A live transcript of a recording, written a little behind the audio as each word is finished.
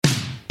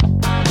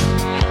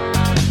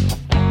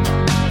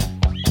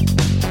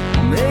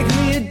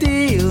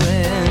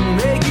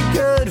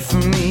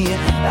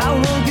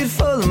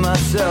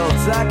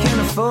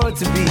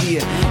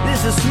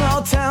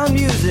small town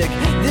music.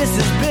 This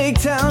is big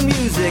town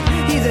music.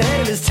 He's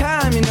ahead of his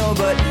time, you know,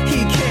 but he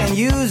can't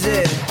use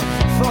it.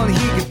 If only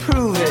he could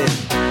prove it.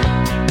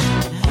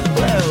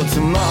 Well,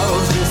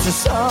 tomorrow's just a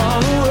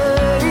song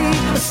away,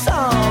 a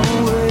song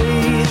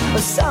away, a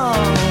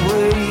song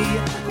away.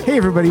 Hey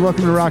everybody,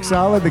 welcome to Rock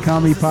Solid, the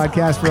comedy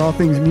podcast for all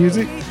things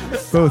music,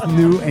 both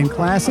new and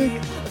classic.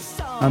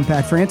 I'm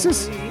Pat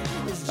Francis.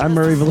 I'm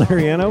Murray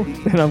Valeriano.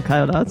 And I'm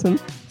Kyle Dodson.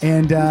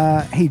 And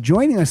hey,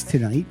 joining us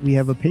tonight, we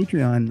have a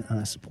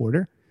Patreon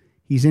supporter.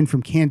 He's in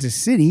from Kansas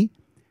City.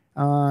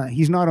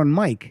 He's not on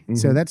mic,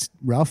 so that's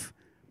rough.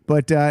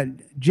 But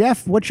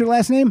Jeff, what's your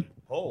last name?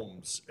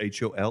 Holmes,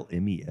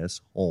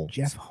 Holmes, Holmes.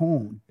 Jeff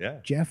Holmes. Yeah.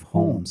 Jeff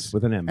Holmes.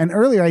 With an M. And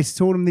earlier I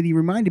told him that he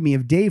reminded me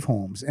of Dave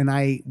Holmes, and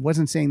I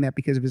wasn't saying that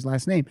because of his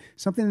last name.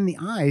 Something in the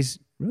eyes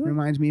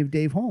reminds me of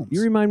Dave Holmes.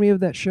 You remind me of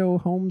that show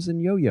Holmes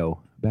and Yo-Yo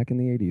back in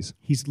the 80s.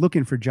 He's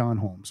looking for John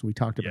Holmes. We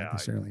talked about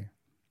this earlier.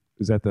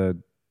 Is that the...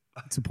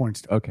 It's a porn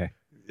star. Okay.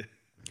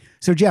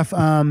 So Jeff...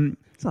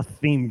 it's a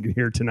theme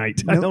here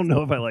tonight. I don't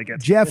know if I like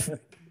it. Jeff...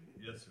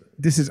 Yes, sir.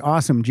 This is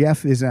awesome.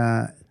 Jeff is...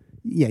 yeah,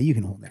 you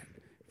can hold that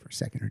for a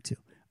second or two.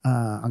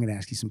 I'm going to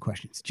ask you some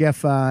questions.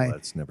 Jeff,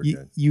 that's never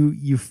good.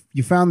 You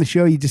found the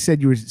show. You just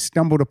said you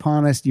stumbled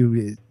upon us. You were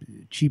a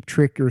Cheap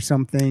Trick or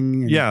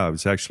something. Yeah, I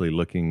was actually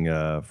looking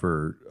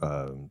for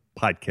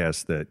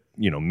podcasts that,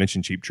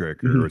 mention Cheap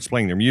Trick or was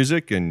playing their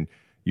music, and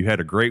you had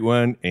a great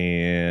one.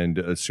 And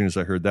as soon as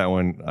I heard that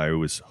one, I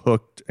was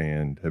hooked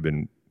and have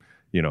been,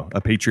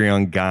 a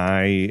Patreon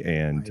guy,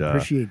 and I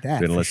appreciate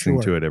that. Been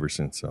listening to it ever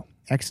since. So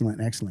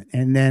excellent.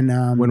 And then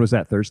when was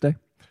that? Thursday?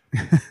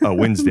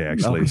 Wednesday,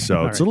 actually.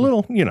 So it's a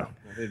little, I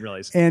didn't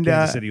realize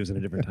Kansas City was in a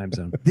different time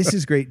zone. This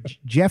is great.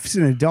 Jeff's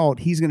an adult.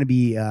 He's going to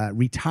be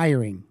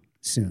retiring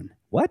soon.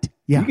 What?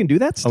 Yeah. You can do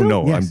that still? Oh,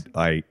 no, Yes.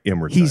 I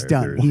am retired. He's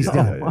done. He's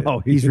done. Yeah. Oh,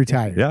 He's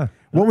retired. Yeah.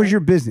 What was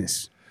your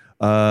business?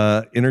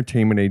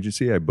 Entertainment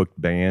agency. I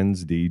booked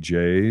bands,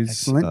 DJs,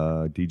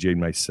 Excellent. DJ'd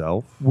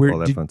myself, Where all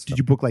that fun did stuff.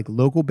 you book like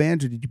local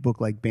bands or did you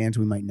book like bands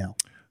we might know?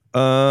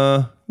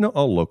 No,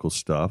 all local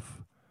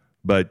stuff.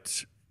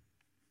 But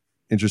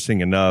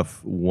interesting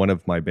enough, one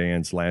of my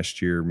bands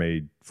last year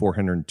made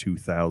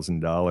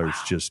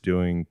 $402,000 just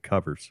doing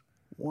covers.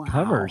 Wow.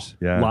 Covers?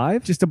 Yeah.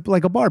 Live? Just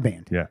like a bar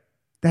band. Yeah.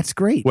 That's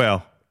great.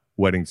 Well,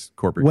 weddings,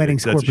 corporate.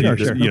 Weddings, gigs. corporate.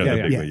 That's, Sure. the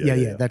Yeah, big one.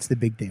 Yeah. That's the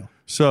big deal.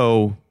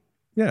 So,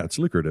 yeah, it's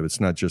lucrative. It's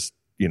not just,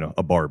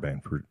 a bar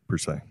band per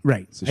se.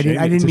 Right. It's a shame,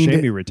 I didn't mean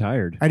you to.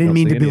 retired. I didn't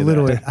mean to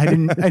belittle it. I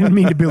didn't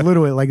mean to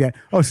belittle it like that.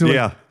 Oh, so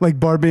Yeah. like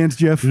bar bands,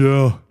 Jeff.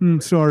 Yeah.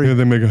 Sorry. Yeah,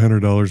 they make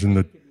 $100 in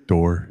the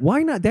door.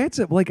 Why not? That's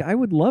it. Like, I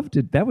would love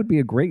to. That would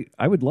be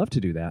I would love to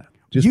do that.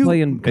 Just play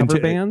in cover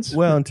bands.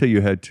 Well, until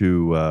you had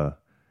to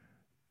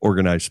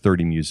organize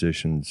 30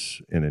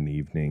 musicians in an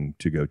evening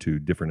to go to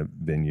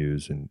different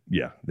venues, and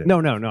No.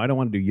 I don't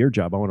want to do your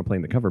job. I want to play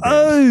in the cover band.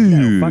 Oh,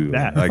 No, fuck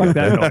that. I Fuck got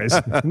that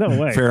noise.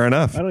 No way. Fair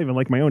enough. I don't even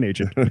like my own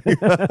agent.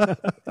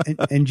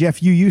 And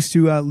Jeff, you used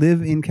to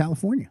live in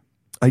California.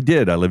 I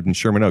did. I lived in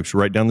Sherman Oaks,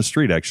 right down the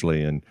street,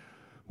 actually, and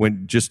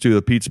went just to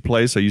a pizza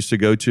place I used to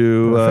go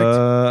to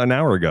an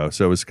hour ago.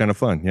 So it was kind of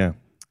fun. Yeah.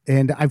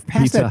 And I've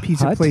passed Pizza that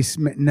pizza Hut? place.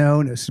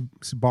 No,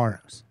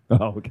 Sbarro's.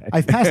 Oh, okay.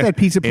 I've passed that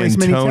pizza place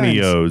many times.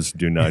 Antonio's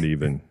do not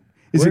even.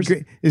 Is it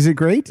great? Is it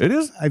great? It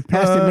is. I've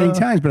passed it many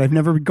times, but I've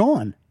never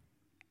gone.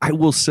 I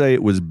will say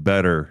it was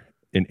better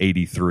in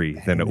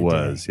 '83 than it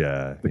was.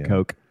 Yeah. The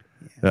Coke.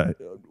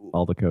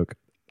 All the Coke.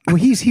 Well,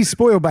 he's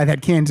spoiled by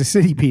that Kansas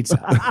City pizza.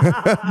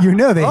 You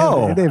know they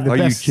have the are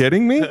best. you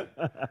kidding me?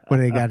 What do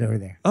they got over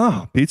there?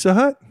 Oh, Pizza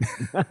Hut?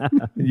 Are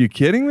you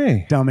kidding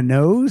me?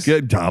 Domino's.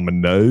 Get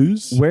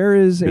Domino's. Where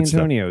is Good stuff.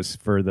 Antonio's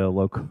for the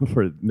local,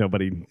 for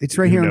nobody? It's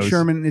right who here on knows?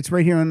 Sherman. It's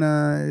right here on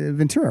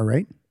Ventura,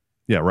 right?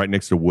 Yeah, right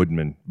next to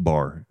Woodman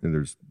Bar. And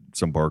there's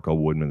some bar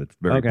called Woodman that's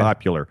very Okay.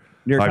 popular.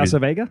 Near I mean- Casa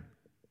Vega?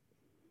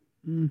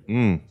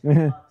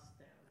 Mm.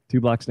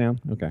 2 blocks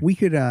down? Okay.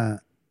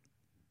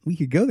 We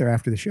could go there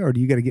after the show, or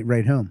do you got to get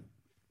right home?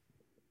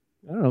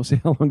 I don't know. See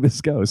how long this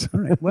goes.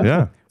 All right. Well,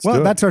 Yeah, let's do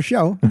it. that's our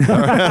show. All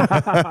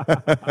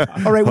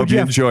right. Well, Hope you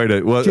Jeff. enjoyed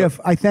it. Well, Jeff,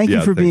 I thank you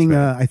yeah, for thanks, being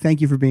man. I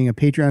thank you for being a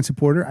Patreon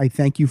supporter. I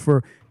thank you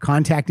for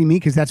contacting me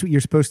because that's what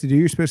you're supposed to do.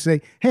 You're supposed to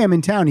say, "Hey, I'm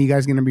in town. Are you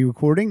guys going to be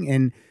recording?"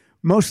 And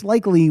most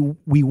likely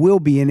we will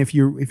be. And if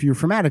you're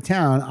from out of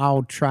town,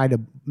 I'll try to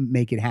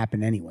make it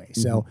happen anyway.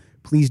 So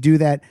please do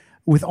that.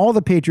 With all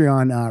the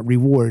Patreon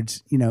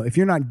rewards, if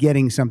you're not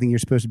getting something you're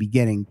supposed to be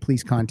getting,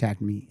 please contact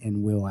me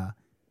and we'll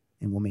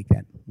make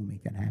that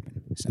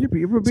happen. So, But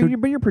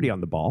you're pretty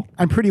on the ball.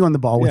 I'm pretty on the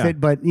ball with Yeah. it,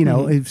 but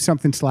if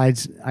something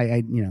slides,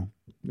 I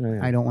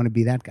don't want to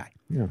be that guy.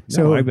 Yeah.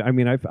 So-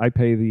 So I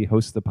pay the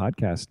host the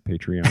podcast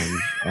Patreon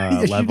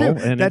Yes, you level,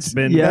 do. and That's- it's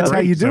been that's how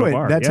great you do so it.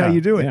 far. That's how Yeah.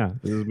 you do it. Yeah,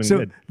 this has been So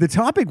good. the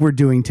topic we're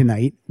doing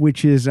tonight,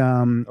 which is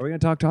Are we going to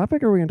talk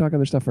topic, or are we going to talk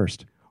other stuff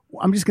first?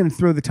 I'm just going to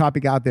throw the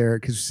topic out there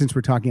because since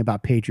we're talking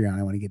about Patreon,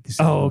 I want to get this.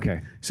 Oh, okay.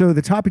 So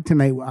the topic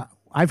tonight,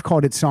 I've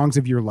called it "Songs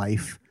of Your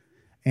Life,"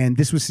 and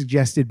this was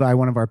suggested by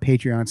one of our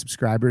Patreon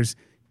subscribers,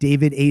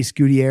 David Ace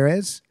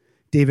Gutierrez.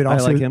 David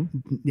also, like him.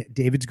 Yeah,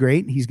 David's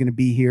great. He's going to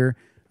be here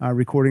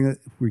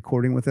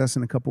recording with us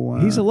in a couple.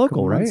 He's a local,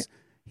 couple right? months.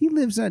 He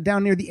lives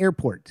down near the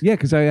airport. Yeah,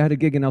 because I had a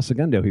gig in El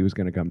Segundo he was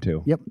going to come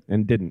to. Yep.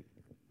 And didn't.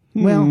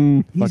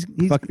 Well,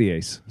 Fuck the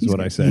ace is what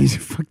I said. He's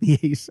fuck the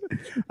ace.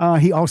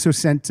 He also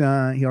sent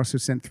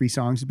 3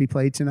 songs to be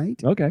played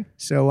tonight. Okay.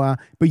 So,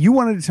 but you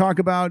wanted to talk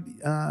about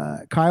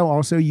Kyle.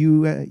 Also,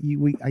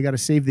 I got a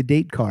save the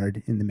date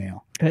card in the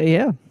mail.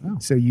 Yeah.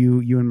 So you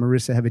and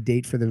Marissa have a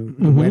date for the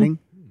wedding.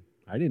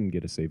 I didn't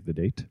get to save the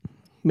date.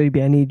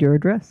 Maybe I need your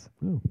address.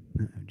 Oh.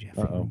 Jeff.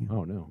 Uh-oh.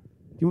 Oh, no.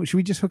 Should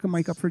we just hook a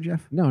mic up for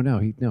Jeff? No,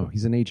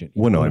 he's an agent.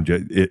 Well, no, I'm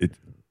just.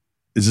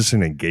 Is this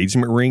an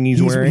engagement ring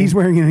he's wearing? He's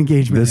wearing an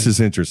engagement This ring. is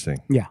interesting.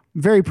 Yeah,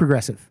 very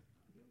progressive.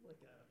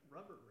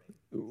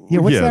 Yeah,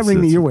 what's that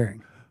ring that you're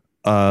wearing?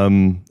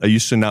 I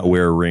used to not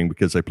wear a ring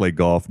because I play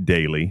golf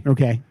daily.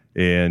 Okay.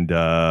 And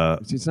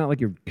It's not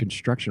like you're a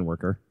construction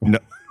worker. no,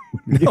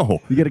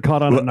 You get it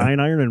caught on a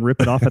 9-iron and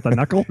rip it off at the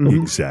knuckle?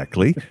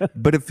 exactly.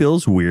 But it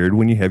feels weird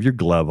when you have your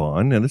glove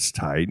on and it's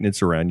tight and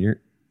it's around your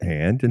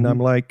hand. And I'm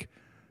like,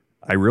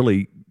 I've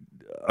already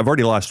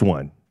lost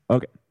one.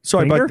 Okay. So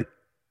I Finger? bought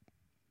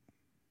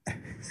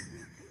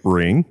the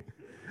ring,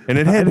 and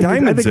it had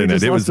diamonds in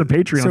it. It was a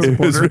Patreon It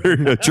was supporter.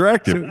 very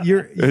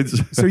attractive.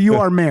 So you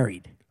are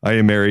married. I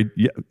am married.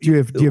 Yeah. Do you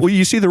have, Well,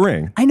 you see the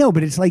ring. I know,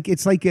 but it's like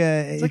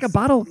a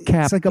bottle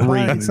cap. It's like a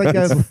ring. it's like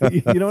a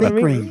You know what I thick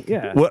mean? ring.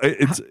 Yeah. Well,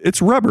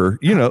 it's rubber.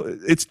 You know,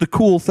 it's the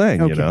cool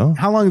thing. Okay. You know,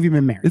 How long have you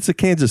been married? it's a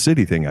Kansas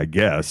City thing, I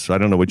guess. I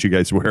don't know what you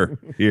guys wear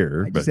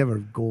here, I but just have a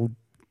gold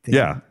thing.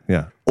 yeah,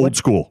 old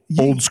school,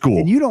 old school.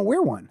 And you don't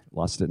wear one.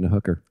 Lost it in a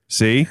hooker.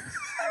 See,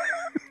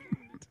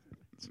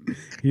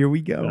 Here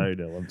we go. I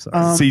know. I'm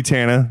sorry. see,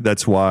 Tana.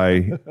 That's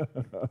why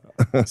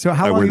So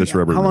how I long wear this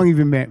rubber How ring. long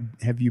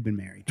have you been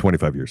married?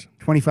 25 years.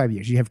 25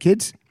 years. You have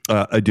kids?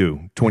 I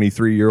do.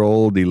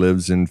 23-year-old. He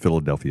lives in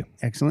Philadelphia.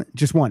 Excellent.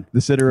 Just one.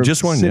 The city of,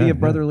 Just one, city yeah, of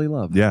brotherly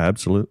love. Yeah,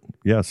 absolute.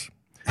 Yes.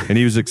 And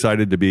he was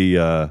excited to be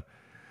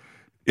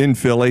in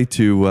Philly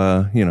to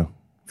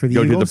For the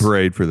go Eagles? to the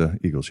parade for the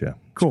Eagles. Yeah,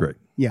 Cool. It's great.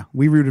 Yeah,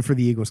 we rooted for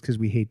the Eagles because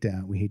we hate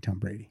Tom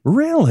Brady.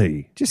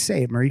 Really? Just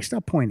say it, Murray.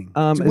 Stop pointing.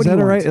 So Is what do that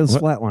you all right? want? It's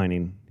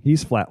flatlining.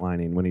 He's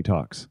flatlining when he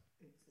talks.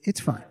 It's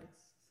fine.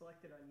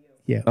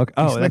 Yeah. Okay.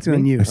 Oh, It's that's selected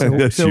on me? you. So,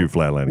 That's so you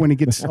flatlining. When it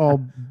gets all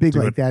big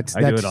like that,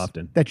 I do it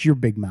often. That's your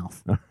big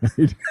mouth.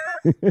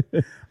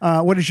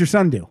 What does your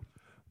son do?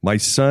 My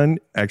son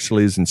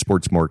actually is in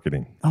sports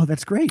marketing. Oh,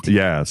 that's great.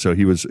 Yeah, so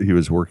he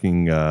was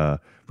working for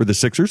the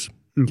Sixers,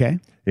 Okay.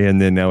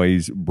 and then now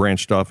he's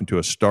branched off into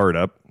a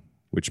startup,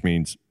 which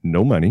means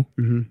no money.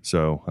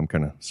 So I'm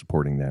kind of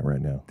supporting that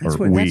right now, That's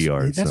or we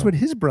are. That's so. what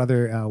his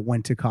brother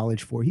went to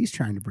college for. He's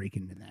trying to break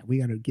into that. We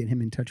got to get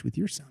him in touch with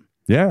your son.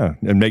 Yeah,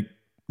 and make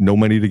no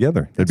money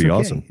together. That'd That's be okay.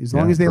 awesome. As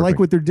long Yeah, as they like perfect.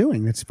 what they're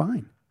doing, that's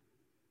fine.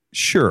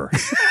 Sure.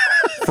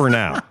 For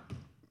now.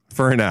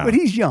 For now. But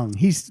he's young.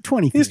 He's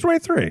 23. He's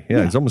 23.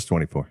 Yeah, he's almost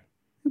 24.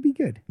 He'll be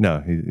good. No,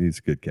 he's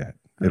a good cat.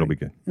 It'll be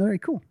good. All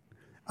right, cool.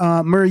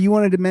 Murray, you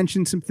wanted to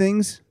mention some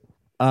things?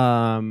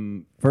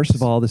 First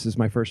of all, this is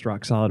my first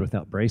rock solid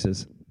without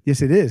braces.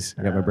 Yes, it is.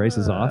 I got my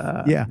braces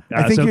off. Yeah.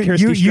 I think so you're-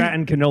 Kirsty you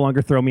Stratton can no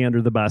longer throw me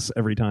under the bus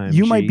every time.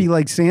 might be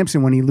like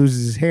Samson when he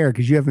loses his hair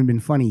because you haven't been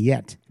funny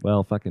yet.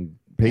 Well, fucking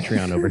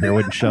Patreon over here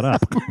wouldn't shut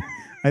up.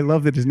 I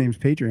love that his name's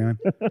Patreon.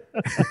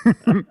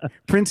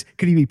 Prince,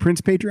 could he be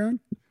Prince Patreon?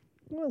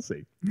 We'll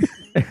see.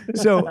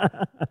 So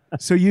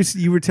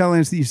you were telling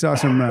us that you saw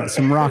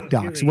some rock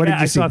docs. What did you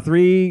I see? saw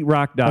 3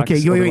 rock docs Okay,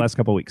 over wait. the last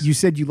couple of weeks. You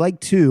said you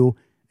liked 2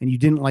 and you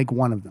didn't like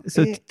one of them.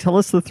 So tell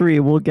us the 3.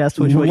 We'll guess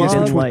which one you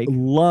didn't like.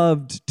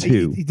 Loved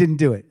 2. He didn't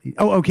do it.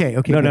 Oh, okay.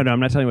 No, good. I'm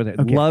not telling you what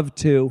that. Okay. Loved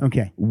 2.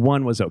 Okay.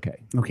 1 was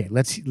okay. Okay,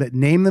 let's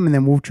name them and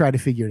then we'll try to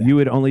figure it out. You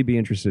would only be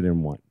interested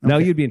in 1. No,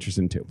 you'd be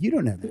interested in 2. You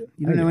don't know that.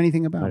 You don't know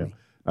anything about me.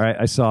 All right,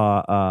 I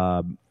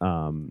saw.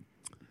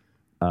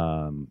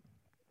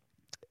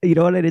 You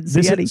know what? I didn't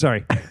see any.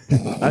 Sorry,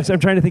 I'm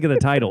trying to think of the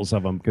titles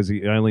of them because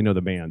I only know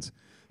the bands.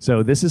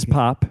 So this is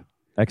Pop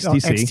Oh,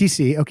 XTC.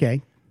 XTC,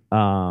 okay.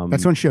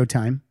 That's on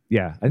Showtime.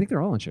 Yeah, I think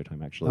they're all on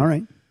Showtime actually. All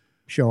right.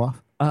 Show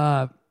off.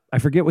 I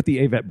forget what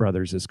the Avett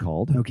Brothers is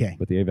called. Okay.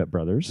 But the Avett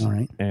Brothers. All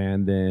right.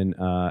 And then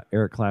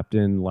Eric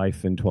Clapton,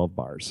 Life in 12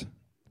 Bars,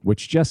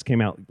 which just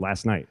came out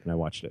last night, and I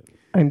watched it.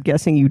 I'm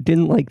guessing you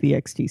didn't like the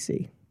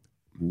XTC.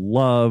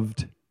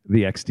 Loved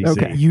the XTC.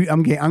 Okay.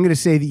 I'm going to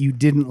say that you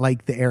didn't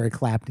like the Eric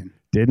Clapton.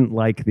 Didn't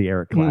like the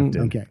Eric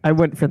Clapton. Okay. I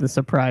went for the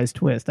surprise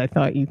twist. I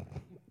thought you.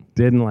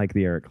 Didn't like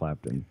the Eric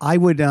Clapton. I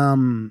would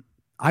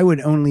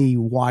only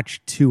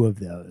watch 2 of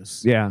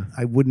those. Yeah.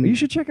 I wouldn't. You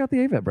should check out the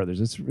Avett Brothers.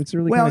 It's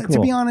really Well, kind of cool.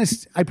 to be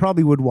honest, I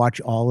probably would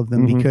watch all of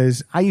them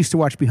because I used to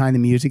watch Behind the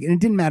Music, and it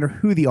didn't matter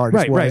who the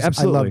artist was. Right,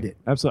 absolutely. I loved it.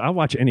 Absolutely. I'll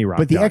watch any rock.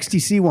 But the doc.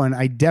 XTC one,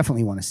 I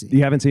definitely want to see.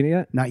 You haven't seen it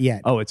yet? Not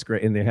yet. Oh, it's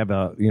great. And they have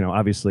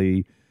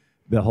obviously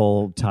the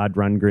whole Todd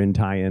Rundgren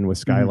tie-in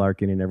with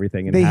Skylarkin and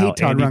everything. And They how hate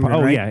Todd Andy Rundgren,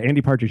 Oh, right? yeah.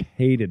 Andy Partridge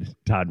hated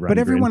Todd Rundgren. But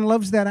everyone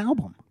loves that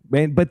album.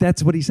 But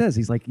that's what he says.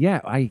 He's like, yeah,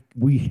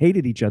 we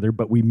hated each other,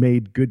 but we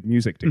made good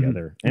music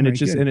together. And Very it's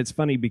just good. and it's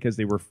funny because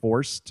they were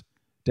forced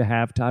to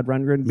have Todd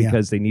Rundgren Yeah.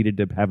 because they needed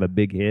to have a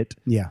big hit.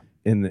 Yeah.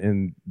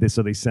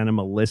 so they sent him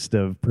a list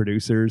of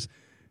producers.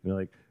 And they're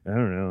like, I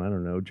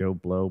don't know, Joe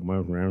Blow,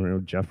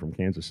 Jeff from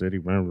Kansas City,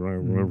 Todd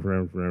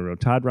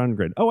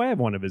Rundgren. Oh, I have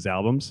one of his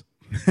albums.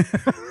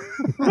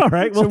 All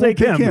right, we'll take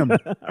him. All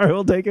right,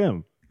 we'll take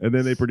him. And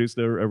then they produced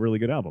a really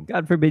good album.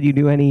 God forbid you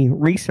do any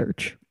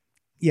research.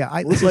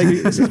 Yeah,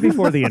 This is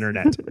before the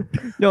internet.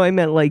 No, I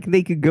meant like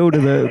they could go to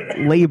the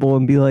label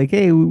and be like,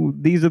 "Hey,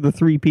 these are the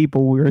 3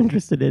 people we're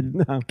interested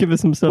in. Give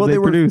us some stuff they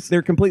produce."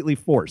 They're completely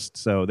forced,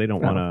 so they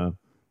don't want to.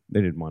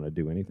 They didn't want to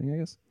do anything, I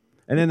guess.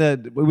 And then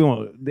the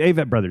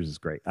Avett Brothers is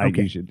great.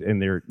 Okay.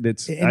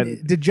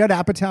 Did Judd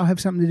Apatow have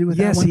something to do with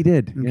that one? Yes, he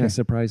did. Okay. Yeah,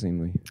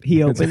 surprisingly.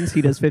 He opens.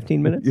 He does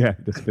 15 minutes. Yeah,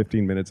 just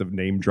 15 minutes of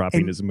name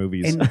dropping his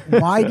movies. And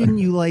why didn't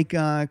you like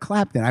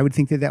Clapton? I would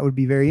think that would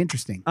be very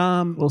interesting.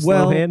 Little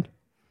slow hand.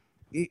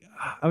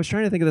 I was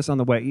trying to think of this on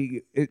the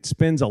way. It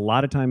spends a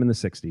lot of time in the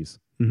 60s.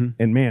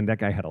 And man, that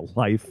guy had a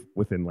life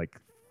within like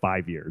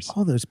 5 years.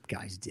 All those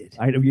guys did.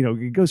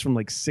 It goes from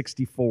like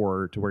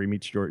 64 to where he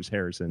meets George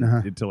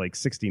Harrison to like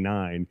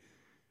 69.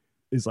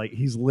 Is like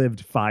he's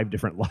lived 5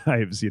 different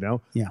lives,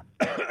 Yeah.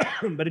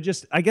 But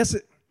I guess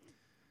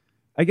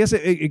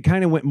it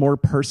kind of went more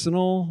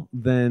personal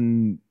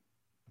than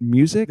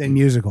music. Than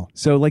musical.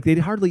 So like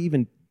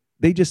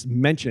they just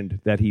mentioned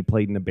that he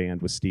played in a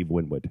band with Steve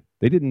Winwood.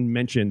 They didn't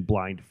mention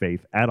Blind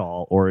Faith at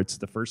all, or it's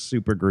the first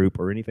supergroup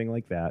or anything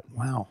like that.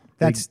 Wow.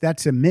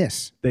 That's a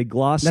miss. They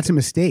glossed That's a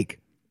mistake.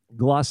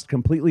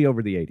 completely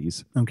over the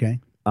 80s. Okay.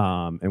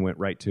 And went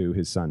right to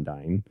his son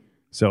dying.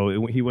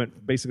 So he went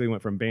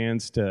from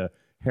bands to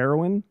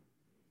heroin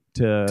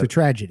to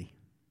tragedy.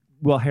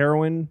 Well,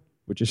 heroin,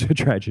 which is a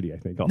tragedy, I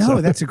think. Also,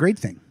 No, that's a great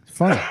thing. It's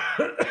funny.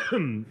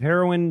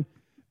 heroin,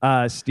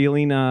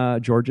 stealing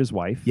George's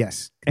wife.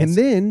 Yes. And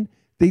then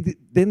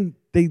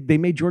they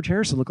made George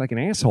Harrison look like an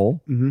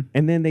asshole,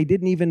 and then they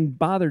didn't even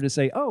bother to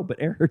say, "Oh, but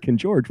Eric and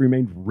George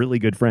remained really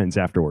good friends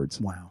afterwards."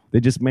 Wow. They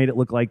just made it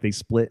look like they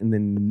split, and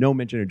then no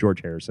mention of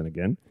George Harrison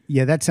again.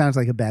 Yeah, that sounds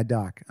like a bad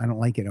doc. I don't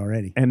like it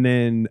already. And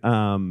then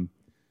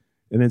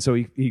so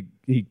he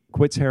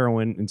quits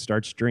heroin and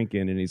starts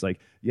drinking, and he's like,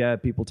 "Yeah,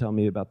 people tell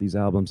me about these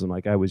albums, and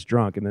like I was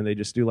drunk." And then they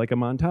just do like a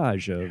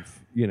montage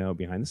of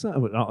Behind the Sun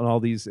and all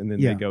these, and then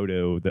they go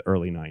to the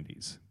early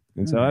 '90s.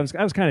 And so I was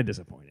kind of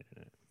disappointed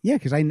in it. Yeah,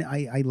 because I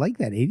like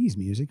that 80s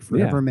music,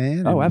 Forever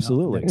Man. Oh, and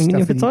absolutely. all that I mean,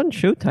 stuff if it's that on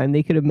Showtime,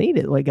 they could have made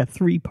it like a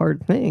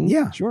 3-part thing.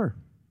 Yeah. Sure.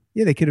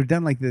 Yeah, they could have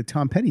done like the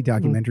Tom Petty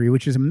documentary,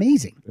 which is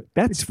amazing.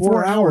 That's It's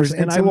 4 hours,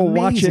 and It's I will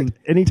watch amazing. it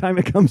anytime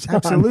it comes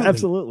Absolutely.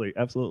 on.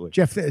 Absolutely.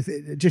 Jeff,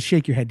 just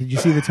shake your head. Did you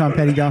see the Tom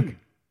Petty doc?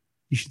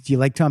 Do you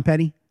like Tom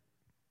Petty?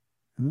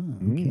 Oh,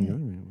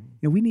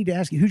 okay. We need to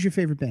ask you, who's your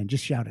favorite band?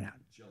 Just shout it out.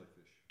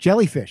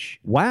 Jellyfish.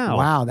 Wow.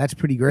 Wow, that's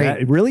pretty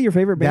great. Really, your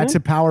favorite band? That's a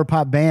power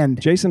pop band.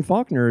 Jason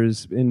Faulkner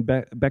is in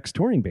Beck's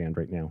touring band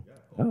right now.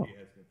 Oh,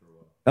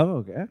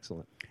 okay,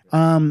 excellent.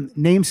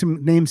 Name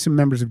some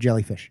members of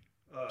Jellyfish.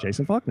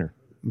 Jason Faulkner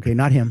Okay,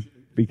 not him.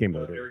 became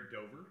later. Eric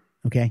Dover,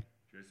 Okay.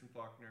 Jason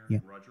Faulkner, Yeah.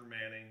 Roger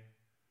Manning.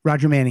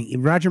 Roger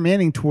Manning. Roger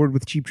Manning toured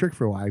with Cheap Trick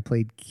for a while. He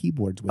played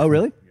keyboards with Oh, him.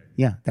 really?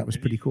 Yeah, that was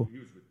pretty cool.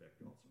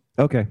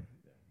 Okay.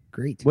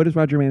 Great. What does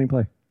Roger Manning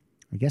play?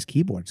 I guess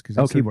keyboards because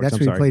keyboards. that's I'm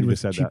what he sorry. played You with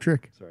just said Cheap that.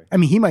 Trick. Sorry. I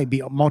mean, he might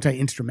be a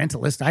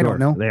multi-instrumentalist. I don't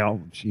know. They all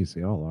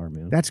are,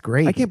 man. That's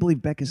great. I can't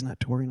believe Beck is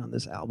not touring on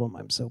this album.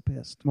 I'm so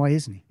pissed. Why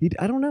isn't he?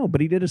 I don't know, but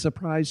he did a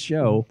surprise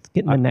show.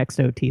 Getting the next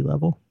OT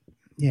level.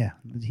 Yeah,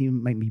 he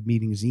might be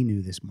meeting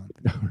Xenu this month.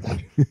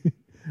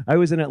 I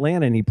was in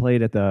Atlanta and he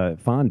played at the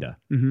Fonda,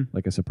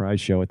 like a surprise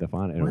show at the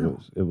Fonda. And Wow.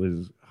 it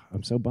was.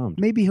 I'm so bummed.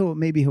 Maybe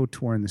he'll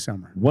tour in the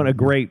summer. What a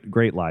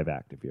great live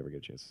act if you ever get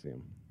a chance to see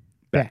him.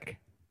 Beck.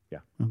 Yeah.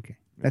 Okay.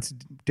 That's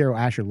Daryl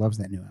Asher loves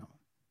that new album.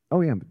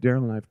 Oh yeah,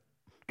 Daryl and I've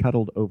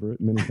cuddled over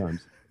it many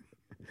times.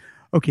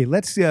 Okay,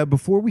 let's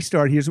before we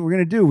start, here's what we're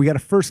gonna do. We got a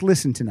first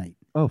listen tonight.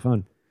 Oh,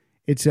 fun.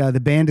 It's the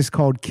band is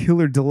called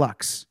Killer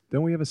Deluxe.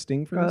 Don't we have a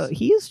sting for this?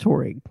 He is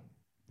touring.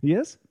 He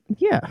is?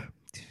 Yeah.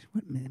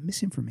 What man,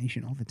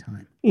 misinformation all the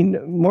time. In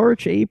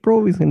March,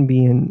 April, he's going to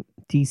be in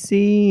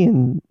D.C.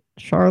 and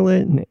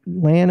Charlotte and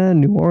Atlanta,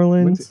 New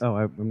Orleans.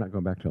 I'm not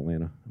going back to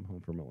Atlanta. I'm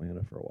home from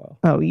Atlanta for a while.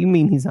 Oh, you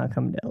mean he's not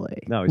coming to L.A.?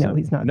 No,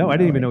 he's not. No, coming I to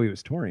didn't even LA. know he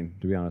was touring,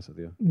 to be honest with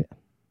you. Yeah.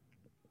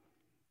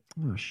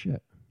 Oh,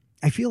 shit.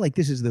 I feel like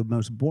this is the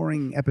most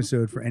boring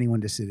episode for anyone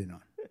to sit in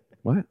on.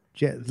 What?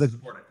 Look,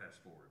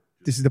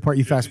 this is the part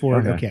you fast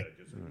forward. Okay.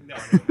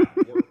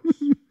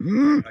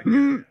 Okay.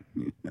 All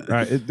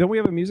right. Don't we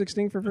have a music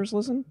sting for first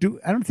listen?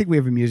 I don't think we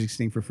have a music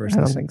sting for first I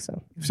don't listen. think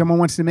so. If someone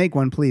wants to make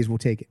one, please, we'll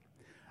take it.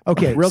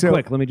 Okay, Real so,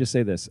 quick, let me just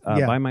say this.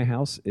 Yeah. By my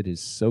house, it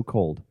is so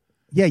cold.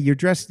 Yeah, you're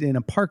dressed in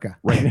a parka.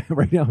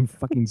 Right now, I'm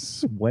fucking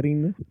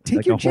sweating Take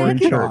like your a horned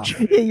jacket church.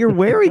 off. Yeah, you're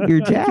wearing your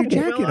jacket.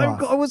 jacket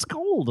Well, off. it was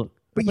cold.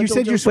 But you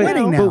said you're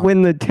sweating now. But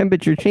when the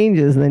temperature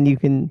changes, then you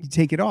can You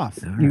take it off.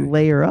 you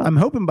layer up. I'm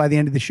hoping by the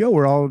end of the show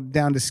we're all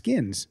down to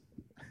skins.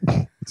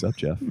 What's up,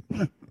 Jeff?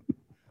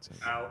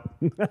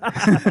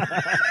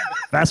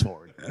 Fast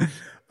forward.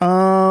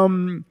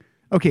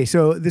 Okay,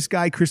 so this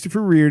guy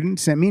Christopher Reardon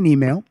sent me an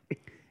email,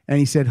 And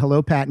he said,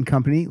 hello, Pat and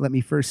company. Let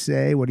me first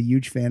say what a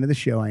huge fan of the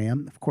show I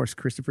am. Of course,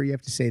 Christopher, you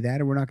have to say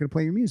that or we're not going to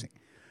play your music.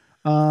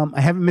 I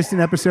haven't missed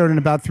an episode in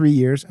about 3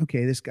 years.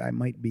 Okay, this guy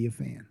might be a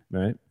fan.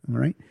 Right. All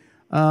right.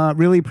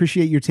 Really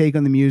appreciate your take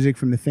on the music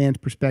from the fan's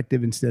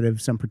perspective instead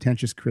of some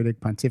pretentious critic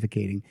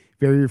pontificating.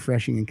 Very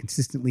refreshing and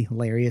consistently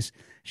hilarious.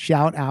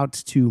 Shout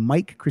outs to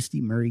Mike,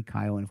 Christy, Murray,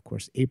 Kyle, and of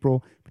course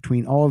April.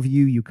 Between all of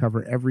you, you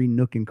cover every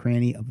nook and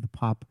cranny of the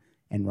pop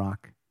and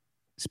rock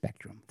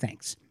spectrum.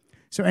 Thanks.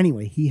 So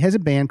anyway, he has a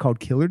band called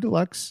Killer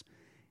Deluxe.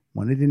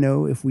 Wanted to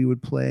know if we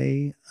would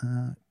play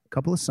a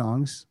couple of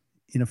songs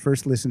in a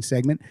first listen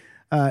segment.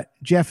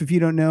 Jeff, if you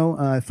don't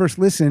know, first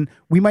listen,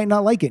 we might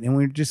not like it, and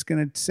we're just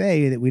going to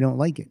say that we don't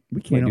like it.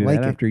 We can't don't do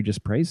like that it. after he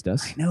just praised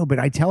us. I know, but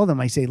I tell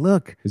them, I say,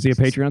 look. Is he a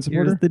Patreon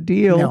supporter? Here's the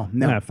deal. No.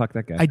 Nah, fuck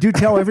that guy. I do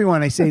tell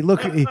everyone, I say,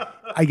 look,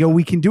 I go,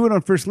 we can do it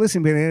on first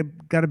listen, but I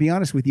got to be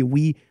honest with you.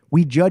 We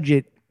judge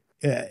it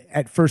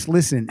at first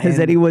listen. Has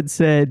and anyone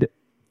said,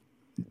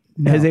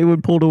 no, has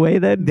anyone pulled away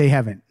then? they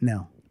haven't,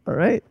 no. All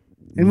right.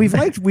 And we've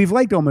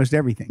liked almost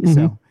everything.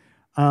 So,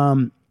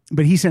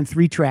 but he sent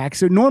 3 tracks.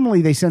 So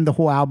normally they send the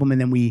whole album and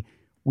then we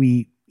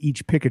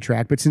each pick a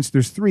track. But since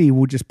there's 3,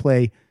 we'll just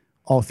play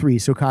all 3.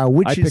 So Kyle,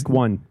 I pick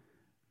one.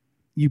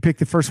 You pick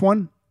the first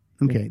one?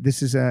 Okay.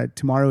 This is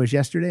Tomorrow is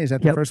Yesterday. Is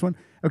that the Yep. first one?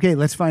 Okay,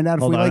 let's find out if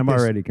Hold we on, like I'm this.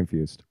 already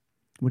confused.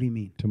 What do you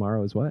mean?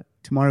 Tomorrow is what?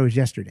 Tomorrow is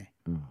Yesterday.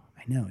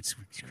 I know, it's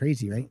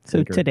crazy, right? So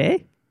Taker.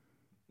 today?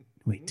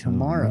 Wait,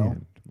 tomorrow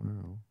Man,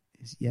 tomorrow.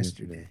 is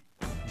yesterday.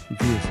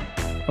 Confused.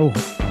 Oh,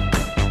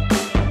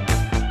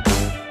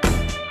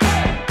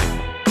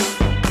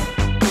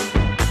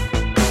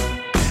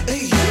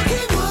 You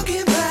keep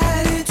walking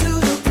right into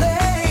the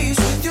place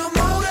with your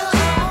motor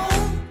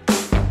on.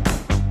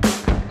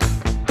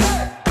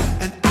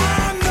 And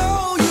I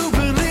know you've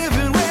been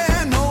living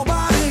where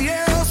nobody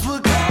else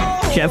would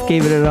go. Jeff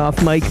gave it an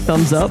off mic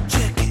thumbs up.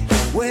 Check it.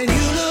 When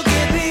you look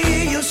at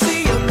me, you'll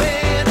see a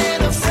man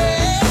and a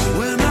friend.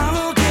 When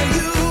I look at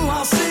you,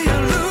 I'll see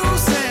a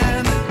loose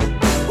end.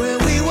 When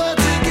we were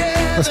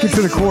together, let's get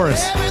to the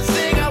chorus.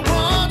 everything I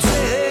wanted,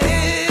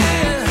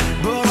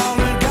 but all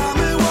that got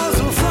me was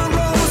a front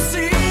row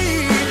seat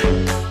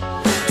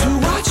to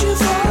watch you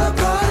fall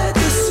apart at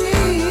the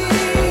seams.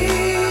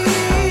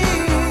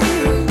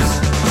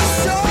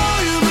 So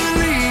you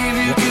believe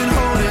you can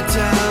hold it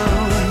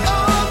down?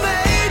 Oh,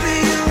 baby,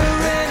 you're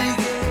a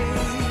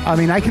renegade. I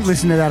mean, I could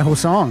listen to that whole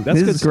song. That's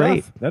This good is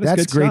great. stuff. That is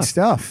That's good great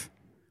stuff.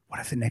 What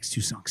if the next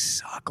 2 songs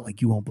suck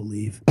like you won't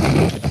believe?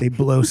 They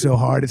blow so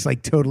hard. It's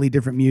like totally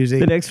different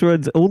music. The next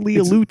one's only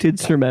a lute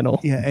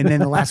instrumental. Yeah, and then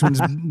the last one's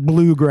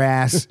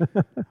bluegrass.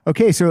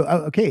 Okay,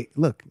 so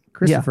look,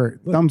 Christopher,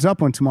 thumbs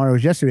up on Tomorrow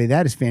is Yesterday.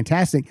 That is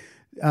fantastic.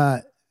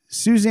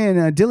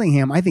 Suzanne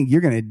Dillingham, I think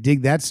you're going to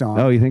dig that song.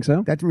 Oh, you think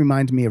so? That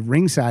reminds me of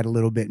Ringside a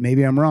little bit.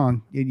 Maybe I'm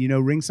wrong. You know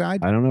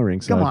Ringside? I don't know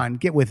Ringside. Come on,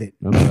 get with it.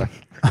 I'm sorry.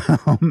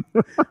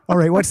 All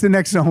right, what's the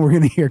next song we're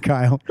going to hear,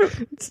 Kyle?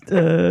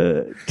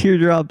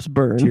 Teardrops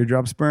Burn.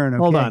 Teardrops Burn. Okay.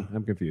 Hold on,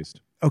 I'm confused.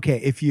 Okay,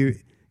 if you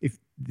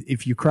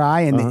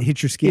cry and it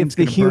hits your skin, If it's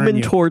the gonna burn Human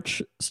you.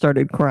 Torch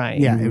started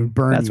crying, Yeah, it would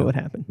burn that's you. what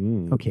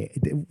happened. Okay,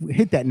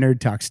 hit that nerd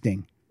talk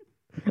sting.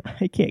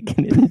 I can't get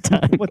it in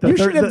time. You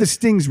should have the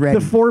stings ready.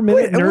 The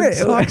 4-minute nerd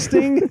talk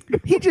sting.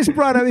 He just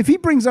brought up. If he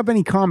brings up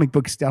any comic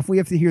book stuff, we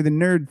have to hear the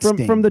nerd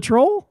sting. from the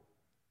troll?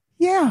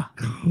 Yeah,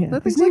 Yeah.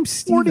 That His thing's like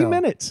name's 40 Steve-O.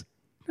 minutes.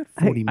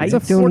 40 I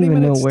minutes. don't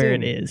even know 40-minute where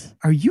it sting. is.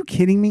 Are you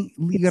kidding me?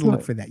 You got to look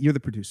not- for that. You're the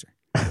producer.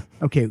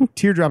 Okay,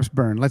 Teardrops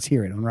Burn. Let's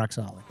hear it on Rock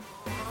Solid.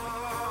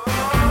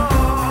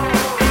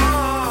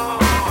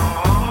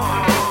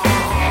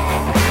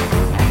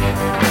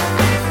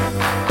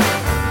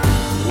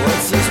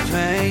 What's this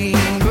pain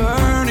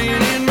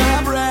burning in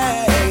my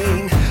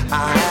brain?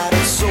 I had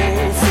a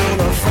soul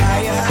full of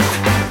fire,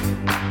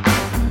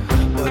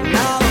 but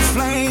now the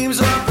flames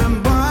up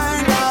and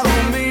burned out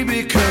on me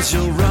because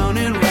you're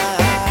running wild.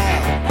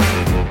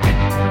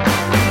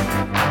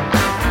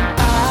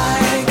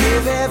 I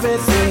gave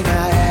everything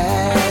I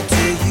had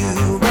to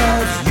you,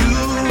 but you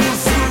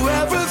threw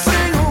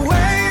everything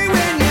away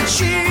when you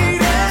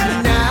cheated.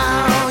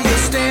 Now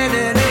you're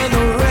standing in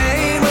the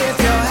rain with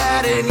your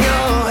hat in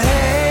your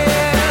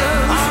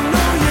hand. I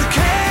know you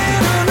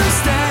can't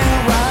understand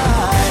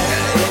why.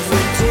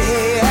 Every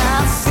day I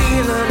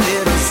feel a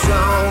little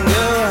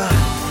stronger,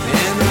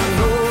 and I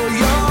know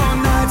your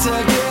nights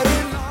are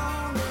getting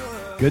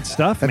longer. Good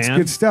stuff, That's man.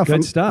 good stuff. Good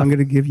I'm, stuff. I'm going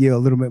to give you a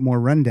little bit more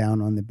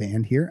rundown on the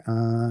band here.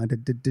 I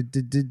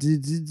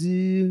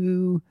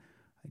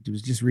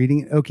was just reading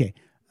it. Okay.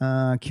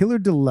 Killer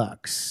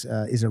Deluxe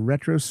is a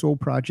retro soul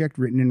project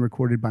written and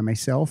recorded by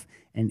myself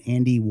and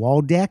Andy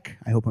Waldeck.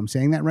 I hope I'm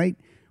saying that right.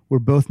 We're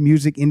both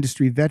music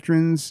industry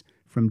veterans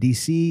from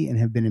DC and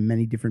have been in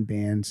many different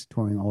bands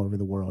touring all over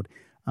the world.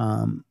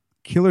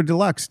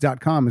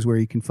 KillerDeluxe.com is where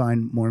you can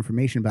find more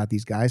information about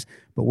these guys.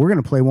 But we're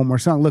going to play one more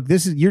song. Look,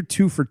 this is you're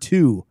 2 for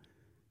 2.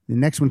 The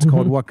next one's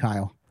called what,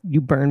 Kyle? You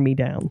burn me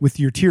down. With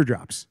your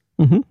teardrops.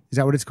 Mhm. Is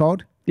that what it's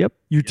called? Yep.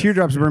 Your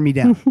teardrops burn me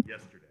down.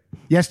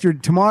 Yesterday.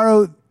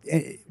 Tomorrow,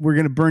 we're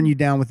going to burn you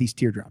down with these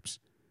teardrops.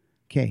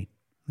 Okay.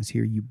 Let's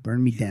hear You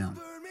Burn Me Down.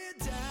 Burn me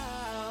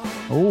down.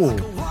 Oh,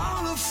 A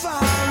wall of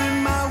fire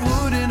in my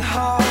wooden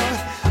heart.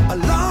 A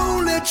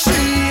lonely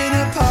tree in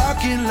a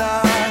parking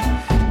lot.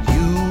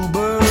 You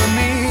burn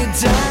me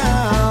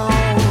down.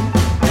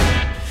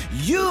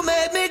 You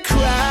made me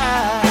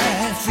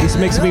cry. This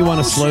makes me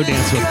want to slow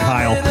dance with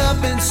Kyle.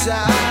 Up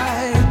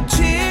inside.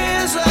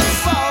 Tears are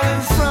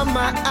falling from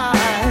my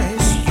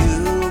eyes.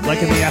 You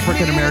Like in the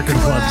African American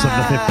clubs of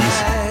the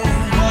 50s.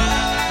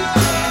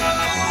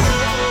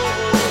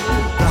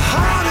 The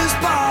hardest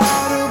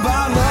part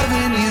about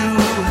loving you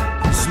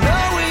is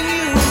knowing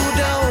you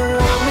don't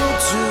want me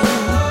to.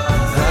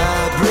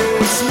 That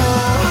breaks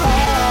my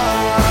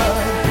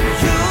heart.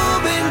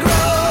 You've been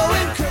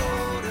growing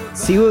colder.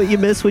 See what you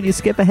miss when you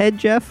skip ahead,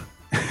 Jeff?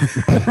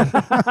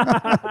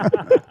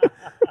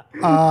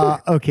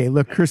 okay.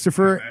 Look,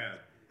 Christopher.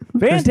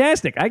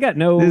 Fantastic. I got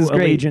no This is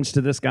great. allegiance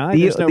to this guy.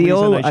 The, There's no the, reason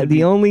ol- I should the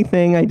be- only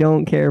thing I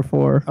don't care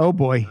for Oh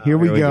boy, here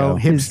we here we go. go.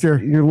 is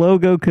Hipster. your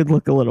logo could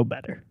look a little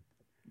better.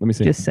 Let me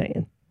see. Just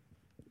saying.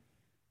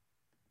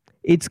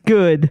 It's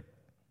good,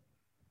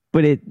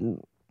 but it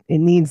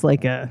needs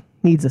like a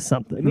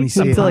something. It me needs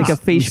see it. like a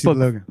Let me see the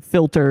logo. Facebook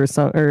filter or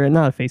something, or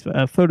not a Facebook,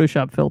 a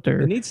Photoshop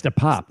filter. It needs to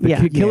pop. The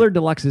Yeah. Killer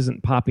Deluxe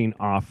isn't popping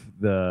off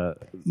the.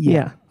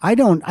 Yeah, I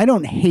don't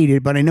hate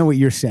it, but I know what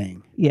you're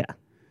saying. yeah.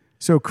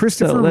 So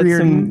Christopher So that's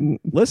Reardon.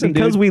 Listen,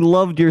 because dude. we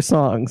loved your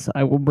songs.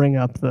 I will bring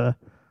up the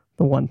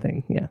one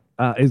thing. Yeah,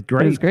 Is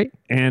great. It was great.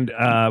 And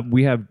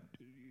we have.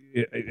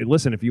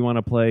 Listen, if you want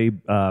to play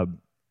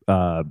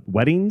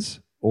weddings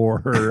or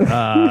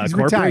He's corporate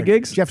retired.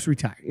 gigs, Jeff's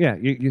retired. yeah,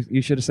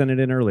 you should have sent it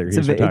in earlier. He's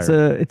it's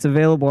retired. it's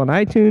available on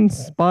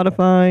iTunes,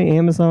 Spotify,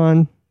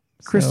 Amazon.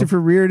 Christopher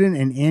Reardon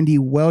and Andy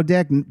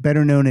Weldeck,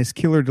 better known as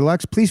Killer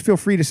Deluxe. Please feel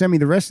free to send me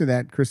the rest of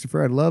that,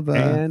 Christopher. I'd love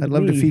And to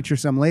me. feture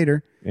some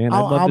later. And I'd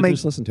love to make,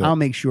 just listen to it. I'll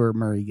make sure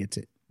Murray gets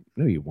it.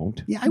 No, you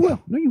won't. Yeah, I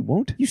will. No, you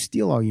won't. You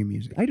steal all your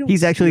music. I don't.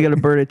 He's actually going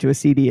to burn it to a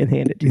CD and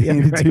hand it to you.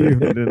 Hand it to you.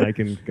 and then I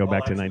can go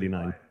back to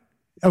 99.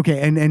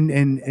 Okay,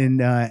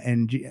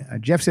 and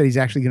Jeff said he's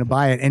actually going to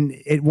buy it. And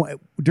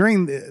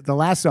during the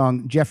last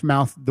song, Jeff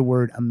mouthed the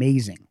word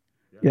amazing.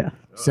 Yeah.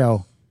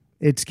 So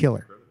it's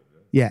killer.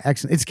 Yeah,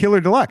 excellent. It's Killer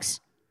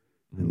Deluxe.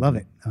 I love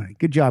it. All right,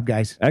 good job,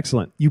 guys.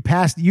 Excellent. You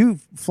passed. You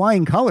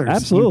flying colors.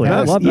 Absolutely. You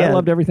I passed. Yeah.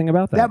 loved everything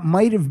about that. That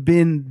might have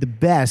been the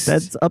best.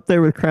 That's up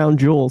there with Crown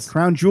Jewels.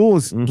 Crown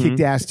Jewels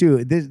kicked ass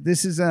too.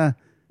 This is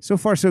so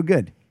far so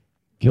good.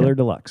 Killer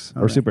Deluxe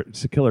or right. Super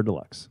it's a Killer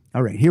Deluxe,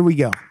 All right, here we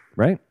go.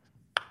 right?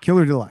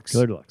 Killer Deluxe.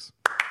 Killer Deluxe.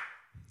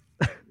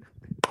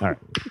 All right.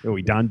 Are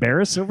we Don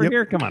Barris over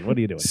here? Come on. What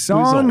are you doing?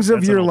 Songs Who's of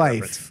old? That's an Your old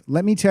Life. reference.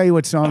 Let me tell you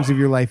what Songs of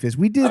Your Life is.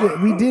 We did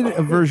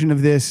a version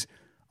of this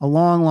a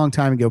long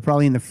time ago,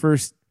 probably in the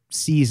first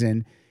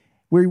season,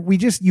 where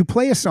you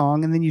play a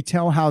song and then you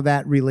tell how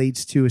that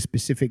relates to a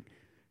specific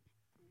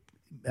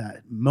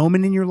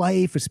moment in your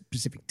life, a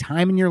specific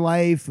time in your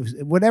life,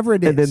 whatever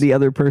it is. And then the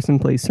other person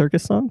plays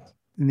circus songs.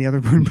 And the other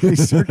one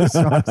plays circus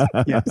songs.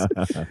 Yes.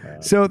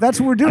 So that's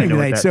what we're doing know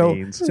what tonight.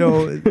 that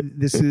So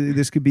means.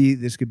 this could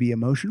be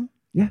emotional.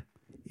 Yeah.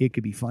 It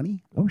could be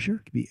funny. Oh, sure.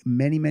 It could be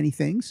many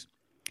things.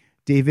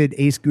 David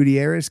Ace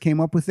Gutierrez came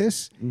up with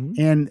this,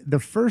 and the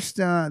first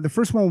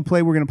one we'll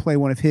play. We're going to play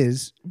one of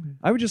his.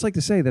 I would just like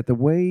to say that the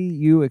way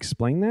you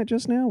explained that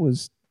just now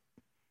was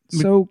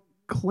so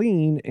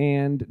clean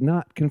and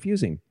not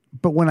confusing.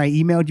 But when I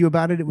emailed you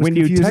about it, it was When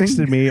confusing. you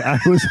texted me, I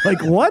was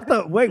like, "What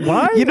the? Wait,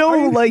 why?" You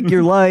know, like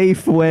your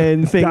life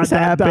when things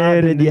happen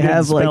and you didn't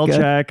have spell like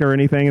check or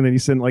anything, and then you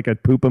send like a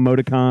poop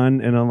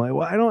emoticon, and I'm like,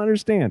 "Well, I don't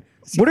understand."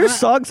 what are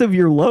songs of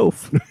your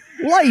loaf?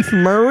 Life,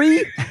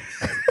 Murray.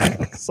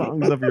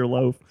 Songs of Your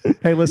Loaf.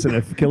 Hey, listen,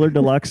 if Killer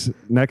Deluxe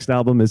next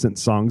album isn't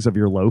Songs of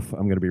Your Loaf,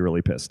 I'm going to be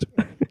really pissed.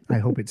 I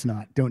hope it's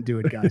not. Don't do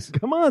it, guys.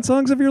 Come on,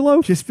 Songs of Your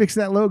Loaf. Just fix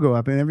that logo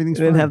up, and everything's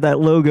And then fine. have that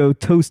logo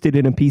toasted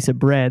in a piece of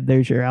bread.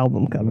 There's your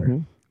album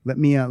cover. Let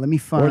me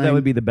find. Or that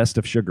would be the Best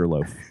of Sugar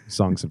Loaf,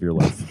 Songs of Your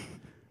Loaf.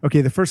 Okay,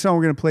 the first song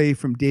we're going to play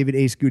from David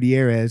Ace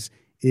Gutierrez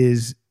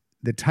is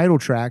the title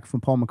track from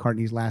Paul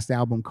McCartney's last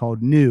album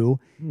called New.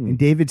 And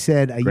David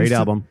said, Great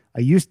album.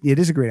 It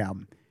is a great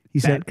album. He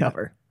Bad said,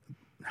 cover.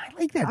 I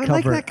like that I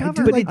cover. like that cover. I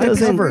do But like it that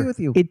doesn't. cover. with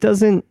you. It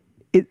doesn't.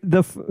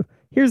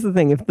 Here's the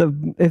thing: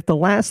 if the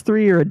last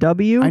three are a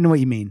W, I know what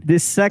you mean.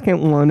 this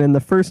second one and the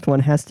first one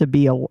has to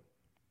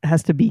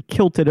be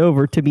kilted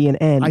over to be an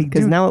N I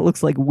because do- now it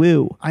looks like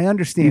woo. I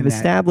understand You've that.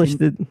 established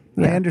And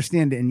that. I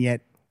understand it, and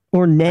yet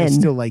Or I Nen.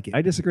 still like it.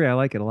 I disagree. I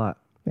like it a lot.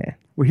 Yeah.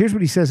 Well, here's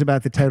what he says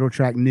about the title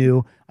track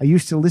New. I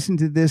used to listen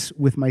to this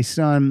with my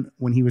son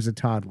when he was a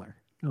toddler.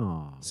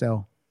 Oh,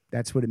 So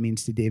that's what it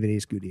means to David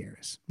Ace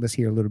Gutierrez. Let's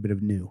hear a little bit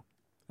of New.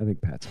 I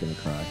think Pat's going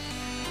to cry.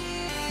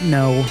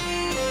 No.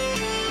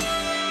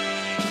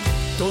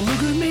 Don't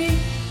look at me,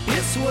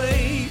 it's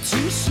way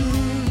too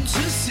soon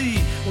to see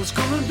what's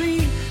gonna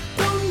be.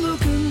 Don't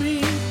look at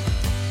me.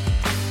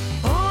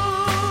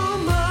 All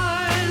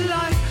my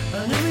life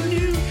I never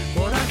knew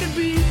what I could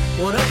be,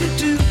 what I could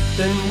do,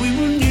 then we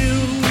were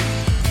new.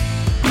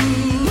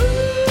 Ooh.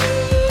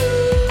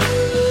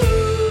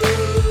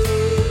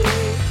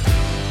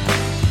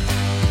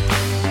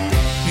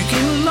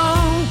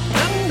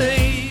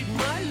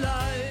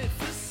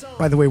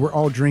 By the way, we're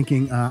all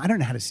drinking. I don't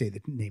know how to say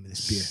the name of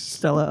this beer.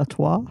 Stella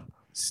Artois.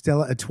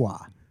 Stella Artois.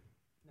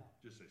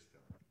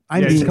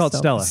 It's called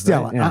Stella.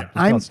 Stella. Right? Yeah, it's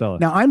called Stella.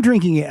 Now I'm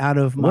drinking it out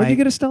of my. Where'd you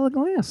get a Stella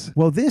glass?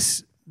 Well,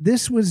 this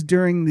was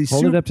during the.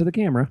 Hold it up to the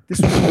camera.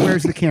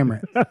 Where's the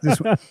camera?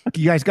 This one.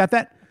 You guys got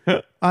that?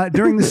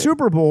 During the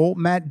Super Bowl,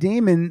 Matt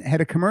Damon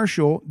had a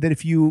commercial that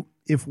if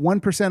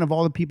 1% of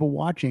all the people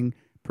watching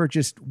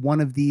purchased one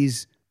of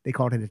these, they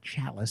called it a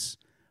chalice.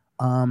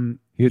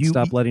 He'd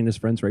stop letting his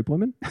friends rape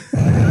women.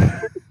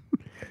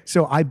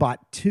 So I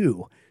bought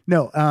 2.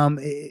 No,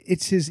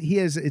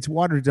 it's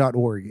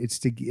water.org. It's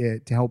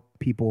to help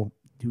people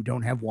who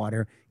don't have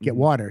water get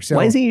water. So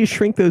why doesn't he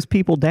shrink those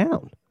people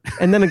down?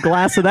 And then a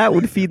glass of that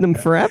would feed them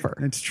forever.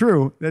 That's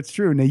true.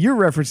 Now you're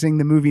referencing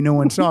the movie no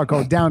one saw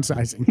called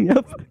Downsizing.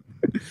 Yep.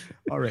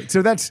 All right.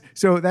 So that's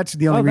the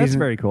only reason. That's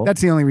very cool.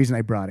 That's the only reason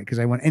I brought it, because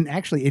I want. And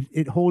actually,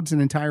 it holds an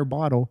entire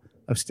bottle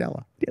of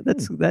Stella. Yeah,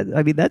 that's good.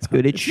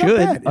 It It's should. not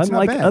bad. It's not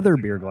Unlike bad. other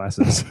beer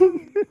glasses.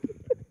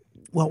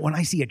 Well, when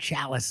I see a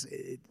chalice,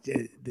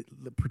 the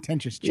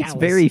pretentious chalice, It's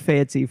very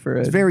fancy for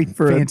a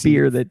fancy.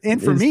 beer that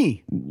And for is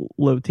me.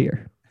 low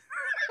tier.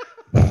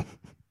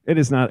 It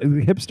is not.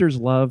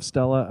 Hipsters love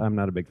Stella. I'm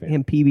not a big fan.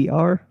 And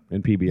PBR.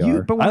 And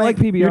PBR. but when I like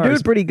PBR. You're doing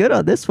pretty good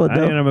on this one,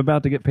 though. And I'm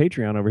about to get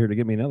Patreon over here to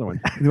get me another one.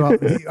 Well,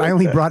 I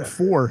only brought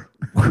 4.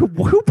 Who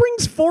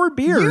brings 4 You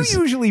beers?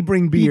 usually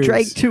bring You beers.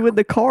 drank 2 in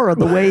the car on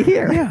the way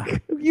here. Yeah.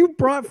 You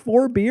brought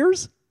 4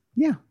 beers?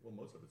 Yeah. Well,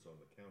 most of it's on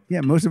the counter.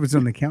 Yeah, most of it's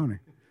on the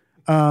counter.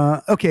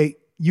 Okay,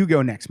 you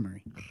go next,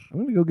 Murray. I'm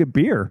going to go get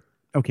beer.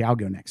 Okay, I'll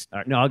go next. All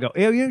right, no, I'll go.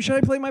 Should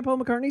I play my Paul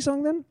McCartney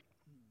song then?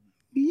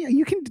 Yeah,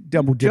 you can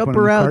double dip Jump on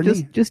around,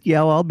 McCartney. just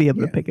yell. I'll be able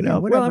to pick it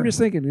up. whatever. Well, I'm just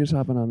thinking, just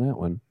hopping on that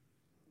one.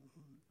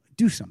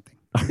 Do something.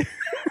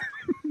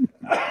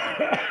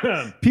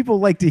 People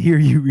like to hear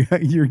you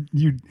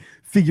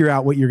figure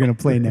out what you're going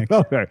to play next.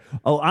 Okay.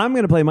 Oh, I'm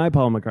going to play my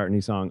Paul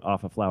McCartney song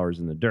off of Flowers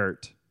in the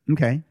Dirt.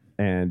 Okay.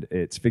 And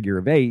it's Figure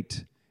of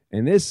 8.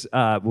 And this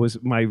was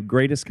my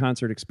greatest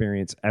concert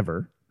experience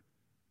ever.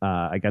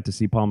 I got to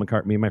see Paul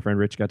McCartney. Me and my friend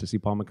Rich got to see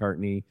Paul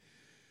McCartney.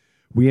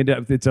 We ended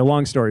up, it's a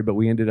long story, but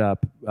we ended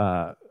up,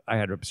 I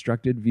had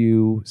obstructed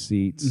view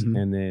seats,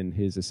 and then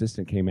his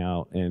assistant came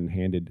out and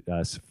handed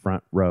us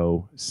front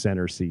row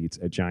center seats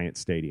at Giant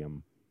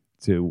Stadium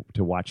to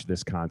watch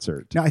this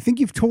concert. Now, I think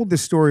you've told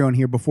this story on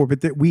here before,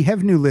 but we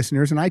have new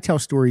listeners, and I tell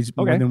stories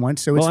more than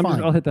once, so it's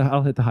fine. I'll hit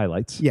the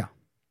highlights. Yeah.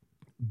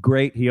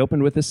 Great. He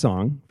opened with this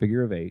song,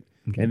 Figure of 8,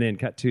 and then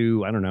cut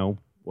to, I don't know,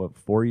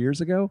 4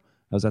 years ago,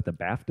 I was at the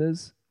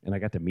BAFTAs, and I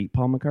got to meet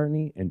Paul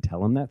McCartney and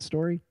tell him that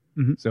story.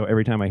 So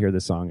every time I hear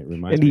this song, it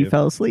reminds me. And he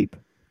fell asleep.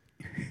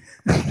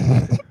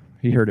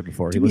 He heard it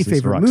before. Do He me a listens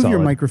to favor, Rock move Solid. your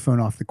microphone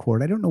off the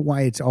cord. I don't know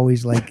why it's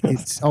always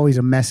it's always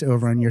a mess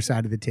over on your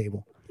side of the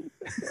table.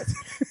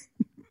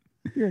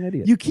 You're an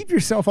idiot. You keep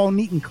yourself all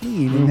neat and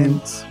clean, and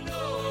then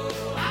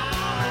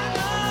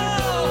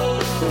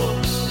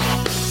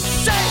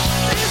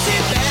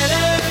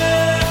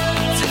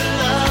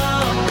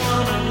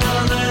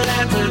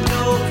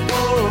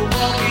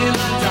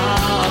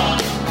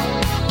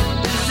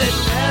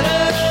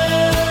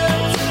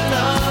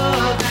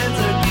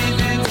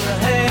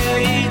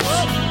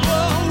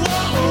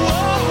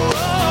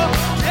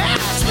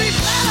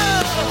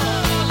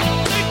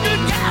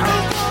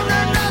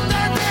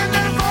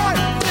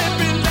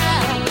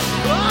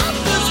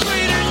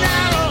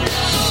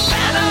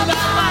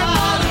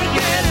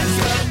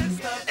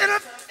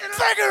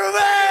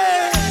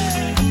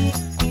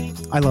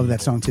I love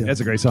that song too. That's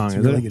a great song. It's a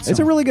isn't really it? good It's a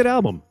song. really good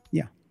album.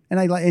 Yeah, and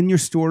I like your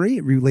story.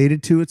 It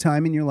related to a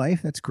time in your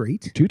life. That's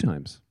great. 2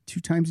 times. 2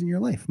 times in your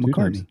life, 2 McCartney.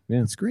 times. Yeah.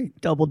 That's great.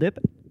 Double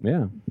dipping.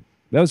 Yeah,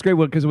 that was great.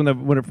 Because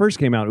when it first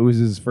came out, it was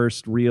his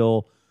first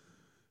real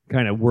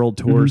kind of world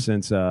tour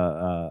since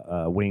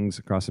Wings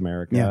Across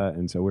America, Yeah.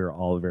 and so we were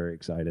all very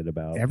excited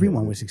about.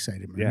 Everyone was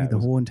excited. Murray. Yeah, it the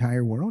was- whole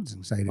entire world's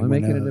excited. I'm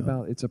when, making it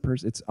about it's our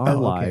okay,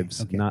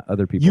 lives, okay. not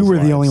other people's. You were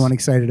the lives. only one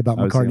excited about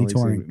I was the McCartney only-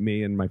 touring,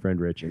 Me and my friend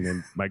Rich, and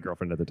then my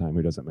girlfriend at the time,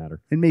 who doesn't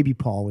matter. and maybe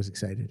Paul was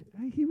excited.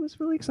 He was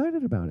really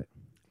excited about it.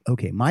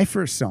 Okay, my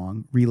first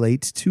song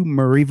relates to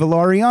Murray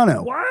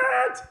Valeriano.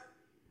 What?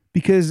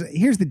 Because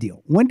here's the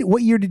deal.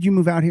 What year did you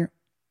move out here?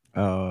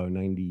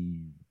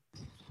 90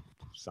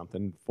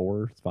 something,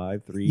 4,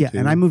 5, 3. Yeah, 2.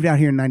 and I moved out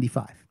here in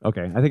 95.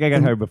 Okay, I think I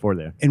got hired before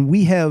there. And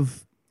we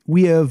have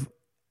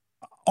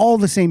all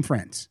the same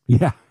friends.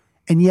 Yeah.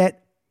 And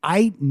yet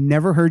I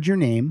never heard your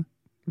name.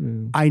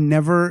 I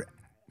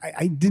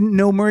didn't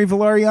know Murray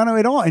Valeriano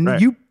at all. And Right.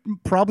 you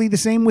probably the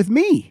same with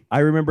me. I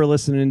remember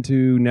listening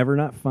to Never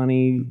Not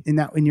Funny. And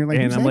you're like,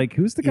 And who's I'm that like,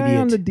 who's the guy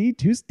on idiot?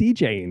 who's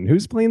DJing?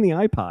 Who's playing the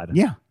iPod?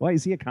 Yeah. Why,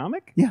 is he a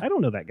comic? Yeah. I don't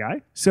know that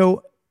guy.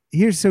 So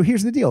here's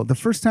the deal. The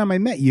first time I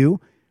met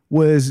you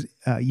was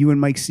you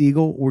and Mike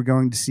Siegel were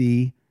going to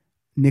see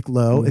Nick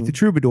Lowe at the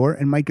Troubadour,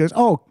 and Mike goes,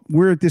 "Oh,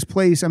 we're at this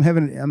place.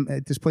 I'm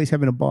at this place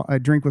having a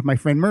drink with my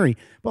friend Murray."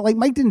 But like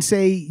Mike didn't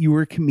say you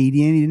were a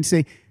comedian. He didn't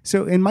say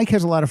so. And Mike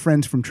has a lot of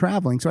friends from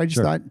traveling, so I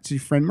just thought it's your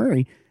friend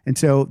Murray. And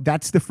so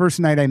that's the first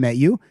night I met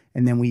you,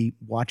 and then we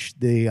watched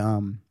the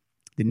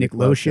the Nick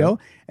Lowe show.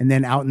 And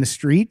then out in the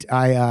street,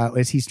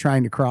 as he's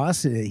trying to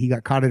cross, he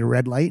got caught at a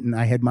red light, and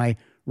I had my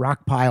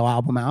Rock Pile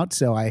album out,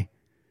 so I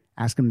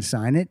asked him to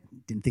sign it.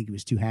 Didn't think he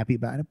was too happy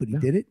about it, but he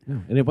did it.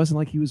 No. And it wasn't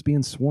like he was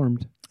being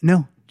swarmed.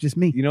 No, just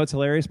me. You know what's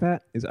hilarious,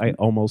 Pat? Is I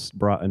almost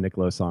brought a Nick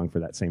Lowe song for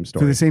that same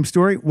story. For the same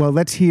story? Well,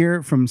 let's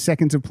hear from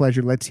Seconds of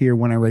Pleasure. Let's hear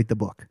When I Write the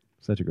Book.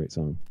 Such a great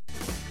song.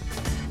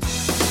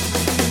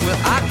 Well,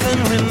 I can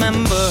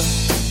remember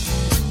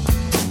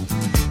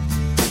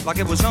like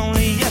it was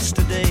only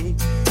yesterday.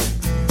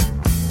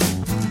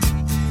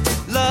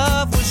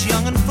 Love was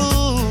young and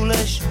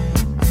foolish,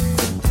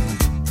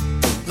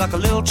 like a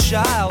little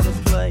child at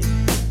play.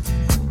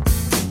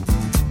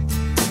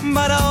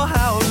 But oh,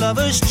 how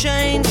lovers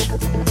change.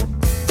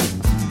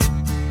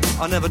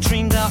 I never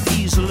dreamed out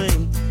easily.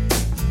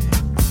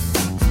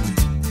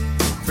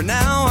 For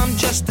now I'm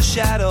just a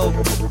shadow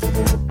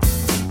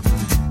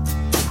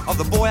of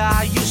the boy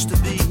I used to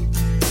be.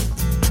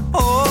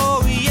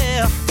 Oh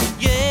yeah,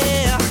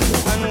 yeah.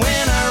 And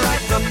when I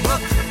write the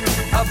book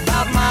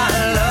about my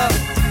love,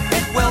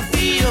 it will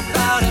be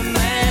about a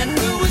man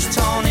who was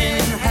torn in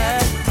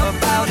half,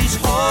 about his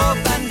hope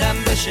and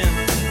ambition,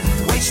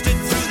 wasted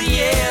through the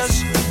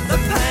years. The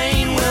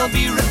pain will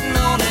be written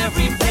on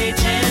every page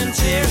in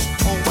tears.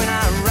 Oh, when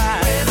I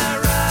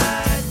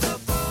write the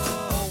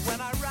book,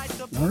 when I write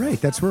the book. All right,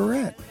 that's where we're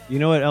at. You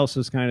know what else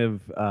was kind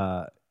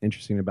of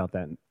interesting about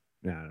that?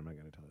 No, I'm not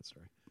going to tell that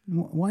story.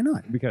 Why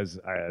not? Because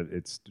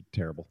it's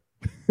terrible.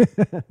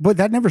 But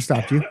that never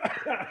stopped you.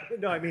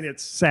 No, I mean,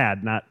 it's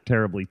sad, not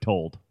terribly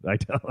told. I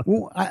tell.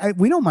 Well,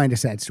 we don't mind a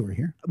sad story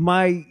here.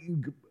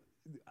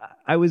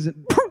 I was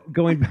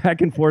going back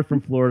and forth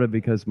from Florida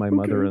because my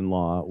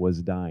mother-in-law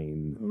was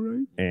dying. All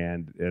right.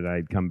 And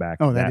I'd come back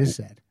that is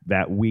sad.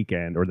 That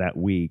weekend or that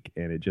week,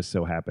 and it just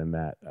so happened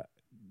that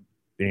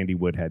Andy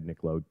Wood had an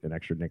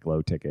extra Nick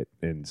Lowe ticket,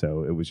 and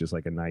so it was just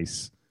like a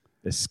nice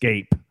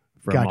escape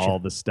from all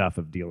the stuff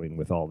of dealing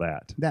with all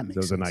that. That makes sense. It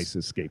was sense. a nice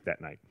escape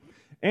that night.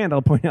 And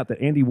I'll point out that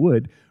Andy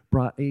Wood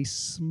brought a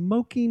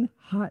smoking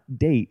hot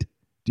date.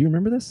 Do you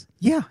remember this?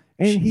 Yeah.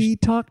 And he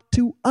talked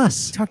to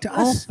us.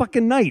 All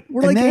fucking night.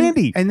 We're like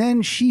Andy. And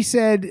then she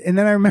said, and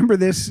then I remember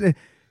this,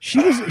 she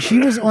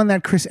was on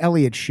that Chris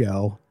Elliott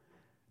show,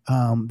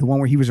 the one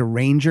where he was a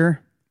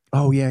ranger.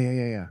 Oh,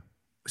 yeah.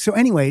 So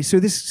anyway,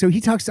 so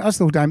he talks to us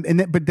the whole time,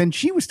 but then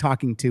she was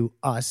talking to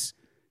us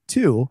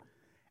too.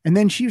 And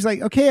then she was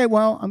like, okay,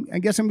 well, I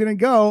guess I'm going to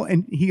go.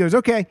 And he goes,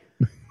 okay.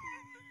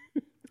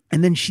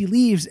 And then she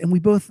leaves, and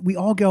we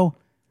all go,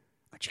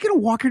 aren't you going to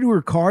walk her to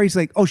her car? He's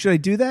like, oh, should I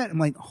do that? I'm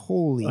like,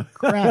 holy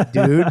crap,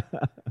 dude.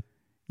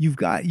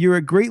 You're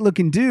a great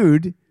looking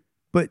dude,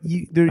 but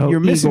you're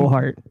missing Eagle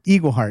Heart.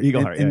 Eagle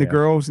Heart. And the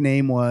girl's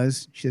name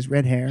was, she has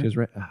red hair. She has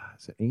red.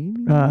 Is it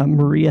Amy?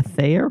 Maria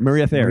Thayer.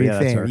 Maria Thayer. Maria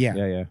That's Thayer, her. yeah.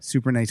 Yeah.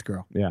 Super nice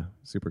girl. Yeah.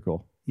 Super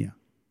cool. Yeah.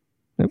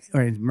 Yep.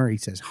 Or as Murray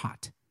says,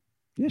 hot.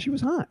 Yeah, she was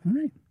hot. All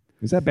right.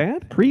 Is that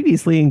bad?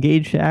 Previously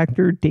engaged to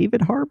actor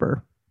David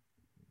Harbour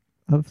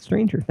of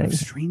Stranger Things.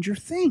 Stranger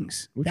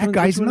Things. Which That one-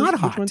 guy's which one not is-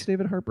 hot. Which one's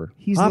David Harper?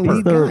 He's Hopper. the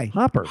lead guy.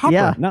 Hopper.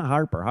 Yeah. Not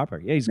Harper. Hopper.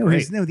 Yeah, he's No,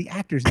 great. the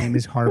actor's name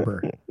is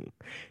Harbor.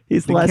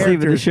 His The last name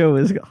of the character's- show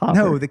is Hopper.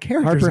 No, the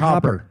character's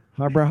Hopper.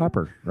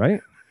 Hopper,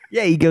 right?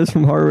 Yeah, he goes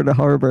from harbor to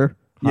harbor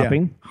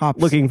Hopping.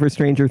 Hops. looking for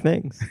Stranger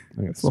Things.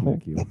 I'm going to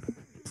smack you.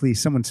 Please,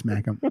 someone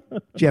smack him.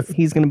 Jeff,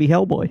 He's going to be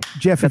Hellboy.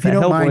 Jeff, Got if you that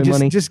don't Hellboy mind,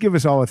 money. just give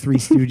us all a Three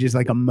Stooges,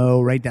 like a Mo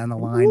right down the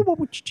line.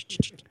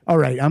 All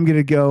right, I'm going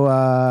to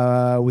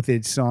go with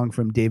a song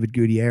from David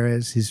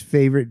Gutierrez. His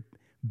favorite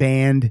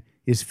band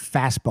is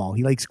Fastball.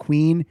 He likes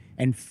Queen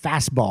and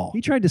Fastball.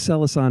 He tried to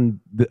sell us on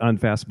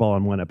Fastball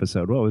on one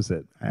episode. What was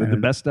it? The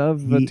best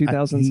of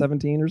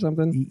 2017 or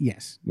something?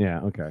 Yes.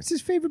 Yeah, okay. It's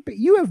his favorite.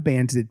 You have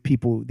bands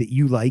that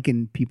you like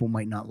and people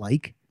might not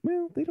like.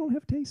 Well, they don't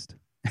have taste.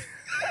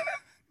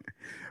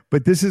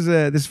 But this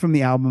is from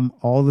the album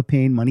All the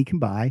Pain Money Can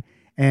Buy.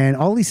 And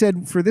all he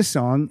said for this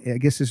song, I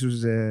guess this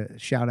was a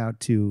shout out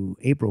to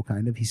April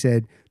kind of. He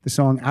said the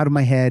song Out of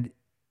My Head,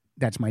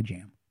 that's my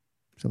jam.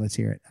 So let's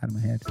hear it. Out of My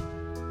Head.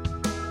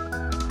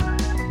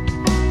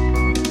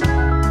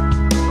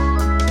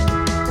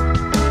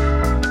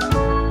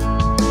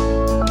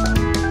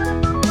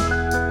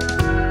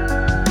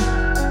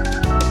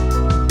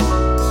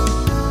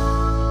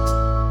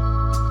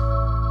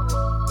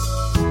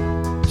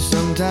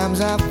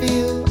 Sometimes I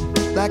feel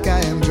like I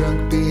am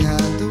drunk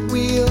behind the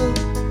wheel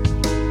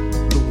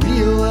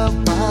of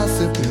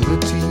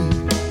possibility,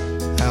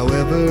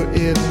 however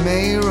it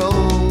may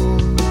roll.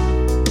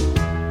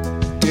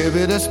 Give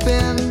it a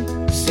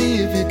spin, see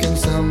if you can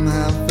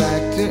somehow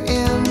factor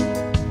in.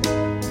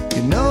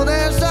 You know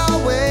there's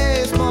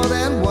always more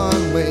than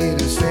one way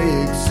to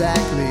say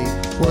exactly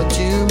what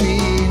you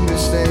mean to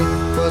say.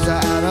 Was I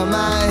out of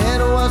my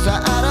head or was I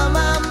out of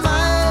my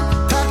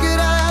mind? How could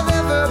I have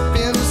ever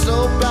been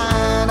so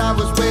blind? I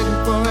was waiting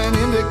for an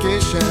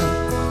indication.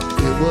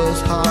 It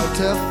was hard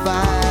to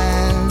find.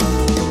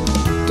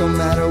 Don't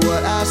matter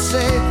what I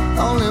say,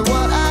 only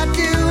what I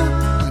do.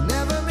 I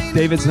never mean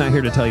David's not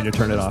here to tell you to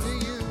turn it off.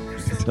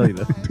 Tell you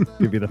to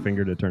give you the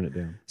finger to turn it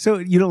down. So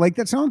you don't like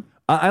that song?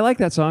 I like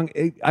that song.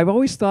 I've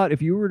always thought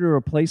if you were to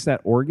replace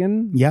that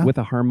organ with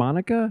a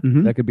harmonica,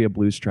 that could be a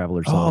Blues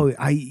Traveler song.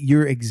 Oh,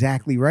 you're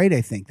exactly right.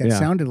 I think that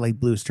sounded like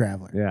Blues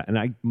Traveler. Yeah, and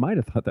I might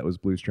have thought that was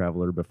Blues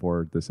Traveler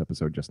before this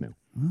episode just now.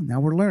 Well, now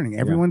we're learning.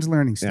 Everyone's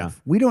learning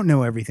stuff. We don't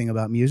know everything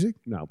about music.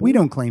 No, we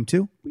don't claim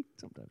to.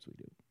 Sometimes we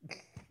do.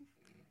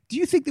 Do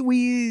you think that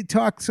we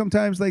talk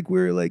sometimes like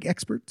we're like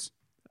experts?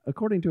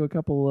 According to a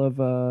couple of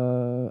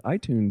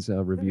iTunes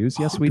reviews,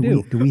 yes, we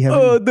do. Do we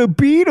have? The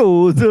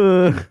Beatles.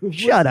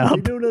 Shut up. I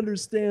don't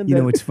understand. You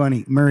know, it's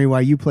funny, Murray.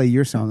 While you play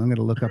your song, I'm going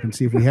to look up and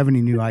see if we have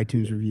any new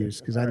iTunes reviews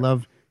because I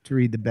love to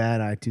read the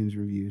bad iTunes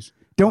reviews.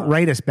 Don't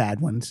write us bad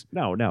ones.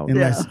 No.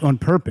 Unless on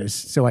purpose,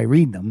 so I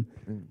read them.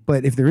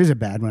 But if there is a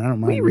bad one, I don't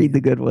mind. We read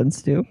the good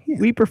ones too. Yeah.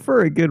 We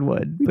prefer a good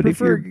one. But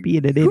if you're being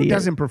an idiot, who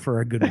doesn't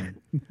prefer a good one?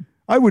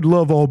 I would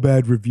love all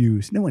bad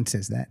reviews. No one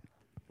says that.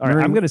 All right,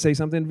 I'm going to say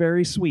something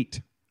very sweet.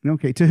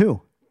 Okay, to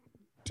who?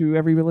 To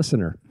every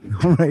listener.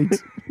 All right.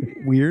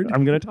 Weird.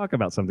 I'm going to talk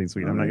about something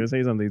sweet. I'm not going to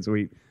say something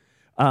sweet.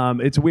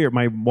 It's weird.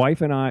 My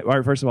wife and I,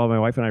 first of all, my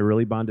wife and I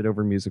really bonded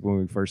over music when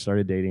we first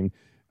started dating.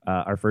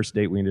 Our first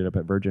date, we ended up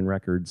at Virgin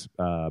Records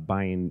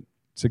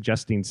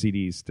suggesting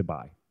CDs to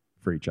buy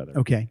for each other.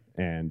 Okay.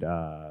 And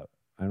I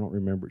don't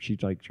remember. She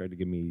tried to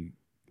give me,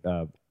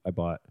 I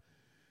bought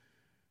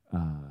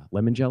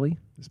Lemon Jelly,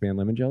 this band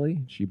Lemon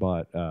Jelly. She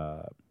bought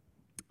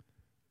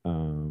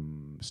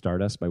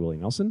Stardust by Willie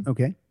Nelson.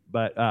 Okay.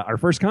 But our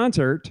first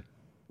concert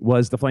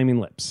was the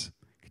Flaming Lips.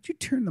 Could you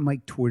turn the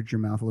mic towards your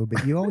mouth a little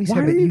bit? You always Why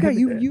have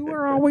it. You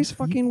are always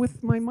fucking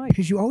with my mic.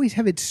 Because you always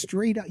have it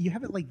straight up. You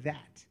have it like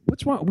that.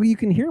 What's wrong? Well, you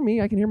can hear me.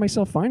 I can hear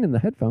myself fine in the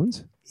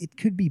headphones. It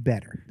could be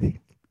better.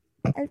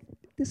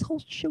 This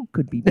whole show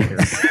could be better.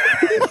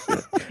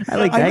 I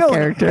like that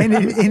character. And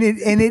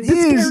it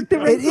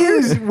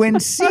is when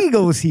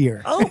Siegel's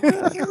here.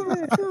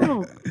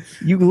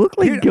 You look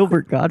like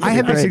Gilbert Gottfried. I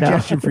have a right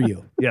suggestion now. for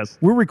you. Yes.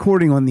 We're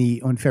recording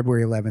on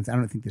February 11th. I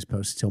don't think this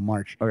posts till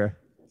March. Okay.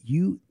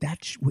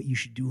 That's what you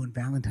should do on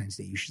Valentine's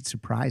Day. You should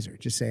surprise her.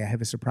 Just say, I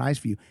have a surprise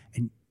for you.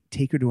 And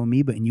take her to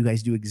Amoeba, and you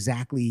guys do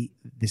exactly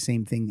the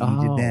same thing that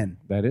you did then.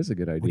 That is a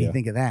good idea. What do you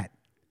think of that?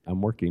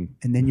 I'm working.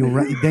 And then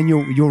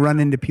you'll run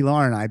into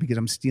Pilar and I because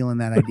I'm stealing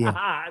that idea.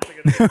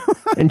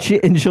 and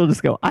she'll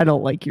just go, I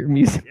don't like your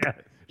music. Yeah.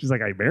 She's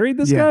like, I married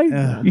this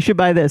guy? You should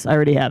buy this. I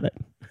already have it.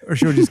 Or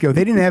she'll just go,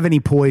 they didn't have any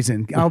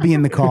poison. I'll be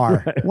in the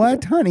car. Right.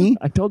 What, honey?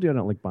 I told you I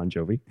don't like Bon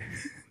Jovi.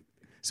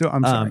 So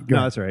I'm sorry.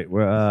 No, that's all right.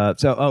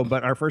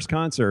 But our first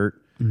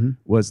concert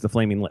was the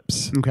Flaming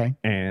Lips. Okay.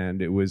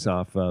 And it was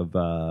off of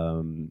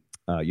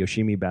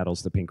Yoshimi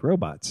Battles the Pink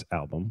Robots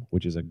album,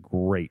 which is a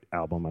great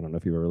album. I don't know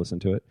if you've ever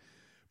listened to it.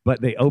 But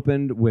they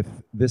opened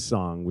with this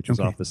song, which was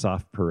off the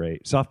Soft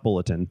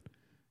Bulletin,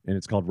 and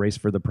it's called Race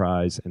for the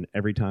Prize. And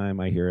every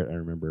time I hear it, I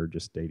remember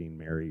just dating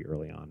Mary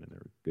early on, and they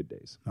were good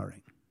days. All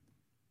right.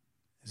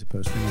 As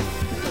opposed to now.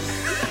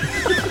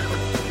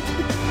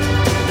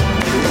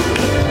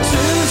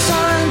 Two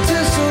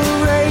scientists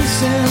are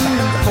racing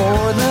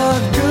for the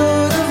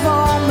good of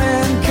all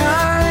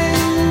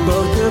mankind.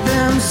 Both of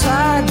them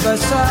side by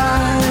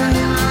side,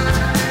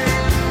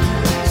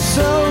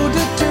 so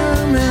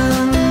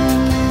determined.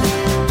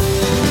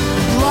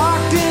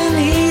 Locked in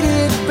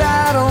heated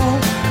battle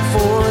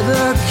for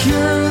the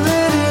cure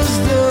that is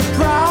the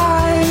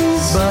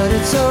prize. But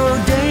it's so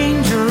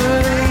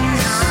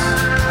dangerous,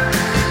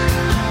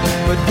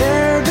 but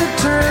they're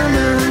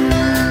determined.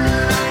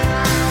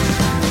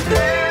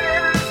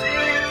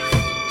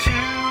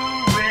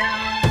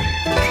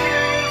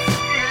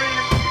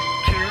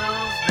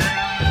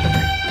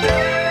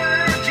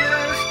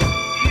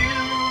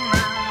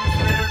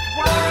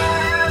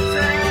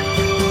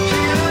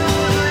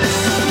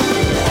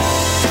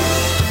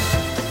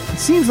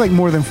 Seems like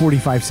more than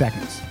 45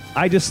 seconds.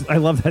 I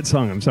love that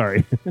song. I'm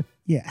sorry.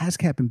 Yeah,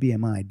 ASCAP and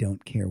BMI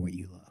don't care what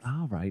you love.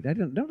 All right. I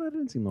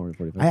didn't seem lower than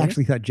 45. I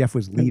actually thought Jeff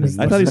was leaving.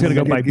 I thought he was going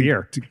to go buy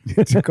beer.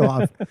 Took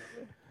off.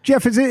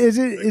 Jeff, is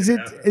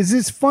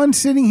this fun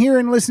sitting here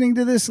and listening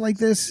to this like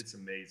this? It's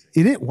amazing.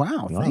 It is.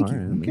 Wow, thank you.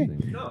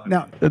 Amazing. Okay.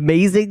 Now,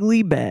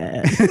 Amazingly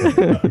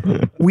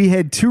bad. we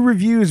had 2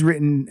 reviews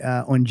written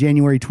on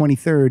January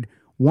 23rd.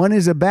 One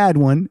is a bad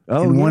one,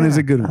 and one is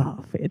a good one.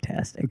 Oh,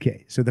 fantastic.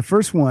 Okay, so the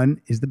first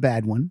one is the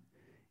bad one.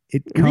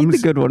 It Read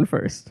comes. the good one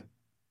first.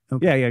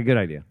 Okay. Yeah, good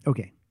idea.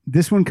 Okay,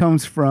 this one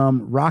comes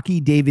from Rocky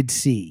David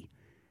C.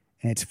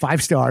 And it's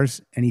 5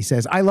 stars, and he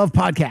says, "I love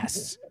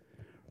podcasts.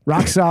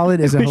 Rock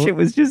Solid is a Wish it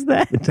was just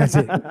that. That's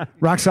it.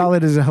 Rock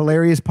Solid is a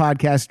hilarious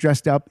podcast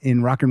dressed up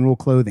in rock and roll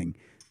clothing.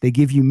 They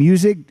give you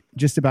music,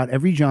 just about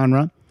every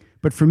genre.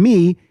 But for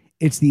me,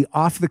 it's the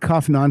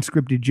off-the-cuff,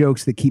 non-scripted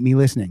jokes that keep me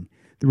listening.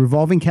 The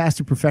revolving cast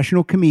of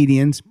professional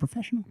comedians,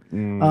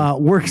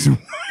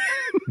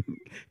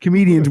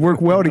 comedians work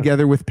well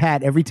together with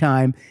Pat every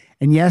time.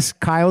 And yes,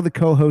 Kyle, the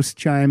co-host,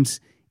 chimes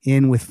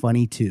in with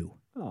funny too.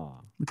 Oh.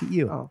 Look at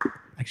you. Oh.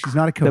 Actually, he's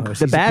not a co-host.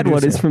 The He's a bad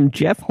one producer. is from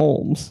Jeff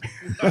Holmes.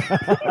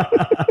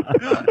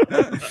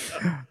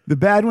 The The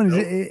bad one is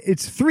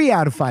it's 3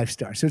 out of 5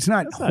 stars, so it's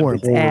not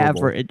horrible. It's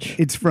average.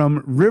 It's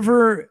from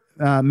River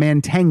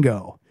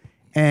Mantango,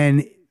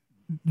 and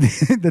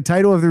the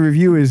title of the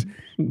review is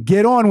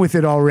 "Get on with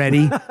it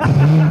already,"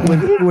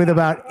 with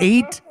about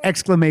 8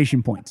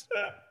 exclamation points.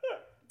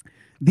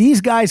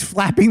 These guys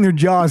flapping their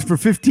jaws for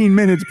 15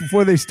 minutes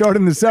before they start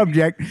on the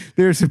subject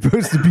they're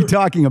supposed to be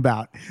talking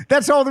about.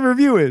 That's all the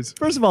review is.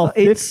 First of all,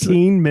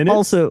 15 minutes.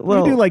 Also,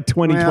 well, we do like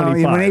 20, Well,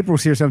 25. when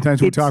April's here,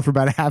 sometimes we'll talk for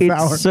about a half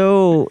hour.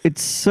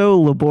 It's so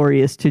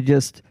laborious to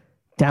just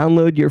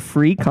download your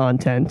free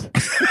content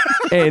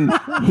and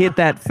hit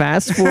that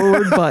fast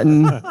forward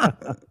button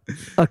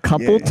a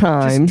couple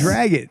times. Just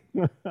drag it.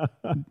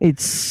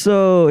 It's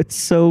so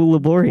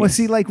laborious. Well,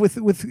 see, like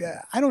with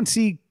I don't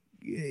see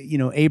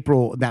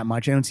April that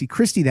much. I don't see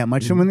Christy that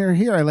much. So when they're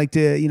here, I like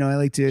to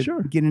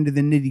get into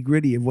the nitty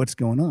gritty of what's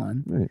going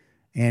on. Right.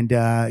 And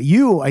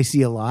I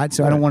see a lot,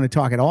 so I don't want to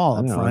talk at all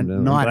up front.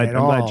 Not at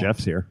all. I'm glad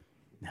Jeff's here.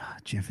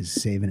 Jeff is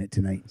saving it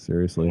tonight.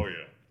 Seriously.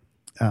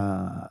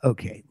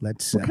 Okay,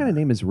 let's. What kind of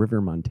name is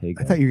River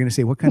Montego? I thought you were going to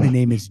say, what kind of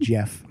name is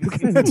Jeff?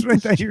 That's what I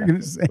thought you were going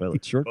to say. Well,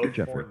 it's short for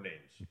Jeffrey.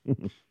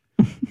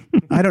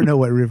 I don't know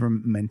what River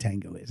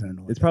Mantango is. I don't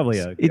know. What It's that probably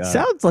is. a. It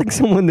sounds like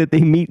someone that they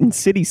meet in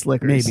City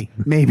Slickers.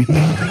 Maybe. See,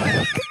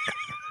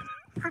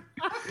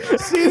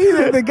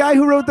 the guy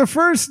who wrote the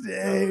first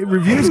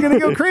review is going to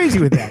go crazy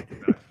with that.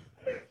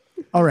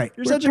 All right.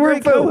 You're such a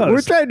great co-host.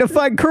 We're trying to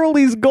find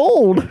Curly's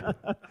gold.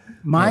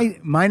 My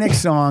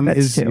next song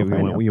is.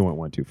 terrible. You went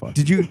one too far.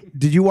 Did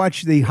you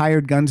watch the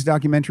Hired Guns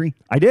documentary?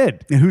 I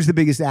did. And who's the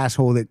biggest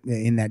asshole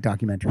in that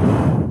documentary?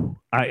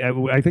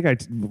 I think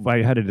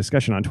I had a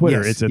discussion on Twitter.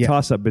 Yes, It's a yeah.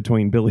 toss-up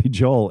between Billy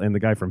Joel and the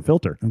guy from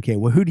Filter. Okay,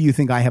 well, who do you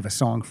think I have a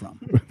song from?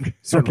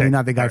 Certainly Okay.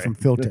 not the guy All from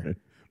right. Filter. But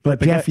But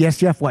the Jeff, guy- yes,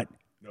 Jeff, what?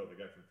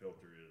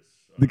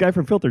 The guy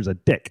from Filter's a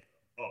dick.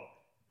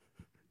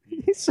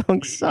 These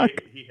songs suck.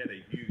 He had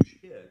a huge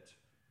hit.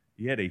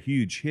 He had a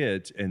huge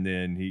hit, and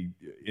then he,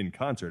 in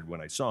concert, when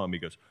I saw him, he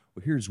goes,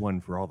 "Well, here's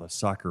one for all the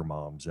soccer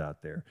moms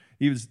out there."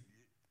 He was,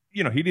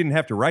 he didn't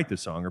have to write the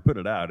song or put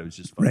it out. It was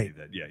just funny Right.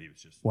 that, he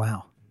was just.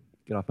 Wow.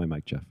 Get off my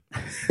mic, Jeff.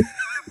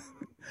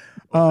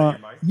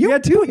 You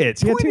had 2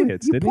 hits. He had 2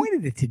 hits, You didn't he?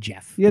 pointed it to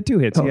Jeff. He had 2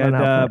 hits. He Hold had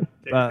on,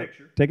 I'll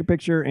Take a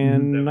Picture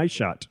and Nice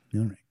Shot.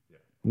 All right.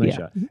 Nice Yeah.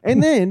 shot.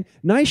 And then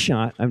Nice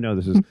Shot. I know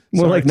this is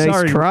More like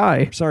nice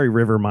try. Sorry,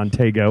 River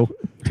Montego.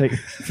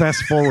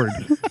 Fast forward.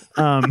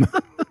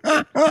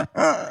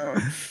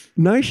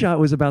 Nice Shot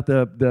was about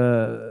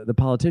the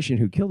politician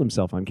who killed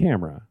himself on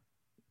camera.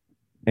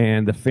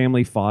 And the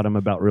family fought him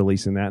about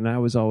releasing that. And I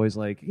was always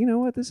like, you know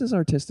what? This is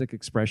artistic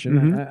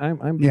expression.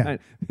 Yeah.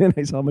 And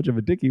I saw how much of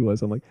a dick he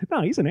was. I'm like,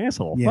 no, he's an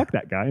asshole. Yeah. Fuck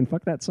that guy and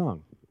fuck that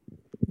song.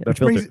 But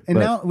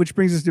Which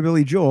brings us to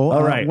Billy Joel.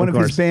 All right, one of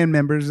of his course. band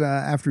members,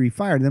 after he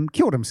fired them,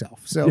 killed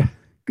himself. So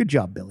good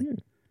job, Billy.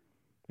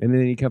 And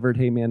then he covered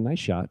Hey Man, Nice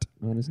Shot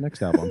on his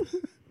next album.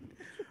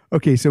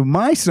 Okay, so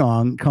my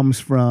song comes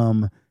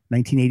from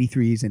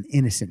 1983's An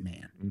Innocent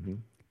Man. Mm-hmm.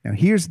 Now,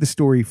 here's the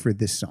story for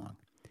this song.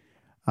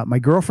 My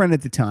girlfriend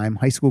at the time,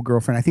 high school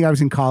girlfriend, I think I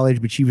was in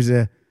college, but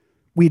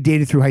we had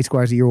dated through high school.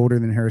 I was a year older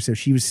than her, so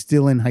she was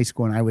still in high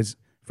school and I was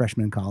a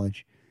freshman in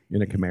college.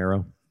 In a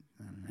Camaro.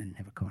 I didn't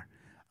have a car.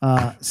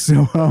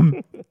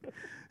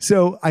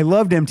 So I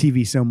loved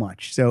MTV so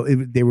much. So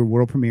they were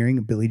world premiering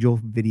a Billy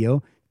Joel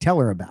video. Tell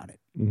her about it.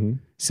 Mm-hmm.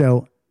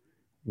 So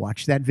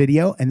watch that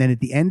video, and then at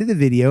the end of the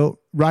video,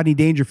 Rodney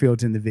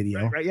Dangerfield's in the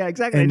video. Right, yeah,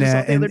 exactly. And, I just saw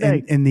it the other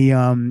day.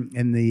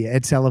 and the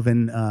Ed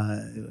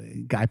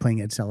Sullivan guy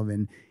playing Ed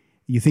Sullivan.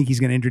 You think he's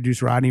going to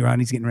introduce Rodney?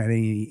 Rodney's getting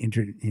ready, and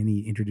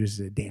he introduces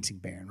a dancing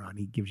bear, and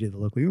Rodney gives you the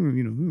look, like,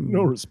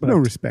 no respect. no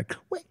respect.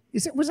 Wait,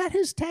 was that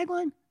his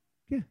tagline?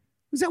 Yeah,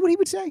 was that what he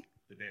would say?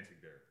 The dancing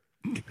bear.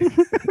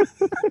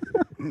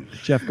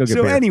 Jeff, go get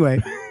So beer.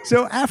 anyway,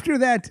 so after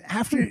that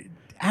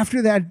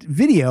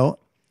video,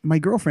 my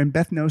girlfriend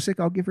Beth Nosek,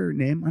 I'll give her her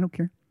name, I don't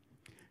care.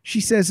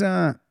 She says,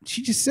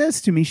 she just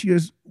says to me, she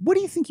goes, "What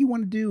do you think you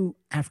want to do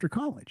after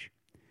college?"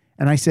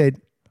 And I said,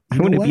 I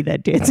want to be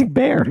that dancing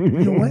bear. You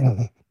know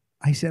what?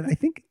 I said, I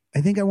think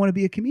I want to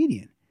be a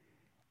comedian.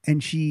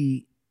 And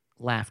she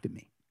laughed at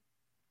me,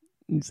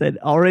 You said,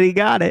 already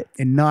got it.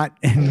 and not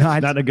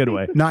Not in a good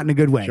way. not in a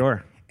good way.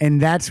 Sure.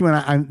 And that's when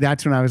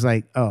I was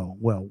like, oh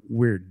well,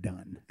 we're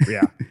done.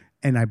 Yeah.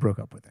 And I broke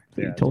up with her.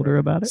 You told her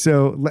about it?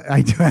 So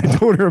I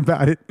told her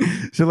about it.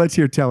 So let's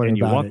tell her And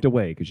you about walked it.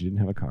 away because you didn't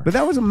have a car. But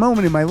that was a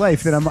moment in my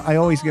life that I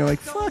always go like,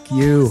 fuck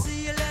you.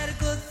 See you let a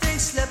good thing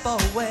slip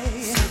away.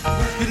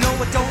 You know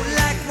I don't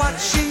like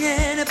watching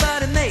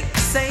anybody make the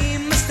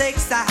same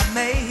mistakes I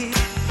made.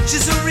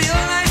 She's a real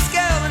nice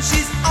girl and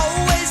she's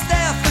always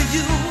there for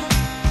you.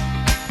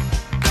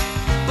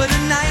 But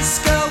a nice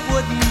girl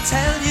wouldn't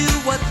tell you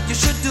what you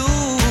should do.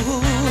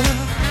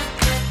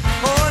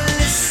 Oh,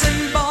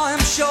 listen, boy,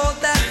 I'm sure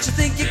that you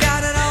think you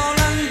got it all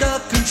under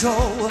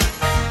control.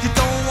 You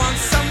don't want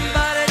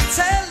somebody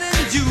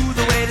telling you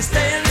the way to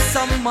stay in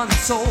someone's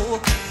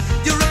soul.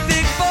 You're a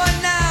big boy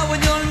now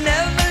and you'll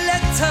never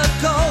let her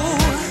go.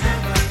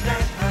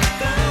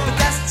 But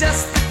that's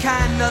just the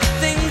kind of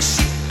thing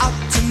she ought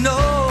to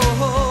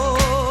know.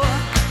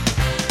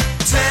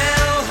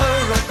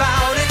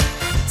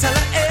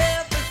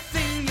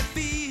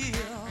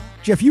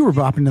 Jeff, you were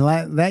bopping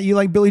to that. You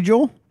like Billy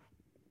Joel?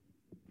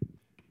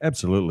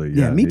 Absolutely.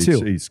 Yeah, me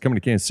too. He's coming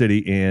to Kansas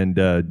City, and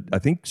I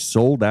think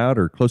sold out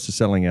or close to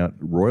selling out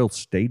Royal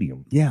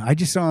Stadium. Yeah, I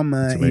just saw him.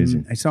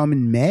 amazing. I saw him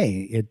in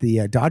May at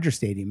the Dodger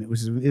Stadium. It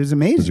was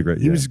amazing. great,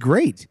 He yeah. was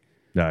great.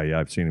 Yeah,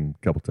 I've seen him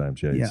a couple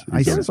times. Yeah, Yeah,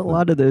 he's I There's a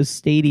lot of those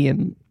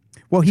stadium.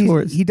 Well,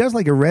 tours. he does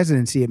like a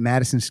residency at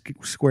Madison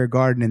Square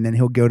Garden, and then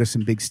he'll go to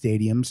some big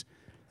stadiums.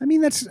 I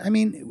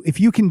mean, if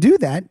you can do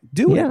that,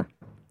 do Yeah. it.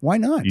 Why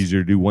not?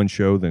 easier to do one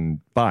show than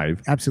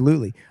 5.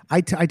 Absolutely.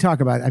 I've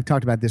talked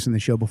about this in the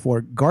show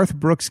before. Garth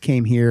Brooks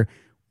came here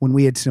when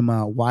we had some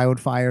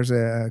wildfires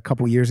a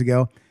couple years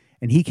ago,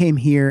 and he came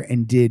here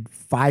and did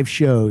 5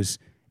 shows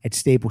at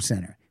Staples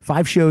Center.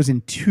 5 shows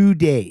in 2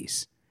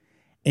 days,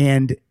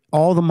 and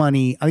all the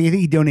money. I think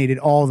he donated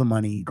all the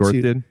money. Garth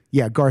did?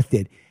 Yeah, Garth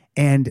did,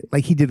 and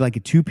like he did like a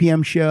 2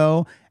 p.m.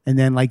 show, and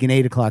then like an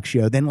 8 o'clock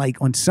show. Then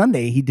like on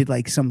Sunday he did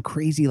like some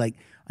crazy like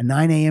a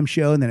 9 a.m.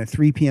 show, and then a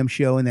 3 p.m.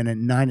 show, and then a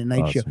 9 at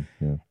night show. Awesome,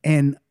 yeah.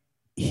 And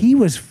he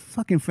was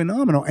fucking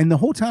phenomenal. And the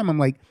whole time I'm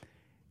like,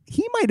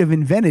 he might have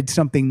invented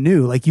something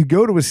new. Like you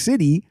go to a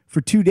city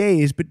for 2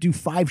 days, but do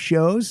 5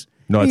 shows.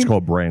 No, I it's mean,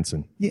 called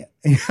Branson. Yeah.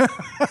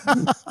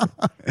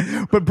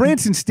 But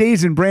Branson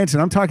stays in Branson.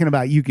 I'm talking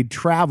about you could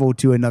travel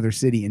to another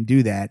city and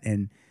do that.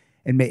 And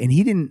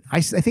he didn't,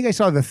 I think I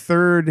saw the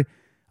 3rd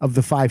of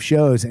the 5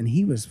 shows, and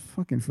he was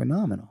fucking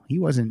phenomenal. He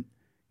wasn't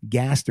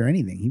gassed or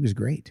anything. He was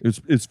great.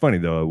 It's funny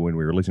though, when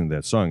we were listening to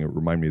that song, it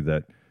reminded me of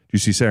that. Did you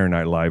see Saturday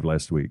Night Live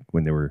last week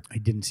when they were? I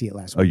didn't see it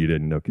last Oh, week. you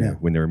didn't? Okay. No.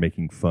 When they were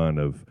making fun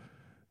of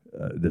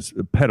this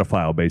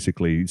pedophile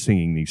basically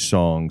singing these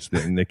songs,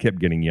 and they kept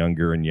getting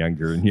younger and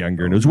younger and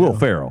younger, and it was Will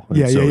Ferrell. And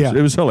Yeah, so yeah.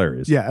 It was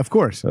hilarious. Yeah, of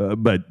course.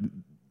 But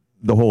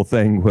the whole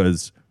thing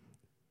was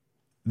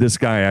this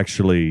guy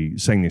actually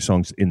sang these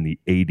songs in the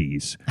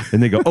 80s,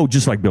 and they go, oh,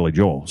 just like Billy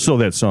Joel. So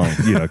that song,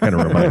 kind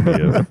of reminded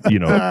me of,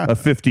 a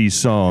 50s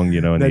song,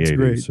 in That's the 80s.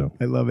 great. So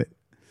I love it.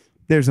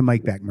 There's a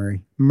mic back,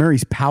 Murray.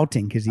 Murray's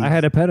pouting because he. I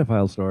had a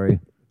pedophile story.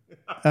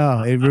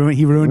 Oh, he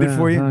ruined it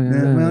for you.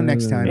 Well,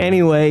 next time.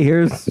 Anyway,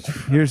 here's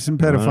Here's some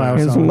pedophile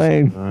here's songs.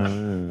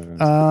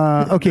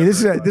 my Okay,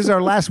 this is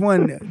our last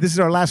one. This is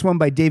our last one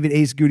by David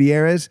Ace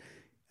Gutierrez.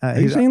 Are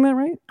you saying that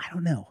right? I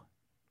don't know.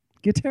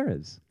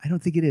 Guterres. I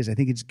don't think it is. I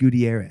think it's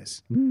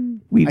Gutierrez.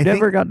 we've I never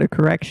think- gotten a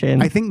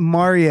correction. I think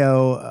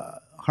Mario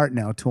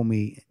Hartnell told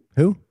me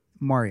Who?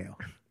 Mario.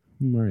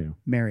 Mario.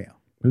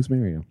 Who's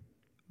Mario?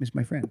 Is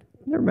my friend.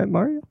 Never met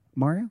Mario.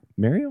 Mario?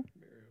 Mario?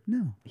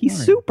 No. He's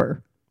Mario.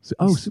 super.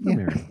 Super yeah.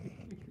 Mario.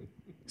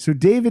 So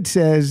David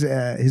says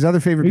his other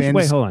favorite band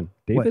Wait, is hold on.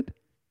 David?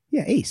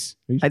 yeah, Ace.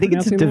 Are you I think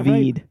it's pronouncing that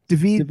right?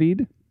 David.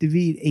 David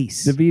David?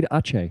 Ace. David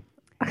Ache.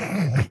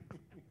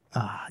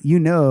 You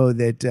know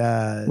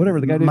that Whatever,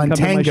 the guy didn't come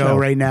to my Montango show.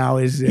 right now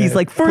is He's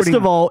like, first putting-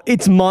 of all,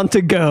 it's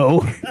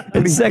Montego,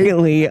 and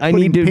secondly, I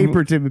putting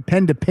need to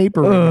pen to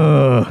paper. Right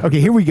now. Okay,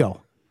 here we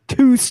go.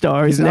 2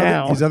 stars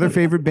now. His other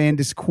favorite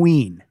band is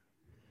Queen.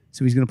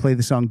 So he's going to play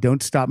the song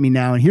Don't Stop Me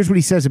Now. And here's what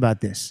he says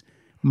about this.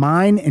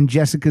 Mine and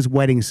Jessica's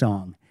wedding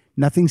song.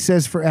 Nothing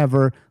says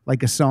forever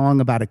like a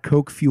song about a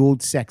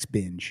coke-fueled sex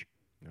binge.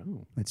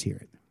 Oh, Let's hear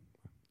it.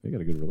 they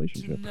got a good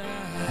relationship.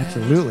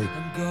 Absolutely.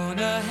 I'm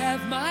gonna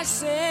have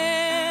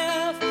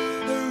myself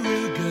a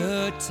real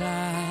good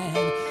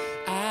time.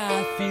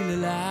 I feel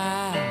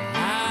alive,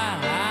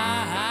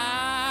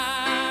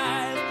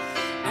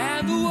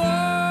 and the world,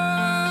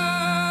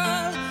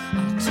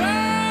 I'm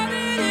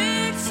turning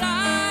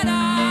inside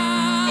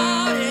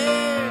out.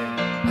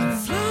 Yeah, I'm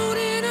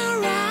floating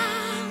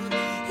around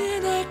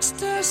in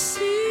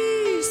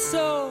ecstasy.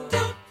 So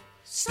don't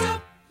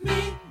stop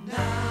me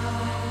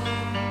now.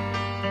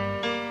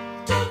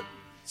 Don't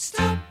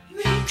stop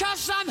me,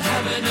 'cause I'm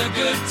having a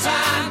good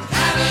time,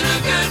 having a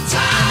good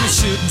time. A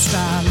shooting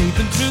star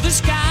leaping through the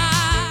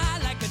sky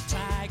like a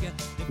tiger.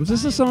 Was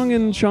this a song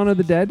in Shaun of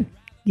the Dead?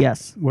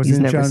 Yes. Wasn't he's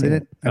it never Shaun of the seen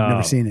Dead? it. I've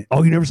never seen it.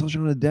 Oh, you never saw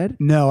Shaun of the Dead?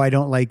 No, I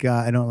don't like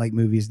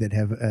movies that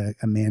have a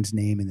man's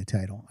name in the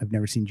title. I've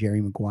never seen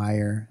Jerry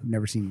Maguire. I've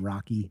never seen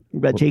Rocky. What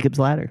about Jacob's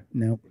Ladder?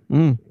 No,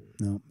 Mm.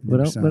 no. What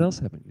never else? saw What it. else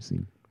haven't you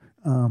seen?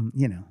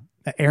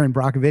 Aaron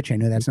Brockovich. I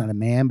know that's not a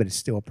man, but it's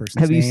still a person's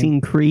Have you name.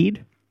 seen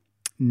Creed?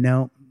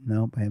 No,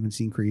 I haven't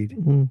seen Creed.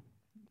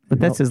 But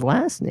that's his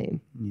last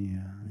name. Yeah,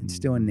 it's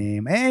still a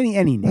name.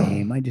 Any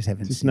name. I just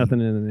haven't Just seen.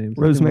 nothing in the names.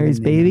 Rosemary's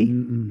Baby?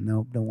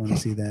 Nope, don't want to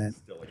see that.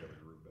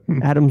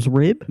 Adam's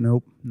Rib?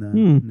 Nope,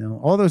 no.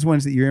 All those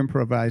ones that you're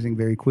improvising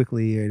very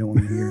quickly, I don't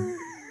want to hear.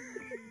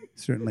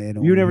 Certainly, I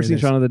don't. You've wanna never hear seen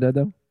this. Shaun of the Dead,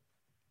 though?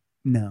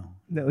 No.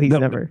 No, he's No,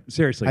 never.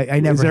 Seriously. I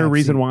never Is there a have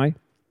reason seen- why?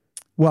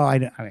 Well,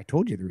 I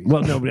told you the reason.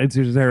 Well, no, but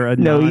is there a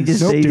No, he non-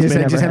 just- Nope, They just, just I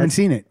never just haven't had-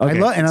 seen it. Okay, I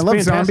love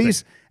it's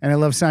zombies, fantastic. and I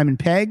love Simon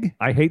Pegg.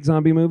 I hate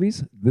zombie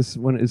movies. This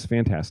one is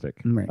fantastic.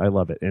 Right. I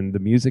love it, and the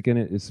music in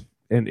it is,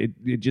 and it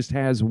just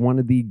has one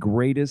of the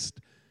greatest,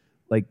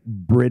 like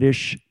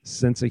British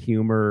sense of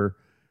humor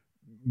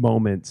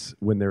moments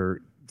when they're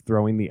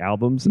throwing the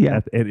albums.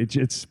 Yeah. and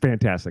it's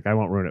fantastic. I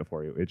won't ruin it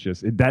for you. It's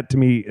just that to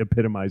me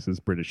epitomizes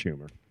British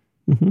humor.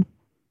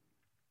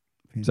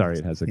 Sorry,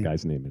 it has a Fan-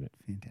 guy's name in it.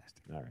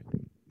 Fantastic. All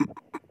right.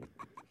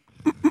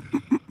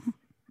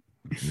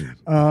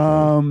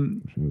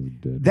 She was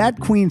dead. That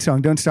Queen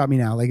song, Don't Stop Me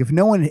Now. Like if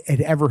no one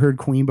had ever heard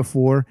Queen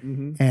before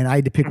and I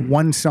had to pick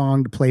one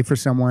song to play for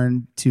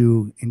someone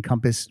to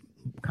encompass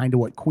kind of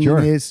what Queen Sure.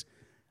 is,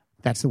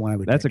 that's the one I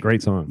would That's a pick.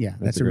 great song. Yeah,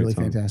 that's a great really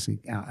song. fantastic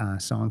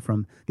song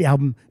from the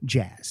album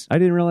Jazz. I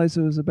didn't realize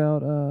it was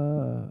about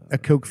A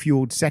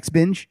coke-fueled sex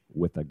binge.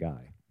 with a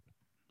guy.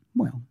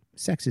 Well,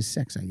 sex is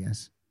sex, I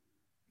guess.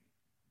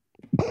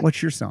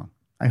 What's your song?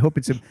 I hope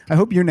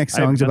your next I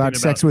have song's about nothing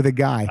sex about- with a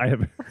guy. I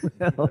have.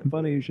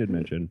 Funny you should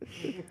mention.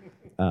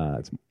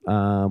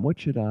 What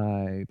should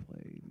I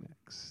play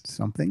next?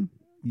 Something.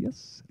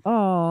 Yes.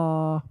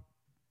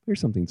 Here's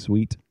something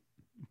sweet.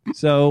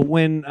 So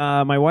when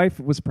my wife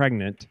was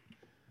pregnant,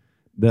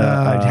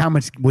 How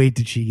much weight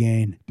did she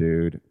gain?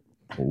 dude,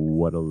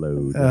 what a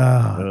load!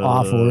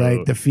 Awful,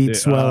 right? The feet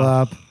swell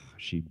up.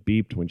 She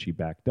beeped when she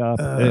backed up.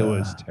 It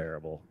was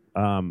terrible.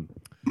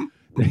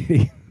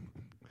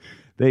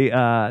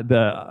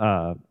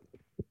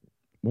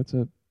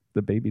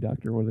 The baby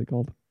doctor? What are they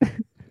called?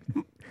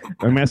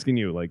 I'm asking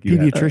you, like you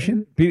had-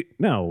 Pediatrician?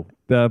 No,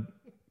 the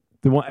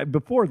one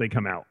before they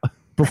come out.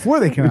 Before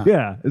they come out.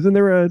 Yeah, isn't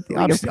there a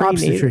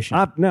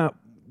Obstetrician. no,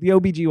 the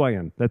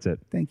OBGYN. That's it.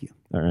 Thank you.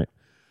 All right.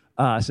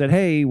 Said,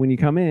 hey, when you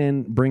come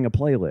in, bring a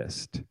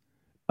playlist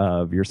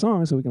of your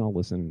songs so we can all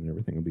listen and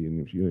everything will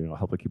be,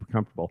 help keep it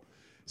comfortable.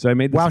 So I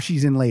made this. While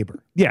she's in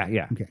labor.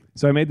 Yeah. Okay.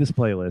 So I made this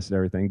playlist and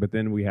everything, but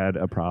then we had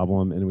a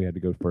problem and we had to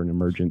go for an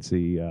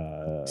emergency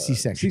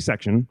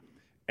C-section.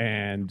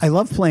 And I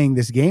love playing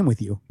this game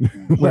with you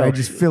where I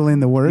just fill in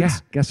the words. yeah,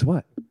 guess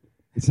what?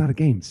 It's not a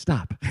game.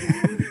 Stop.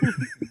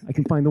 I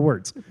can find the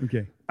words.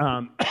 Okay.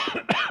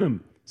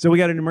 So we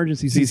got an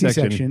emergency C-section.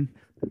 C-section.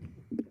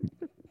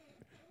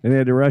 And they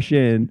had to rush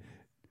in,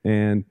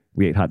 and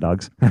we ate hot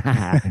dogs. You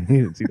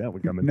didn't see that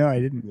one coming. No, I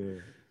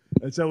didn't.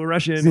 And so we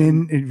rush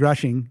in, In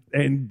rushing.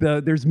 and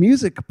there's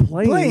music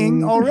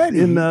playing already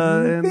in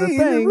the in the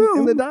thing room.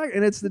 in the doc,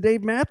 and it's the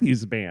Dave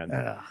Matthews Band.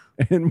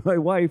 And my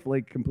wife,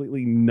 like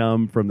completely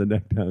numb from the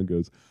neck down,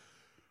 goes,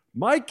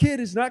 "My kid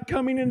is not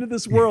coming into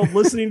this world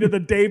listening to the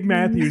Dave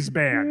Matthews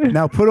Band."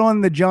 Now put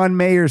on the John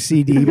Mayer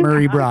CD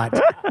Murray brought.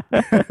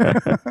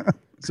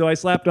 So I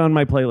slapped on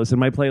my playlist, and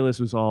my playlist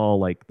was all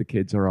like "The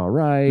Kids Are All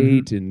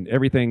Right" and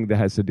everything that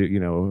has to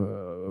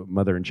do,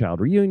 mother and child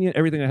reunion,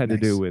 everything that had to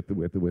do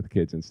with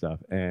kids and stuff.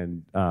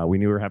 And we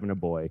knew we were having a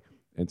boy,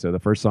 and so the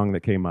first song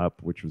that came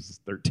up, which was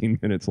 13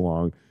 minutes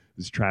long,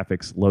 was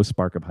Traffic's "Low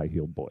Spark of High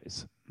Heeled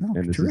Boys." Oh,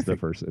 And this is the terrific.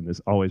 first, and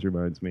this always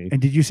reminds me. And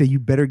did you say you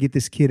better get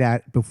this kid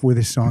out before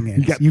this song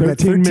ends? got You got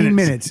 13 13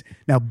 minutes. minutes.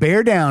 Now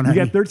bear down, You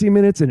honey. got 13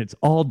 minutes, and it's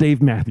all Dave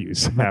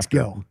Matthews. Let's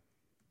go.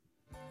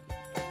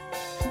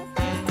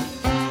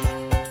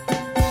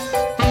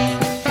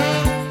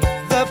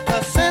 The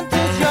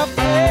percentage you're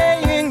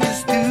paying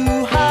is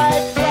too high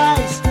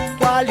price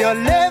while you're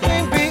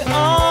living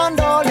beyond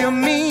all your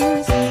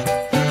means.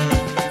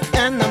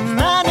 And the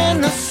man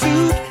in the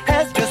suit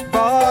has just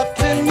bought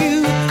a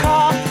new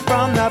car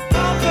from the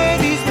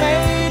profit he's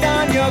made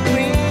on your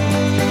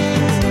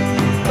greens.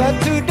 But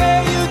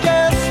today you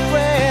just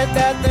read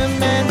that the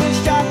man was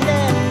shot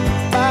dead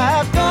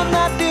by a gun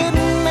that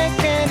didn't make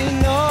any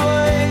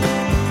noise.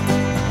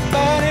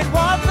 But it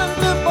wasn't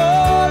the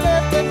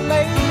bullet that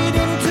laid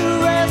him to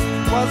rest,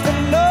 was the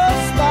low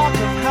spark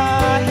of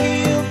high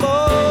heel boy.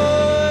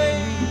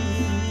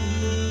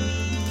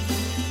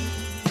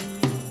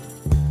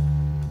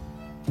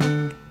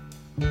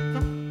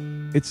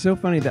 It's so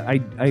funny that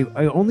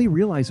I only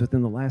realized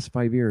within the last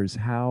 5 years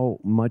how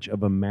much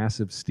of a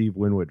massive Steve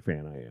Winwood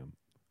fan I am.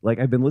 Like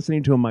I've been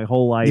listening to him my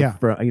whole life. Yeah.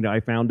 I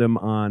found him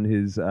on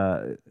his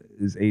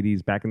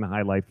 80s Back in the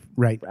High Life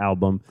Right.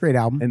 album. Great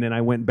album. And then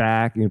I went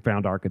back and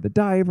found Ark of the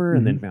Diver,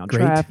 and then found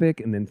Great. Traffic,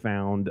 and then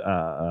found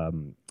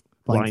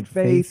Blind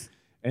Faith,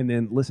 and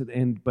then listened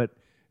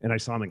and I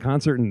saw him in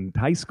concert in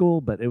high school.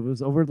 But it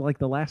was over like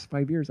the last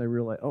 5 years I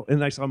realized. Oh,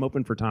 and I saw him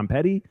open for Tom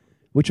Petty,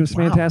 which was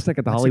Wow. fantastic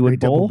at the That's a Hollywood great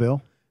double Bowl.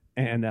 bill.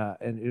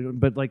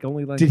 But like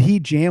only like Did he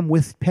jam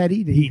with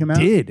Petty? Did he come out?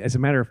 did. As a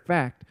matter of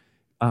fact,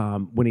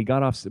 when he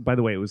got off, by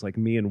the way, it was like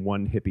me and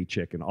one hippie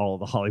chick, and all of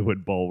the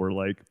Hollywood Bowl were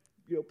like,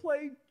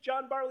 play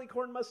John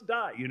Barleycorn Must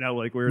Die.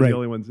 Like we were Right. the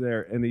only ones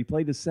there. And he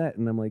played his set,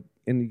 and I'm like,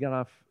 and he got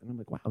off, and I'm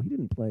like, wow, he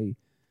didn't play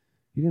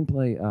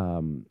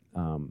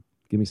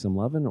Give Me Some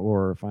Lovin'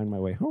 or Find My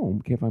Way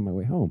Home. Can't Find My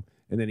Way Home.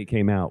 And then he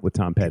came out with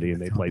Tom Petty,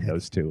 and they Tom played Petty.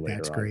 those two later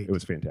That's on. great. It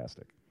was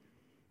fantastic.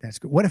 That's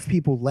good. What if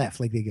people left?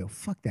 Like they go,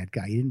 fuck that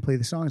guy. He didn't play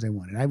the songs I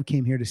wanted. I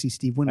came here to see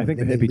Steve Winwood. I think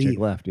the Then they hippie chick leave.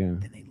 left, yeah.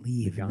 Then they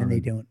leave. They're And then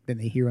they gone. don't. Then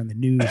they hear on the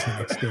news the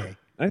next day.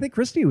 I think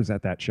Christy was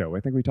at that show. I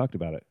think we talked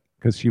about it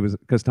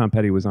because Tom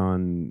Petty was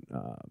on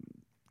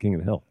King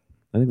of the Hill.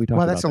 I think we talked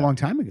Well, about that's a that. long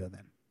time ago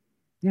then.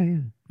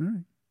 Yeah. All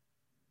right.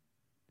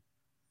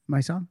 My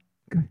song?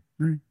 Okay.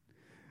 All right.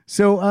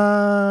 So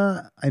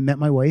I met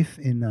my wife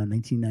in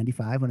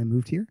 1995 when I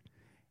moved here.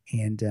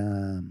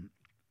 And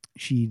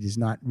she does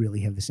not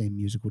really have the same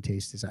musical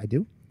taste as I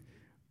do.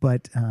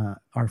 But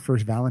our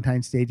first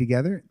Valentine's Day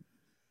together,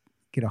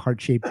 get a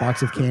heart-shaped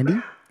box of candy,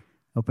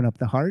 open up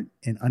the heart,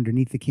 and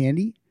underneath the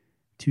candy,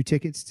 2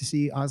 tickets to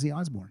see Ozzy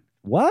Osbourne.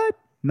 What?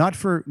 not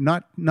for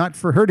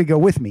her to go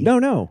with me.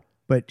 No.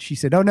 But she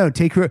said, "Oh no,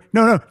 take her.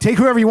 No, take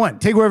whoever you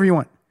want. Take whoever you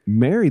want."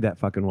 Marry that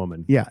fucking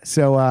woman. Yeah.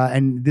 So,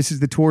 and this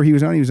is the tour he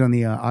was on. He was on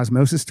the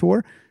Osmosis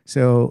tour.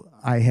 So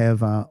I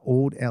have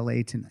Old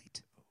LA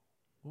Tonight.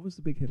 What was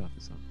the big hit off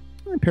the song?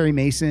 Perry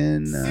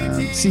Mason.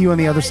 See You on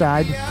the Other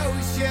Side.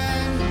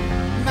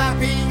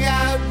 Mapping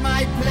out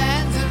my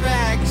plans of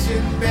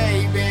action,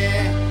 baby.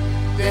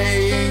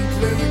 They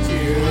include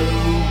you.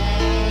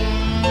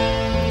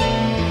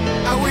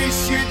 I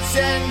wish you'd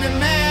send a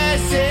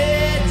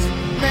message.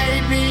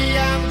 Maybe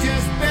I'm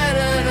just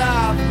better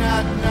off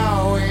not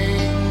knowing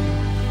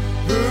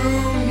who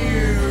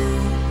knew.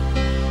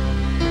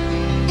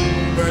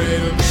 But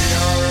it'll be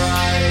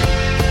alright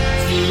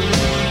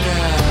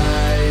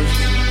tonight.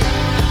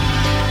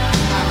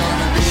 I'm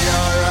gonna be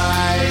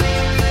alright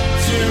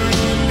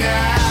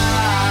tonight.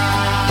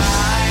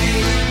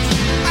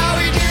 Are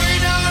we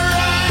doing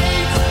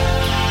alright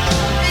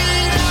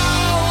in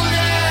old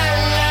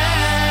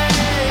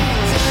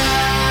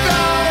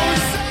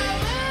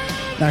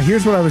LA? Now,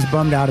 here's what I was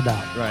bummed out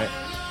about. Right.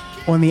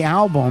 On the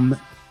album,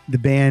 the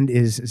band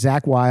is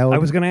Zakk Wylde, I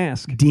was going to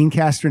ask. Dean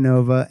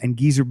Castronova, and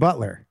Geezer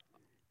Butler.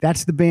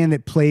 That's the band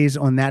that plays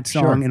on that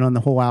song Sure. and on the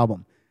whole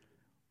album.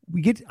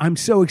 I'm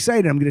so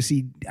excited. I'm going to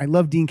see. I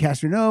love Dean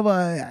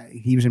Castronova.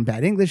 He was in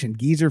Bad English, and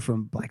Geezer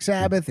from Black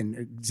Sabbath,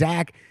 and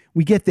Zach.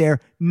 We get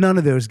there, none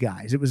of those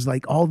guys. It was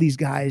like all these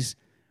guys.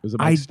 Was it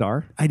Mike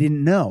Starr? I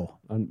didn't know.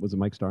 Was it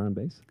Mike Starr on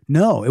bass?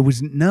 No, it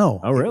was no.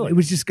 Oh, really? It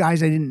was just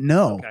guys I didn't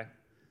know. Okay.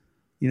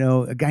 You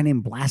know, a guy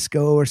named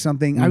Blasco or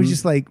something. I was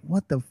just like,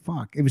 what the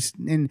fuck? It was,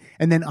 and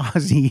then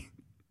Ozzy.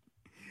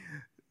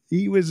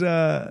 He was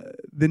the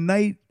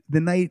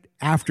night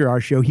after our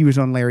show. He was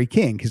on Larry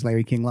King because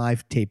Larry King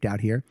Live taped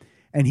out here,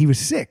 and he was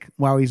sick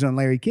while he was on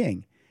Larry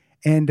King.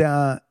 And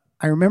I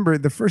remember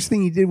the first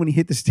thing he did when he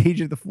hit the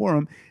stage at the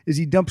Forum is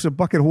he dumps a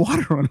bucket of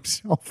water on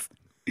himself.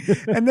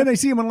 And then I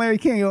see him on Larry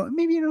King. I go,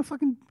 maybe you don't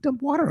fucking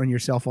dump water on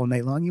yourself all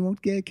night long. You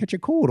won't catch a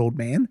cold, old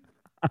man.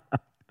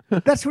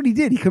 That's what he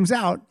did. He comes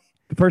out.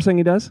 The first thing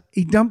he does?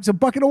 He dumps a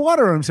bucket of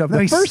water on himself.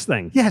 The first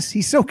thing? Yes,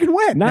 he's soaking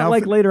wet. Not Now,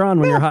 like later on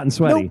when you're hot and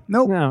sweaty.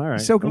 Nope. No, all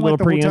right. Soaking a little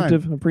wet the whole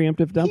time.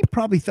 preemptive dump. He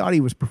probably thought he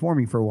was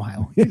performing for a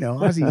while. You know,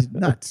 Ozzy's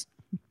nuts.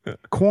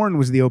 Korn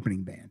was the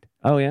opening band.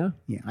 Oh, yeah?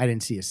 Yeah, I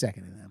didn't see a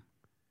second of them.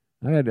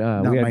 I had,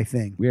 Not we had my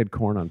thing. We had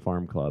Korn on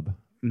Farm Club.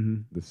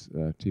 Mm-hmm. This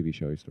TV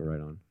show I used to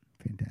write on.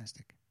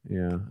 Fantastic.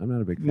 Yeah, I'm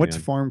not a big fan. What's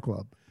Farm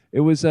Club?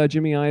 It was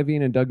Jimmy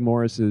Iovine and Doug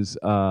Morris's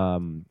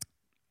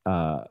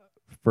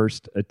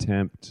first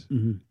attempt.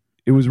 Mm-hmm.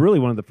 It was really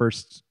one of the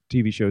first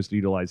TV shows to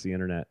utilize the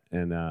internet,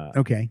 and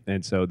Okay.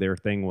 and so their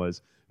thing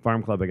was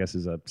Farm Club. I guess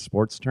is a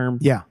sports term.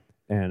 Yeah.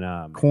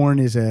 And Corn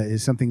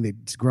is something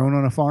that's grown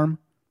on a farm.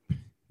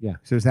 Yeah.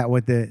 So is that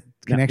what the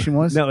connection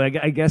was? No,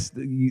 I guess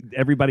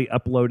everybody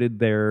uploaded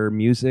their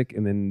music,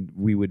 and then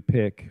we would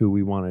pick who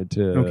we wanted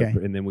to, Okay.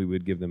 and then we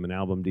would give them an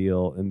album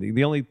deal. And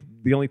the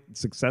only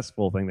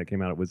successful thing that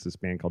came out was this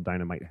band called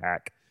Dynamite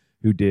Hack,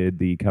 who did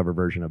the cover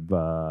version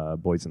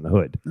of Boys in the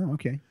Hood. Oh,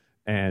 okay.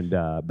 And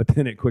but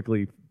then it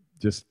quickly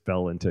just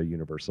fell into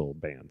Universal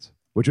bands,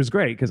 which was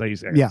great because I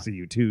used to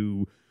see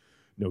U2,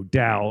 No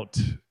Doubt,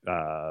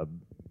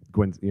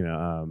 Gwen,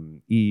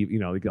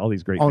 Eve, like all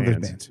these great All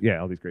bands. those bands.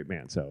 Yeah, all these great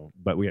bands. So,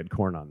 but we had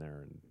Korn on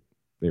there, and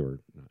they were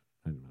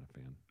I'm not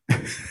a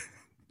fan.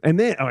 And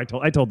then I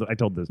told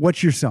this.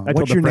 What's your song? I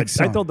told What's your the next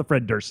song? I told the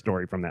Fred Durst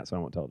story from that, so I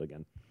won't tell it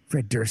again.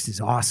 Fred Durst is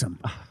awesome.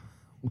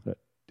 What a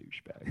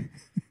douchebag.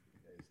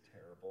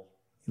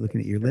 You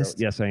looking at your list?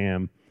 Yes, I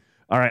am.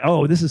 All right.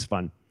 Oh, this is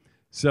fun.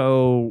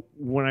 So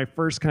when I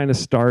first kind of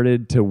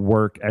started to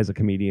work as a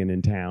comedian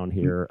in town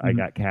here, I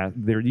got cast.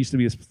 There used to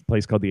be a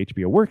place called the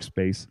HBO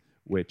Workspace,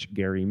 which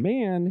Gary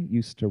Mann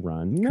used to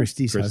run.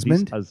 Christie's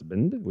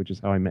husband, which is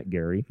how I met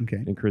Gary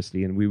and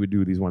Christy, and we would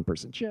do these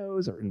one-person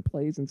shows or in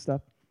plays and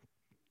stuff.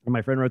 And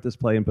my friend wrote this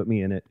play and put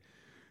me in it.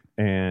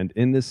 And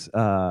in this,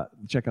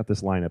 check out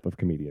this lineup of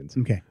comedians.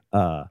 Okay.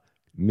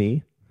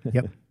 Me.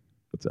 Yep.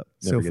 What's up?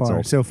 Never gets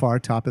old. So far,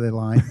 top of the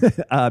line.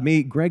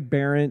 Me, Greg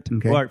Barrett.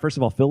 Okay. Well, first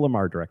of all, Phil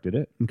Lamar directed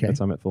it. Okay. That's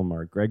how I met Phil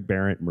Lamar. Greg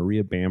Barrett,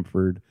 Maria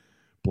Bamford,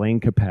 Blaine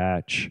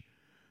Capatch.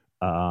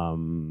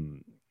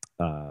 And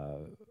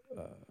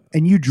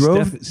you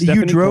drove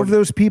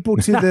those people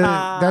to the.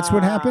 That's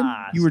what happened.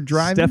 You were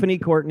driving. Stephanie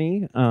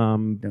Courtney,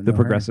 the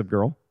progressive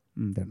girl.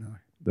 Don't know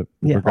her. The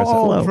Progressive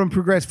Flo. From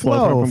Progressive.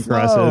 Flo from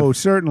Progressive.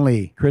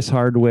 Certainly. Chris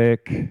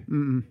Hardwick.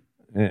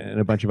 And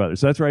a bunch of others.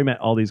 So that's where I met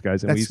all these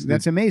guys. And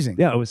That's amazing.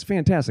 Yeah, it was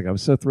fantastic. I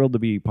was so thrilled to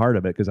be part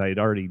of it because I'd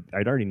already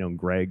known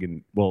Greg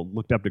and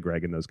looked up to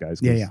Greg and those guys.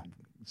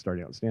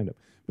 Starting out in stand up.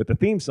 But the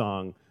theme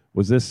song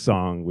was this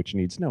song, which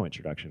needs no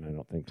introduction, I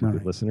don't think, to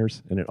the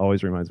listeners, and it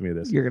always reminds me of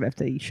this. You're gonna have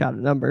to shout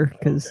a number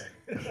because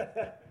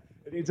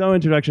it needs no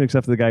introduction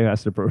except for the guy who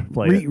has to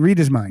play it. Read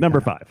his mind.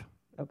 Number 5.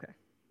 okay.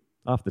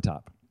 Off the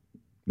top.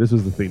 This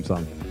was the theme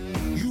song.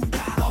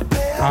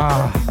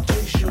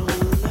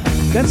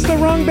 That's the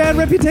wrong Bad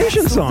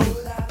Reputation song.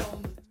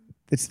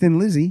 It's Thin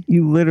Lizzy.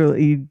 You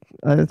literally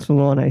that's the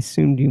one I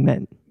assumed you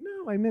meant.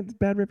 No, I meant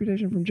Bad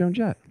Reputation from Joan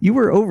Jett. You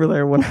were over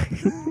there when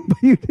but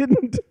you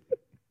didn't.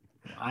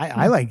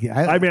 I like it.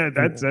 I mean,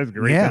 that's a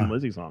great Yeah. Thin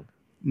Lizzy song.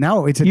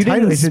 No, it's a You title.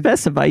 didn't It's a,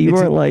 specify. You it's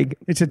a- weren't like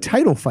it's a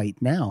title fight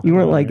now. you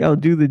weren't like, oh,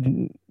 do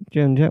the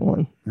Joan Jett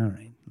one. All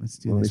right, let's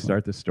do Let me this.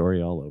 start the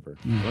story all over.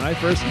 When I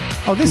first,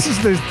 Oh, this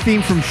is the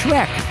theme from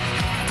Shrek.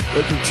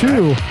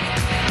 2.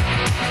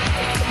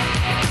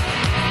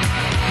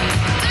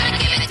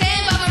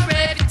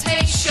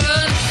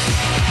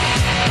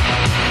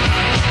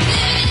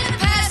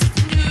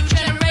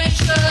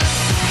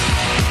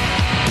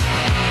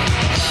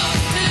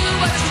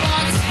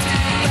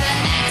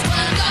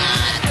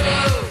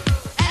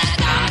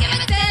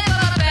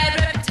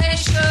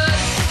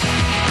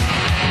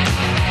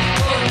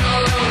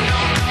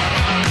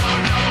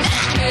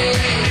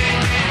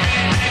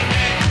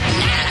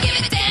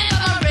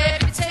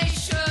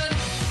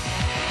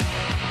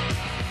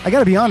 I got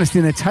to be honest.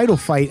 In a title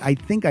fight, I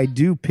think I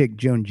do pick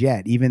Joan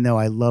Jett, even though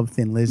I love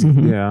Thin Lizzy.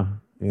 yeah,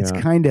 It's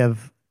kind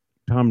of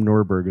Tom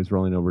Norberg is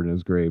rolling over in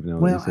his grave now.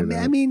 well. that you say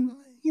I that. mean,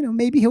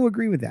 maybe he'll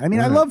agree with that. I mean,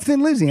 I Right. love Thin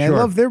Lizzy. I Sure.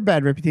 love their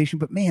Bad Reputation,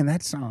 but man,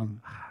 that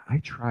song. I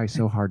try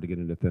so hard to get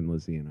into Thin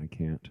Lizzy and I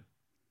can't.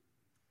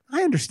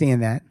 I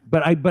understand that.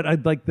 But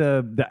I'd like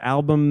the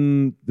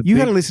album. You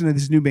got to listen to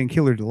this new band,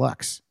 Killer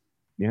Deluxe.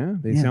 Yeah,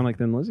 they Yeah. sound like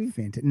Thin Lizzy.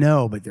 Fantastic.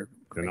 No, but they're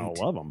Then great. I'll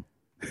love them.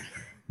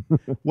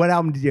 What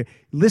album did you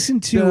listen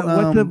to?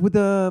 With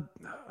the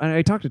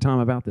I talked to Tom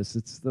about this.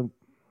 It's the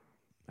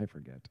I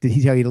forget. Did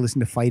he tell you to listen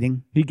to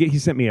Fighting? He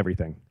sent me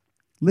everything.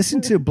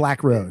 Listen to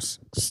Black Rose.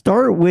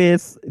 Start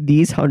with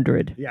these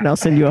 100, and I'll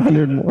send you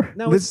 100 more.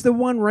 No, it's the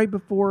one right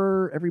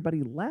before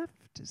everybody left.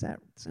 Does that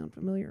sound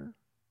familiar?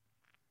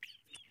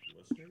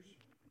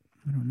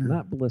 I don't know.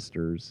 Not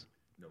blisters.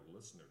 No,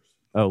 listeners.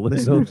 Oh,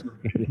 listeners.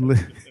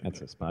 That's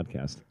this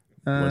podcast.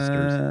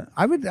 Blisters.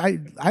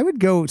 I would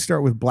go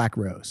start with Black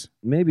Rose.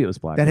 Maybe it was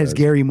Black. That has Rose.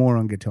 Gary Moore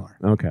on guitar.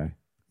 Okay.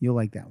 You'll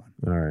like that one.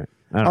 All right.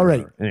 I don't All right.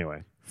 remember.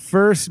 Anyway.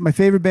 First, my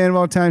favorite band of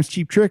all time is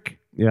Cheap Trick.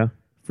 Yeah.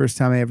 First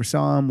time I ever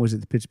saw them was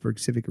at the Pittsburgh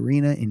Civic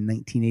Arena in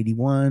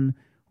 1981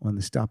 on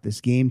the Stop This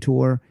Game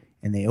tour,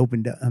 and they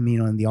opened up. I mean,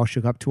 on the All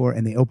Shook Up tour,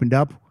 and they opened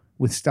up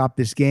with Stop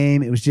This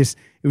Game. It was just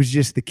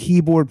the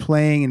keyboard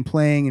playing and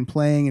playing and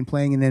playing and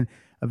playing, and then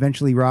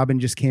eventually Robin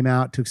just came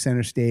out, took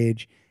center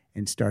stage,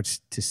 and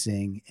starts to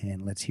sing.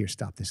 And let's hear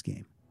Stop This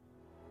Game.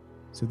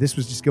 So this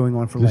was just going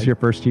on for Is this like your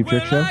first Cheap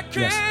Trick show? I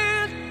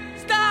can't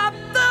stop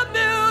the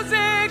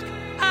music.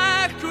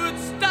 I could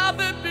stop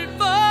it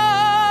before.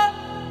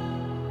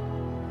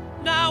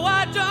 Now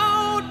I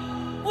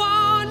don't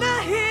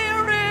wanna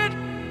hear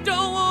it.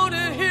 Don't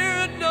wanna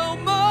hear it no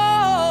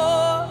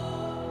more.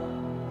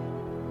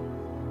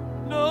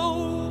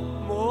 No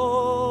more.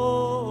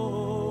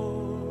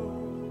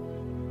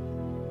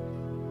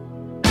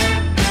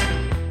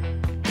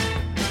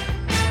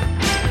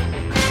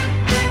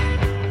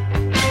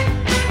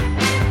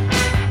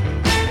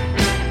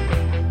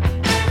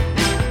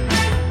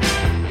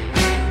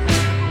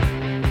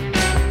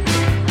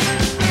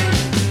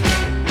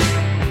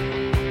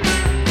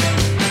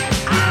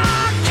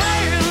 I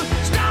can't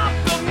stop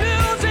the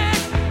music.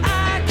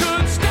 I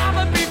could stop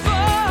it before.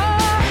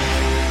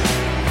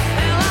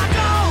 And I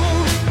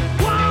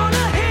don't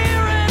wanna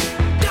hear it.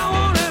 Don't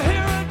wanna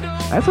hear it no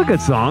more. That's a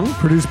good song.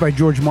 produced by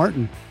George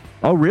Martin.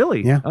 Oh,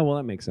 really? Yeah. Oh, well,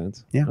 that makes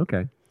sense. Yeah.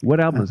 Okay. What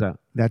album is that?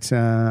 That's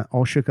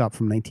All Shook Up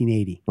from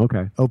 1980.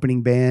 Okay.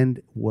 Opening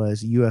band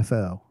was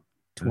UFO,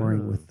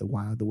 touring with the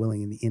Wild, the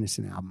Willing, and the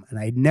Innocent album. And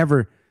I had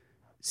never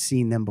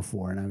seen them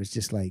before. And I was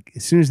just like,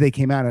 as soon as they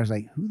came out, I was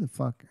like, who the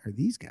fuck are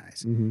these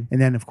guys? Mm-hmm. And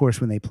then, of course,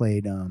 when they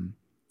played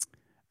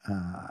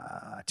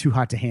Too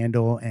Hot to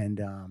Handle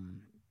and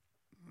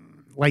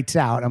Lights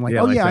Out, I'm like,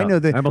 Yeah, oh, yeah, Lights I know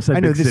Out. the. I almost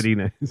said know Big this. City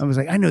names. I was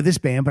like, I know this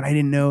band, but I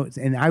didn't know.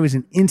 And I was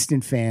an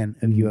instant fan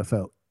of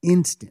UFO.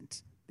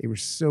 Instant. They were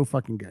so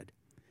fucking good.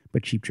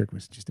 But Cheap Trick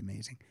was just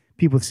amazing.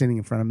 People sitting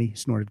in front of me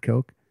snorted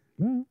coke.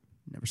 Well,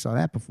 Never saw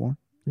that before.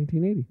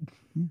 1980.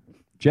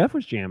 Jeff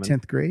was jamming.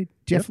 10th grade.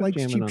 Jeff was likes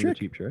jamming Cheap on Trick. The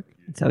Cheap Trick.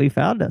 That's how he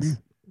found us.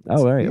 Oh,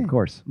 all right. Yeah. Of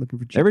course. Looking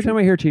for Cheap Every Trick. time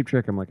I hear Cheap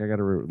Trick, I'm like, I got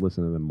to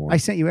listen to them more. I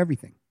sent you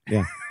everything.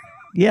 yeah.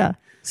 Yeah.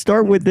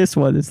 Start with this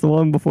one. It's the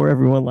one before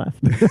everyone left.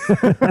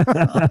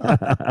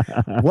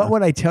 What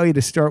would I tell you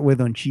to start with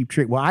on Cheap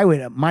Trick? Well, I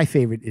would. My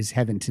favorite is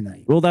Heaven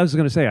Tonight. Well, I was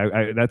going to say,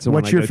 that's the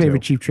one. What's I your go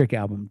favorite to. Cheap Trick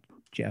album,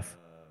 Jeff?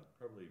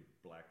 Probably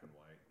Black and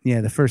White.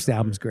 Yeah, the first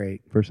album's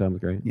great. First album's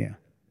great. Yeah.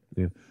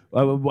 Yeah.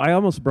 I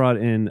almost brought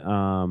in.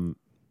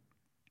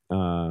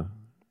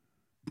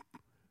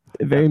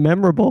 Very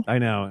memorable. I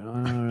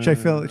know. Should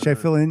I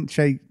fill in?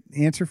 Should I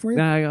answer for you?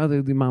 Nah,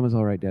 the Mama's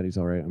all right, Daddy's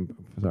all right. I'm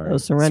sorry. Oh,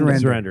 Surrender.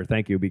 Surrender.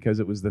 Thank you, because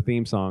it was the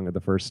theme song of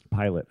the first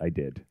pilot I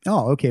did.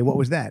 Oh, okay. What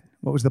was that?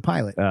 What was the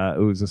pilot? It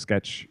was a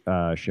sketch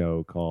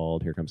show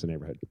called Here Comes the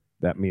Neighborhood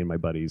that me and my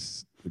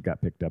buddies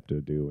got picked up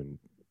to do and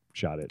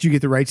shot it. Did you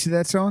get the rights to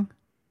that song?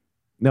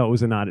 No, it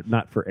was a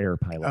not for air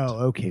pilot. Oh,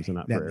 okay. It was a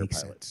not That for air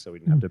makes pilot, sense. so we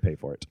didn't have to pay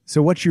for it.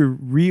 So, what's your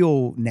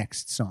real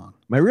next song?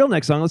 My real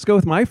next song. Let's go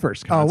with my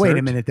first concert. Oh, wait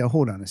a minute, though.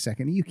 Hold on a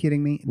second. Are you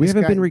kidding me? We This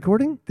haven't guy- been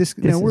recording. This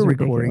This no, is we're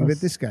recording, ridiculous.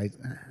 but this guy.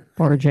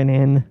 Barging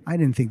in. I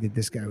didn't think that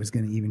this guy was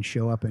going to even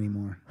show up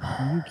anymore.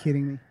 Are you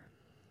kidding me?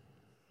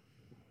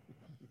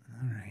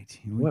 All right.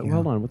 Here we go.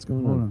 Hold on. What's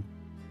going Hold on? on.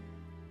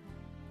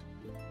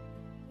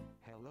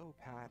 Hello,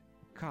 Pat,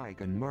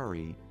 Kike, and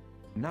Murray.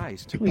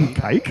 Nice to Please, be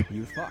Kike.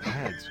 you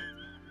fuckheads.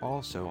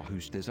 Also,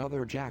 who's this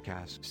other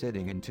jackass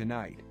sitting in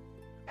tonight?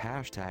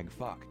 Hashtag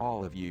fuck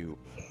all of you.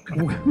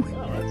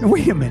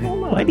 Wait a minute.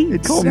 Why do you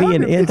It call me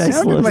an sounded- it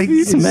sounded like- It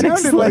anti-Semitic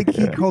sounded like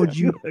he called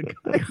you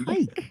a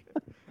hike.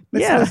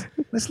 Yeah.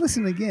 Let's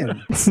listen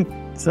again.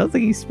 Sounds like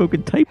he's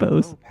spoken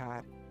typos. Hello,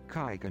 Pat,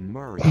 Kike, and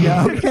Murray.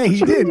 Yeah, okay, he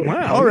did.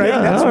 Wow, All right,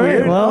 yeah, that's all right,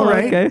 weird. well, all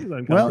right. okay. This is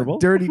uncomfortable. Well,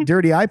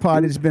 dirty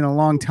iPod has been a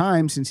long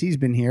time since he's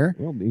been here.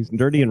 Well, he's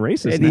dirty and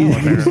racist And now, he's-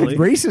 apparently.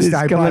 Racist He's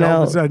iPod coming all of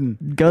out a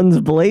sudden. guns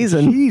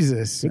blazing.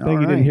 Jesus. Good All thing you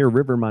didn't right. hear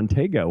River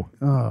Montego.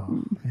 Oh,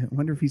 I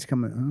wonder if he's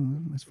coming. Oh,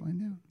 well, let's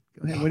find out.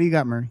 Go ahead. What do you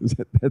got, Murray?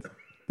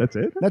 That's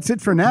it? That's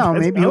it for now.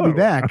 That's- Maybe he'll be oh,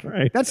 back. all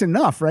right. That's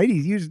enough, right?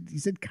 He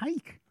said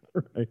kike.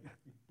 Right.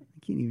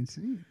 I can't even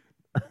see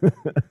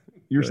it.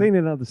 You're saying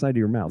it out the side of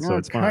your mouth, so No,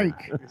 it's fine.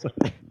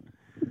 kike.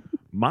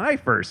 My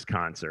first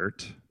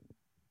concert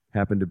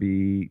happened to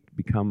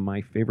become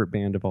my favorite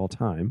band of all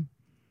time.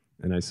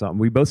 And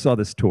we both saw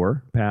this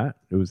tour, Pat.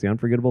 It was the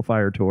Unforgettable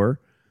Fire Tour.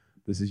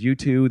 This is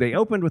U2. They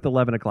opened with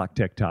 11 O'Clock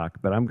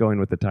TikTok, but I'm going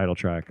with the title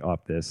track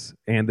off this.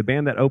 And the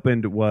band that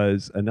opened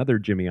was another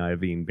Jimmy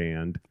Iovine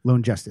band,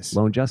 Lone Justice.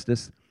 Lone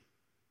Justice.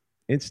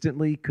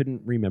 Instantly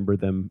couldn't remember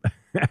them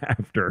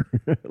after.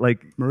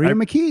 Like Maria I-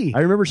 McKee. I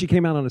remember she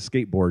came out on a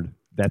skateboard.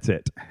 That's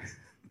it.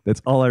 That's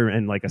all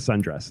and like a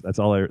sundress. That's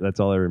all I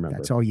remember.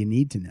 That's all you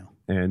need to know.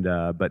 And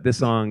but this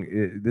song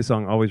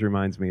always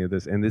reminds me of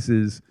this. And this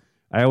is,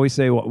 I always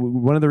say,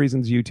 one of the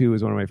reasons U2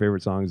 is one of my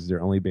favorite songs is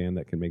their only band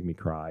that can make me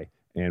cry.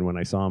 And when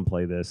I saw them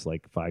play this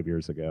like 5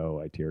 years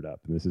ago, I teared up.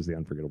 And this is the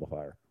Unforgettable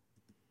Fire.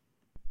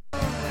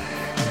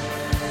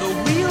 The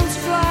wheels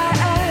fly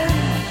and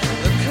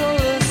the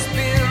colors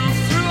spin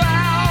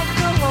throughout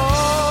the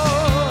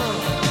hall.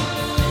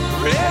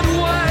 Red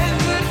wine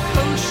that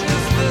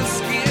punctures the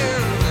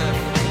skin,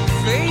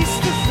 face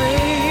to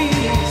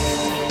face,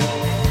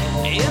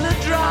 in a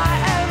dry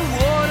and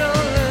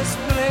waterless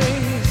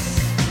place.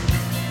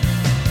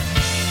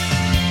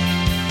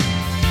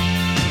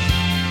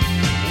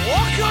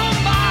 Walk on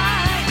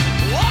by,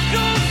 walk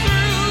on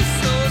through,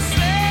 so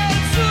sad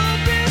to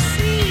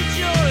besiege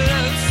your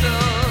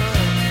lonesome.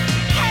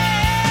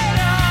 Head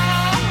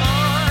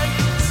on,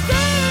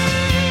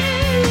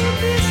 stay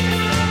this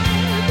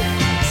time,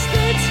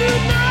 stay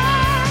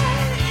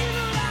tonight in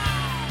the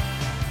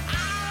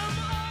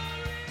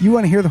light. You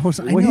want to hear the whole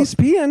song? I Well, know. he's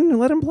peeing.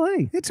 Let him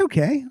play. It's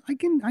okay. I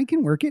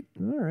can work it.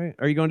 All right.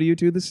 Are you going to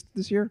U2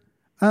 this year?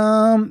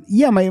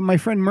 Yeah, my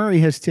friend Murray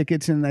has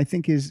tickets, and I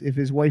think if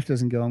his wife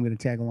doesn't go, I'm going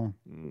to tag along.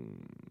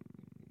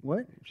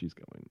 What? She's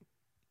going.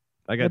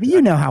 I Yeah, got. but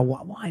you know how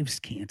wives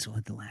cancel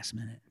at the last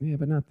minute. Yeah,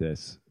 but not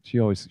this. She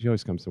always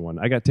comes to one.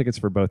 I got tickets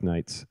for both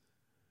nights,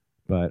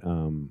 but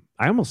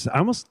I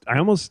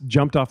almost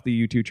jumped off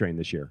the U2 train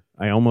this year.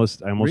 I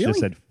almost Really? just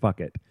said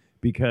fuck it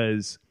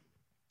because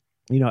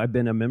I've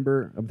been a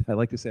member of. I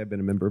like to say I've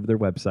been a member of their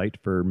website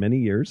for many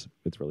years.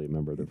 It's really a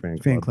member of their fan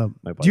club.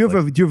 My Do you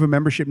buddy have a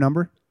membership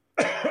number?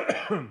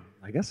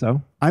 I guess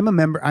so. I'm a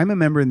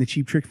member in the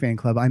Cheap Trick fan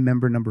club. I'm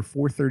member number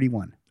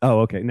 431. Oh,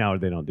 okay. Now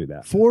they don't do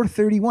that.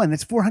 431.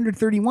 That's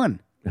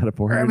 431. Out of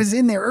 400. I was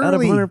in there Out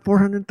of early.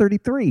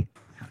 433.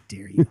 How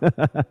dare you?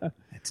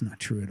 That's not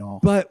true at all.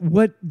 But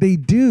what they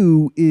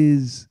do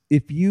is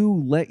if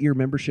you let your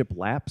membership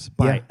lapse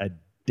by Yeah. a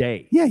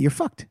day, Yeah, you're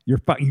fucked. you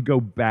go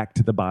back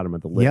to the bottom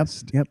of the Yep,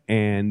 list. yep.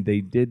 And they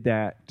did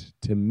that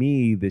to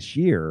me this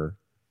year,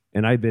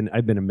 and I've been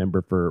a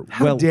member for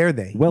How dare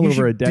they? well You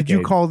over a should- decade. Did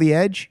you call the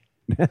Edge?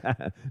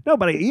 No,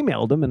 but I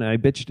emailed them and I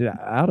bitched it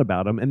out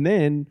about them. And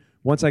then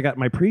once I got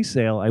my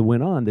pre-sale, I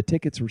went on. The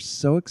tickets were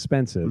so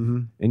expensive, Mm-hmm.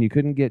 and you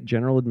couldn't get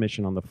general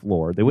admission on the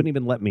floor. They wouldn't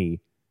even let me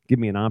give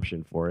me an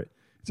option for it.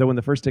 So when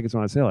the first tickets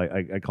went on sale,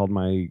 I called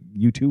my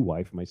U2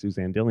 wife, my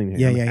Suzanne Dillingham,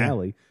 Yeah.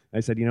 Allie. I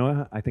said, you know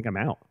what? I think I'm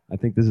out. I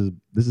think this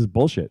is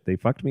bullshit. They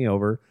fucked me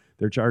over.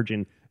 They're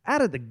charging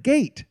out of the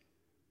gate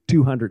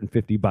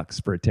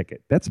 $250 for a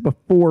ticket. That's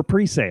before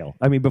pre-sale.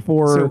 I mean,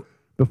 before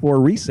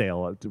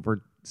resale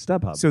for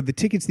StubHub. So the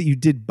tickets that you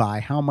did buy,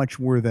 how much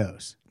were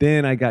those?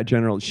 Then I got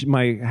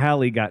my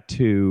Hallie got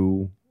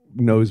 2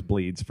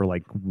 nosebleeds for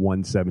like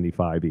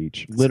 $175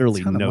 each.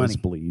 Literally ton of money.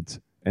 nosebleeds.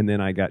 And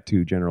then I got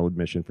 2 general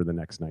admission for the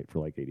next night for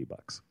like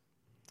 $80.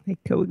 They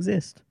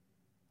coexist.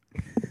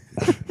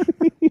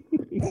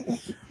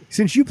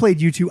 Since you played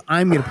U2,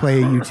 I'm going to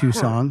play a U2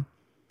 song.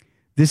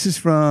 This is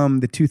from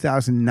the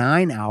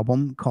 2009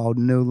 album called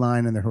No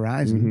Line on the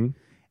Horizon. Mm-hmm.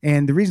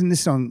 And the reason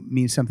this song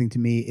means something to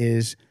me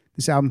is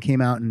this album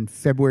came out in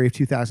February of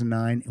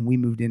 2009, and we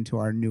moved into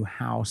our new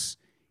house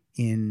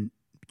in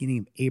beginning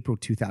of April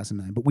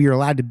 2009. But we were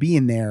allowed to be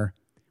in there.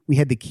 We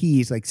had the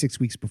keys like 6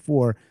 weeks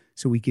before,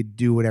 so we could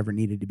do whatever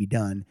needed to be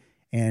done.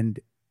 And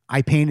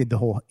I painted the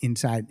whole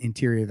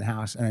interior of the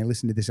house, and I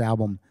listened to this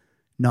album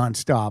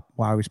nonstop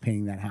while I was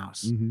painting that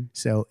house.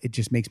 So it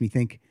just makes me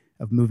think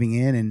of moving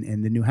in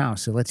and the new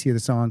house. So let's hear the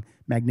song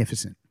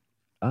Magnificent.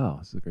 Oh,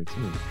 this is a great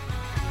tune.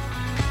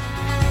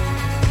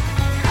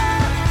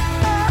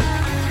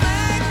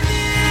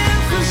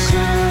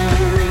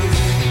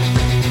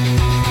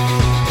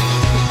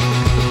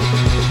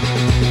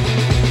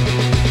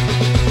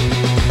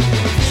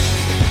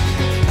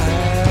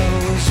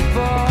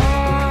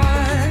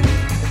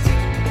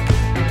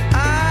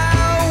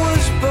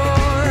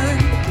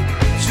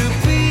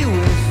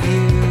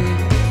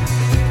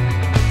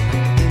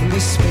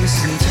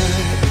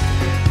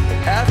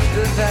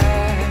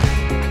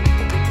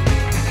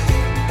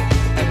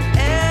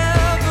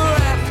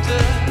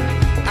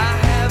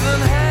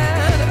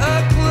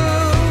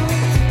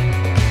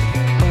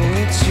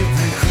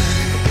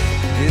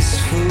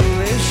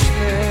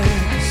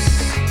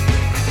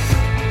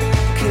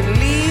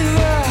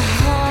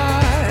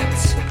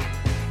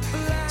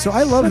 So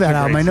I love that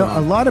album. great I know song.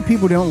 a lot of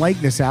people don't like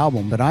this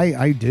album, but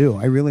I do.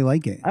 I really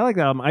like it. I like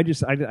that album. I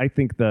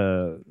think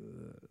the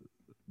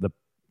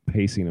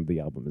pacing of the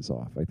album is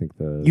off. I think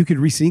You could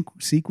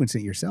sequence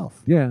it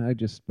yourself.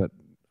 but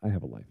I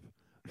have a life.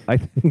 I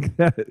think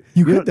that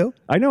You could, though.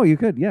 I know you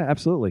could. Yeah,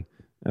 absolutely.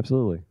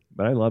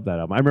 But I love that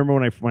album. I remember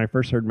when I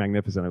first heard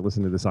Magnificent, I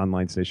listened to this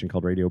online station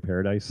called Radio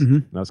Paradise,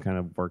 and I was kind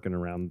of working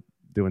around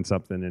doing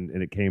something, and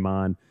it came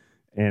on,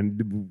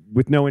 and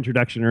with no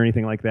introduction or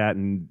anything like that,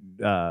 and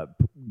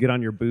Get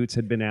On Your Boots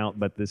had been out,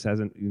 but this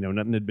hasn't,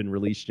 nothing had been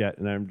released yet,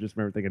 and I just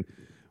remember thinking,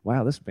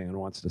 wow, this band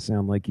wants to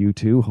sound like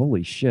U2.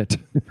 Holy shit.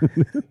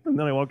 And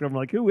then I walked over and I'm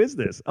like, who is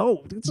this?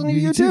 Oh, it's only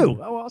U2.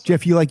 Oh, awesome.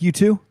 Jeff, you like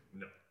U2?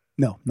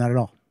 No, not at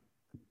all.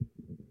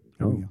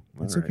 Oh, Yeah,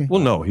 that's all right. okay.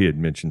 Well, no, he had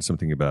mentioned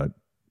something about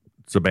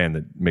it's a band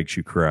that makes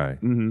you cry,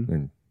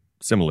 and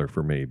similar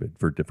for me, but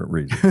for different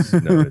reasons.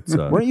 No, it's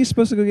Weren't you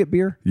supposed to go get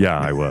beer? yeah,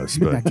 I was,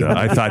 not but getting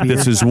I thought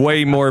this is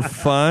way more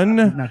fun.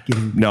 Not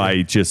getting No,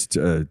 I just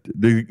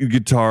the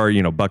guitar,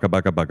 bucka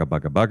bucka bucka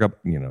bucka bucka,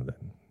 that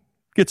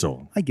gets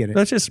old. I get it.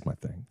 That's just my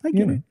thing. I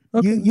get it.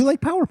 Okay. You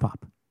like power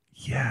pop.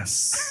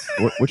 Yes.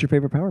 What's your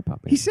favorite power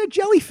pop band? He said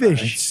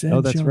Jellyfish.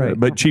 Oh, that's right.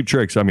 But Cheap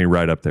Tricks,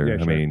 right up there. Yeah, I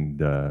sure. mean,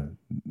 they're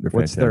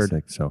What's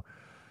fantastic. So,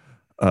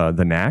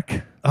 The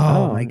Knack.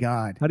 Oh, my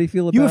God. How do you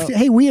feel You about... have to,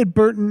 hey, we had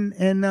Burton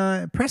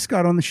and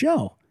Prescott on the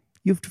show.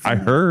 You have to I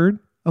heard.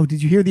 Oh,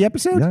 did you hear the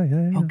episode?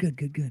 Yeah. Oh,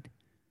 good.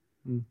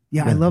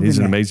 Yeah, I love He's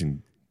The an Knack.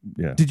 amazing.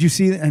 Yeah. Did you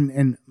see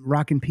and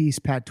Rock and Peace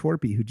Pat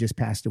Torpy, who just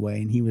passed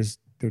away, and he was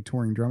their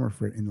touring drummer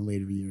for in the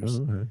later years.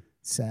 Oh, okay.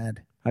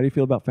 Sad. How do you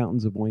feel about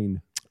Fountains of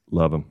Wayne?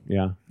 Love them.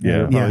 Yeah.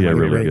 Yeah, Yeah,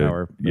 really great good.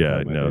 power.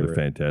 Yeah, My no, they're favorite.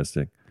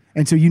 fantastic.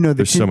 And so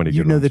There's so many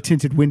good the ones.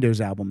 Tinted Windows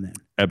album then.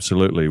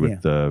 Absolutely,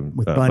 with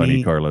With Bunny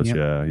Bunny, Carlos. yep.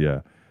 Yeah,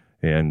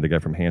 and the guy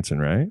from Hanson,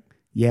 right?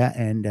 Yeah,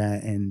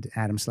 and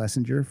Adam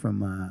Schlesinger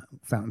from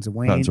Fountains of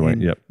Wayne. Fountains of Wayne,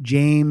 and yep.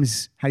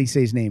 James, how do you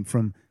say his name?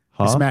 From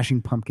the Huh?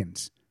 Smashing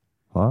Pumpkins.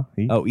 Huh?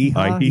 Oh, Eha.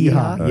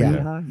 Eha, Oh,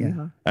 yeah.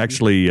 yeah.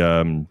 Actually,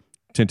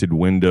 Tinted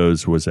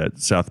Windows was at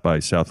South by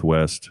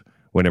Southwest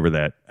whenever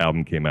that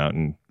album came out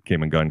and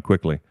came and gone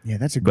quickly. Yeah,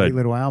 that's a great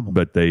little album.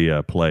 But they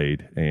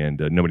played,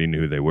 and nobody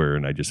knew who they were,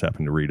 and I just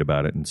happened to read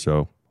about it, and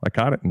so I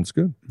caught it, and it's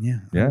good. yeah.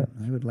 Yeah.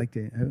 I would like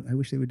to. I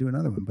wish they would do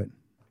another one, but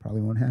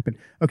probably won't happen.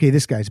 Okay,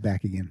 this guy's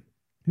back again.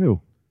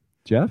 Who?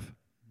 Jeff?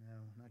 No,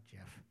 not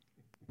Jeff.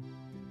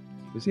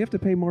 Does he have to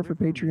pay more for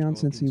Patreon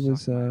since he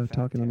was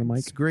talking on the mic?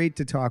 It's great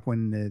to talk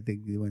when the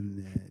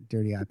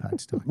dirty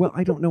iPods talk. Well,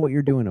 I don't know what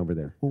you're doing over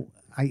there. Well,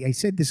 I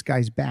said this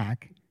guy's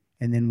back,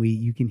 and then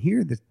you can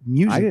hear the I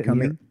music didn't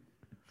coming. hear-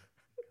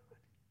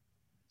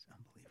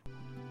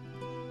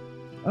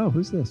 Oh,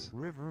 who's this?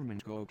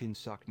 Riverman go can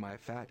suck my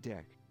fat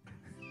dick.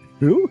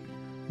 Who?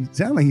 You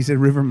sound like he said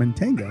Riverman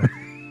Tango.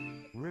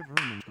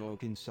 Riverman go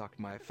can suck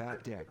my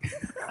fat dick.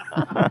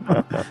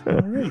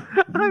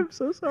 I'm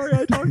so sorry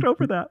I talked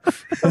over that.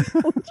 I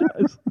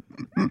apologize.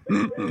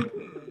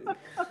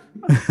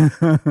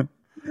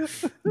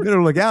 You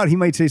better look out. He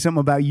might say something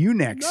about you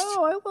next.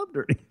 No, I love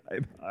Dirty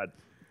iPod.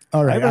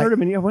 All I right. haven't heard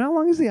him in years. Well, how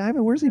long is he?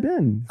 Where's he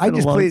been? I been a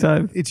just long played.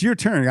 time. It's your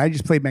turn. I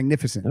just played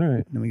Magnificent. All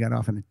right. Then we got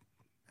off on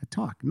a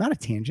talk, not a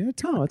tangent. A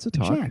talk. Oh, it's a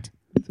talk. chat.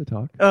 It's a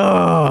talk.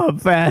 Oh,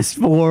 fast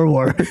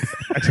forward.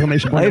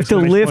 Exclamation I have to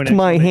lift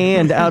my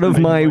hand out of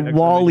my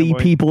Wally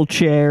people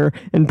chair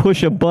and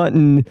push a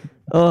button.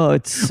 Oh,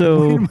 it's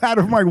so. Out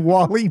of my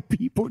Wally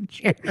people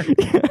chair.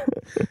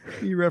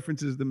 He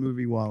references the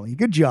movie Wally.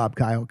 Good job,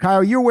 Kyle.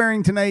 Kyle, you're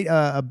wearing tonight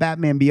a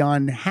Batman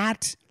Beyond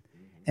hat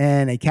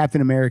and a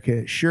Captain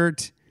America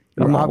shirt.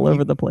 I'm all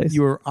over the place.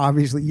 You're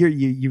obviously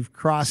you've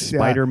crossed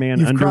Spider-Man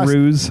you've crossed-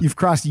 underoos. You've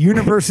crossed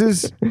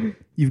universes.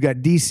 You've got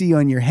DC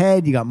on your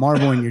head. You got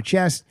Marvel on your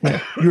chest.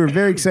 You were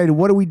very excited.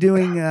 What are we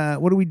doing?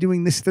 What are we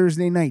doing this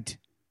Thursday night?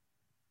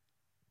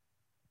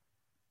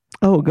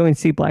 Oh, go and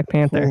see Black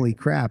Panther. Holy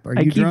crap! Are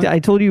you drunk? I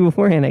told you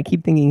beforehand. I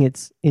keep thinking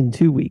it's in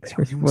 2 weeks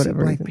for You wanna see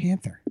whatever Black reason.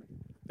 Panther.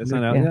 It's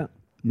not out Yeah.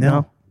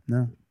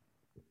 yet.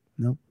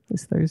 No.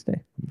 This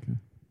Thursday.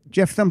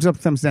 Jeff, thumbs up,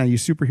 thumbs down. You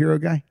superhero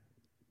guy?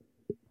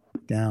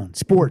 Down.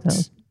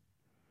 Sports.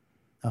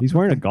 Up. He's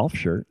wearing a golf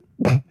shirt.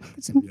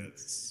 It's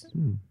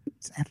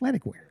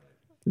athletic wear.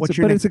 What's It's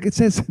your but name? it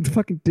says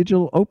fucking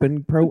Digital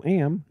Open Pro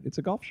Am. It's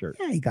a golf shirt.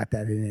 Yeah, you got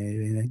that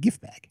in a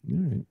gift bag.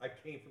 I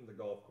came from the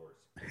golf course.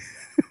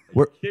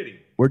 Where, Kidding.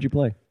 where'd you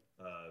play?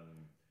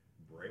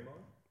 Braemar?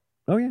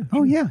 Oh yeah.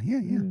 Oh yeah.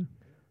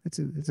 It's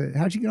a.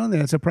 How'd you get on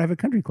there? It's a private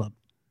country club.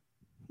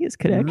 He has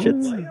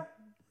connections.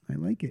 I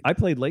like it. I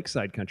played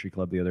Lakeside Country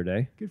Club the other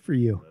day. Good for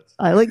you.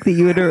 I like that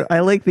you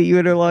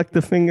interlocked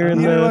the finger in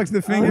He the. interlocks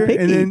the finger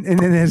picky. and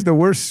then has the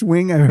worst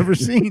swing I've ever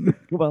seen.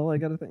 Well, I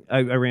got to think. I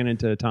ran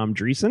into Tom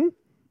Dreesen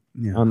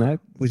Yeah. on that.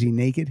 Was he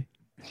naked?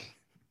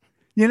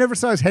 You never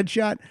saw his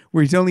headshot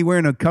where he's only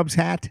wearing a Cubs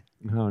hat?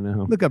 Oh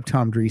no. Look up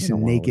Tom Dreesen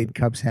don't wanna naked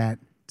Cubs hat.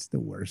 It's the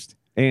worst.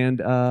 And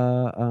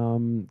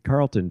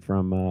Carlton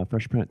from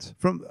Fresh Prince.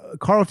 From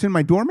Carlton,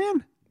 my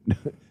doorman?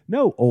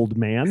 No, old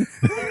man.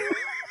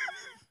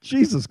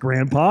 Jesus,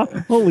 Grandpa.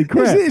 Holy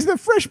crap. Is the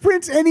Fresh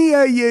Prince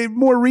any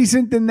more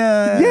recent than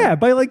Yeah,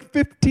 by like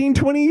 15,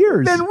 20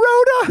 years. than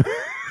Rhoda?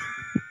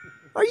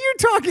 Are you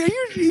talking?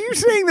 Are you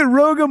saying that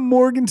Rhoda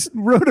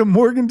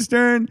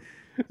Morgenstern?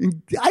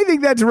 I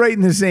think that's right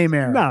in the same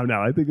era.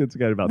 No, I think it's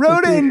got about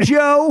Rhoda 15. and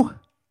Joe.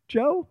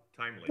 Joe?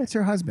 Timely. That's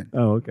her husband.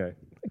 Oh, okay.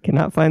 I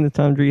cannot find the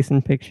Tom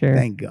Dreesen picture.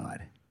 Thank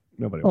God.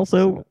 Nobody wants to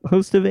see Also, that.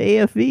 host of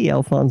AFV,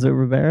 Alfonso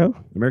Ribeiro.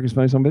 America's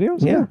Funniest Home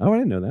Videos? Yeah. Oh, I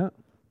didn't know that.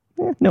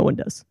 No one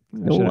does.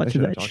 No one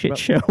watches that shit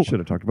show. Should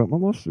have talked about my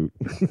lawsuit.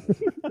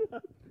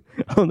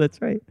 Oh,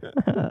 that's right.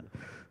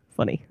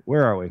 Funny.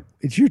 Where are we?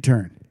 It's your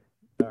turn.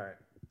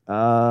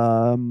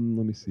 Let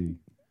me see.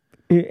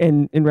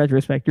 And in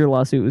retrospect, your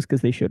lawsuit was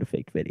because they showed a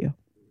fake video.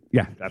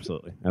 Yeah,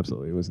 absolutely.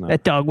 Absolutely. It was not.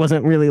 That dog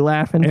wasn't really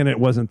laughing. And it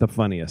wasn't the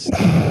funniest.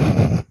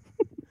 I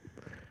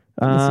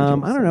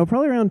don't know,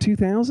 probably around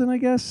 2000, I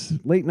guess,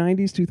 late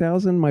 90s,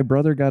 2000. My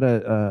brother got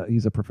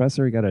he's a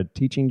professor. He got a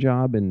teaching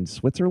job in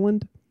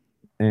Switzerland,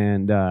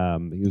 and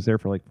he was there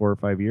for like 4 or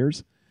 5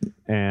 years.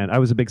 And I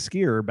was a big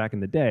skier back in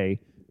the day.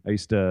 I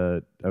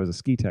was a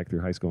ski tech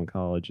through high school and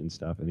college and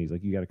stuff. And he's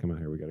like, you got to come out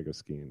here. We got to go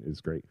skiing. It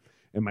was great.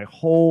 And my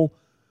whole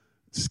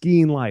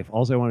skiing life,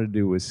 all I wanted to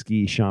do was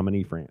ski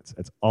Chamonix, France.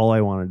 That's all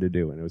I wanted to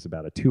do. And it was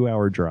about a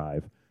 2-hour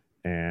drive.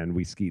 And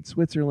we skied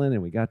Switzerland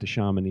and we got to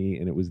Chamonix,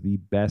 and it was the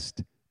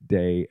best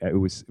day. It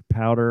was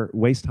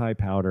waist high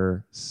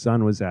powder.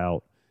 Sun was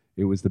out.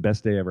 It was the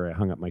best day ever. I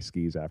hung up my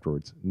skis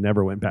afterwards.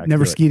 Never went back.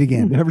 Never to it. skied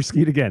again. Never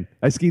skied again.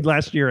 I skied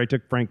last year. I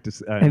took Frank to.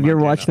 Have you ever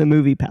watched the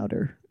movie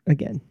Powder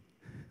again?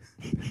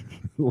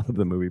 Love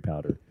the movie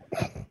Powder.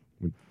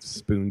 When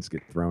spoons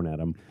get thrown at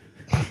him.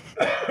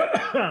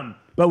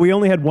 But we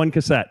only had one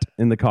cassette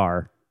in the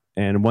car,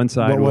 and one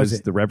side What was was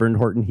it? the Reverend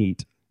Horton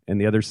Heat, and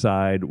the other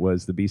side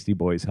was the Beastie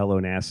Boys' Hello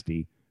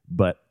Nasty,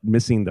 but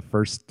missing the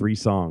first 3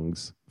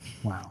 songs.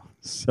 Wow.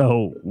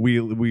 So we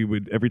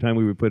would, every time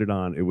we would put it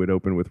on, it would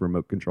open with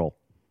remote control.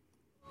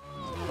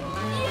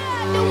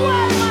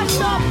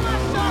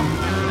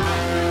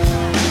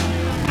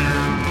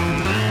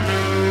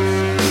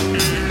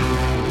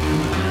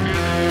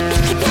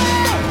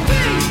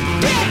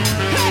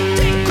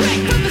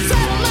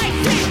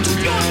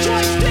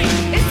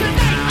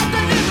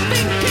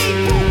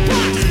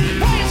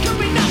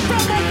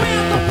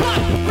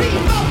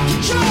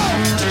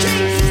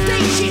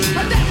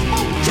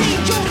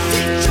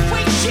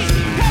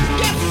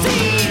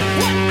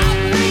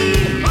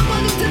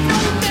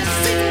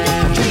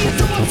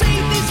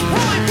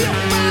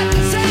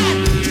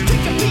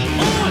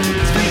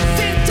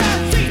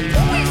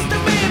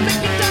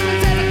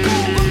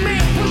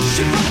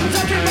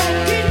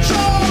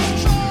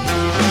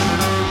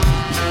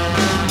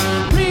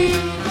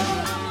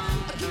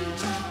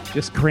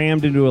 Just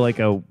crammed into like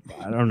a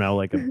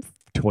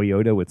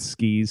Toyota with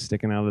skis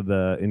sticking out of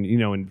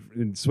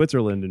in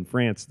Switzerland and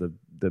France, the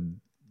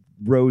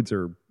roads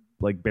are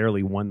like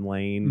barely one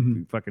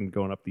lane, fucking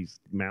going up these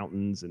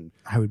mountains, and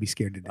I would be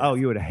scared to death. oh,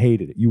 you would have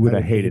hated it. You would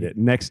have hated it.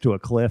 Next to a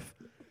cliff.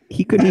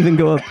 He couldn't even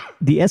go up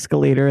the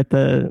escalator at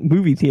the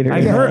movie theater.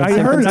 I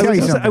heard. me tell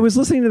you something. I was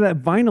listening to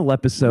that vinyl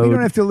episode. We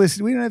don't have to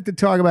listen. We don't have to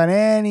talk about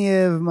any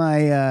of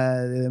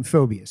my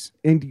phobias.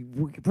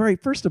 and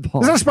right, first of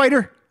all, Is that a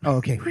spider? Oh,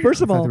 okay.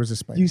 First of I thought all, there was a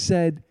spider. you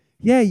said,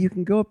 yeah, you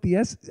can go up the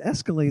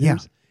escalators, Yeah.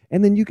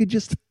 and then you could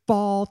just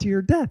fall to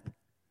your death.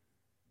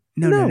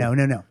 No.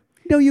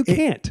 No, you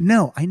can't.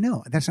 No, I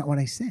know. That's not what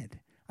I said.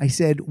 I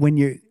said when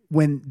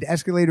the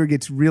escalator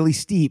gets really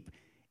steep,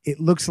 it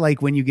looks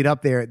like when you get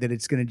up there that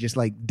it's going to just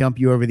like dump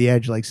you over the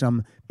edge like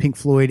some Pink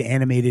Floyd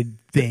animated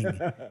thing.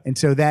 And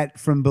so that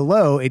from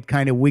below, it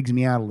kind of wigs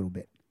me out a little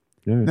bit.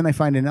 Yeah. Then I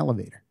find an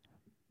elevator.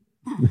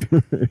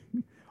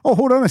 Oh,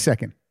 hold on a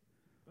second.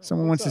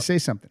 Someone wants to say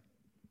something.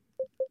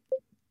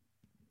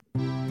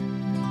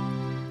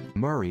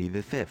 Murray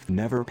the Fifth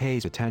never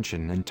pays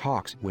attention and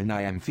talks when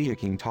I am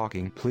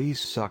talking. Please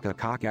suck a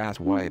cock-ass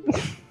wipe.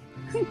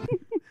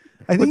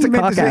 I think What's he a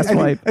meant to say- cock-ass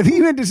wipe? I think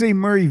he meant to say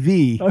Murray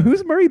V.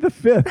 Who's Murray the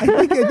Fifth?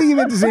 I think he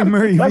meant to say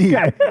Murray V.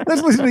 Okay.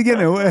 Let's listen again.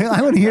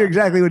 I want to hear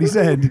exactly what he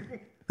said.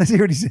 Let's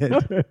hear what he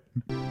said.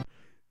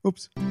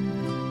 Oops.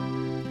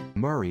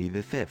 Murray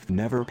the Fifth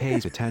never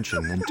pays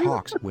attention and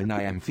talks when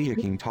I am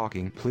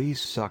talking. Please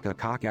suck a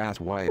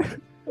cock-ass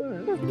wipe.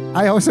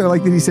 I also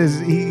like that he says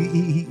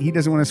he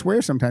doesn't want to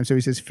swear sometimes, so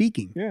he says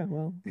feeking. Yeah,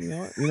 well, you know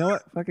what? You know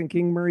what? Fucking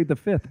King Murray V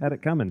had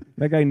it coming.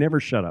 That guy never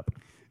shut up.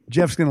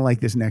 Jeff's going to like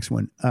this next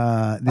one.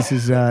 This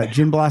is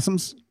Gin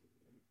Blossoms.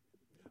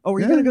 Oh, are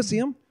you Yeah. going to go see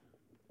him?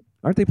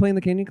 Aren't they playing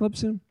the Canyon Club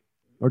soon?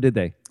 Or did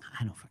they?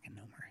 I don't fucking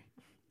know,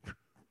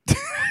 Murray.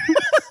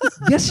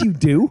 Yes, you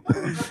do.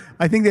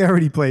 I think they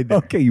already played that.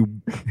 Okay,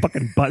 you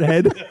fucking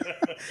butthead.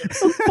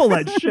 Don't pull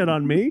that shit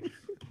on me.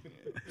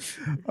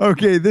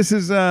 Okay, this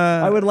is.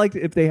 I would like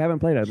to, if they haven't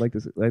played, I think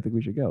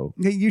we should go.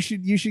 Hey, you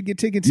should get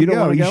tickets. You to don't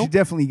go. wanna You go? should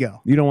definitely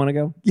go. You don't want to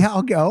go? Yeah,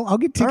 I'll go. I'll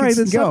get All tickets right,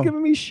 then and stop go.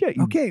 giving me shit.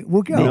 you- Okay,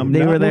 we'll go.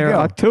 They were there We'll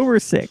go. October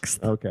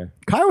 6th. Okay.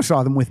 Kyle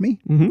saw them with me.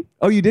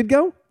 Oh, you did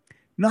go?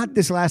 Not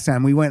this last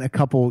time. We went a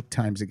couple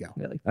times ago.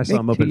 Yeah, like I saw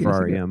him 2 open for years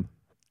ago. REM.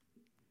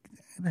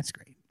 That's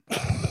great.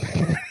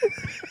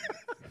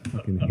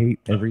 Fucking hate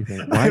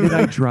everything. Why did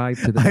I drive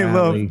to the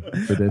valley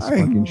for this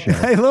fucking show?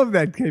 I love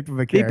that type of a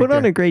They character. put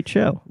on a great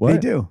show. They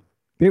do.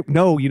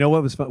 No, you know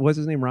what was fun? What's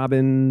his name?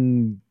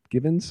 Robin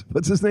Givens?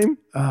 What's his name?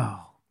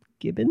 Oh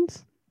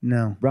Gibbons?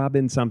 no,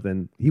 Robin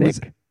something. He Vic.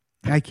 was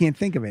I can't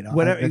think of it.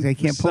 whatever. I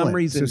can't for pull some it.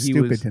 reason so he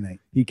stupid was, tonight.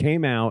 He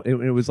came out.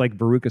 It was like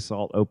Veruca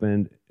Salt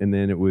opened, and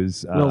then it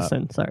was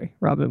Wilson. Sorry.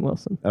 Robin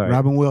Wilson. All right.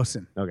 Robin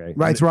Wilson. Okay.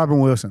 Right, it's Robin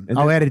Wilson. and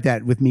I'll then- edit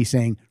that with me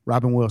saying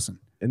Robin Wilson.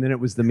 And then it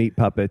was the Meat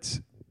Puppets,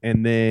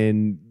 and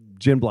then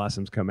Gin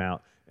Blossoms come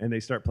out, and they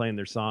start playing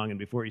their song. And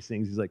before he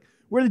sings, he's like,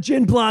 "We're the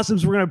Gin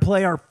Blossoms. We're gonna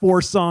play our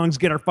 4 songs,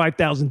 get our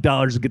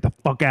 $5,000, and get the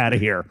fuck out of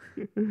here."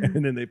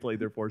 And then they played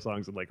their 4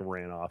 songs and like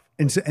ran off.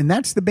 And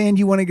that's the band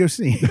you want to go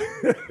see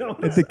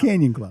at the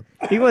Canyon Club.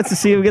 He wants to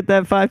see him get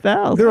that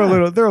 5,000.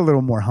 They're a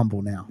little more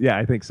humble now. Yeah,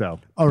 I think so.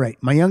 All right,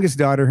 my youngest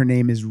daughter, her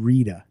name is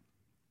Rita.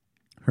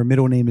 Her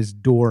middle name is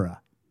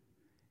Dora,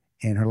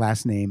 and her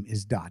last name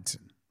is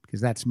Dodson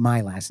because that's my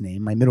last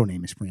name. My middle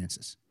name is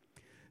Francis.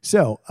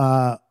 So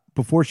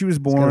before she was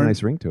It's got a born,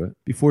 nice ring to it.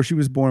 we were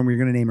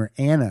going to name her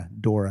Anna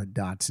Dora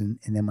Dodson,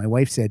 and then my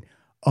wife said,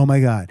 "Oh my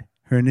God,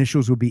 her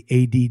initials will be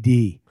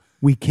ADD.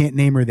 We can't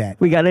name her that."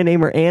 We got to name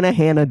her Anna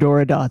Hannah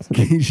Dora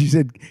Dodson. She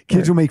said,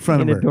 "Kids will make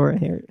fun of Hannah her. Dora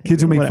Harry.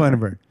 Kids will make Whatever. fun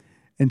of her."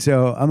 And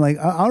so I'm like,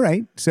 all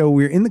right. So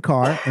we're in the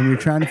car and we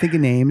were trying to think of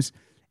names,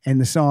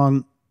 and the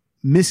song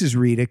Mrs.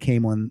 Rita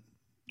came on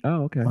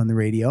Oh, okay. the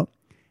radio,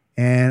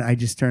 and I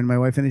just turned to my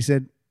wife and I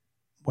said,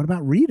 "What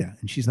about Rita?"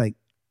 And she's like,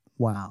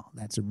 "Wow,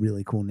 that's a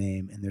really cool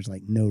name." And there's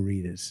like no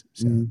Ritas,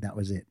 so that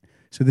was it.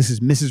 So this is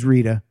Mrs.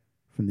 Rita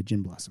from the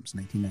Gin Blossoms,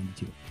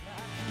 1992.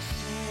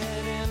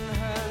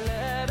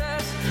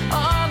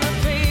 On the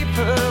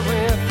paper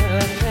with her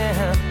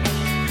pen,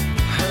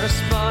 her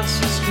response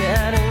is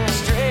getting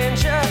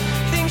stranger.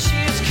 Think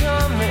she's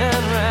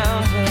coming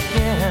round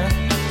again.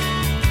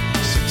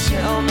 So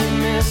tell me,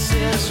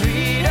 Mrs.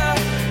 Rita,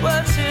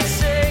 what's it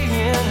saying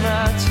in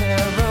my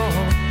tarot?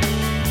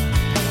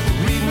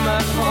 Read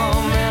my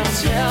palm and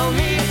tell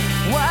me,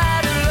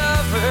 why do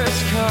lovers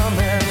come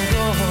and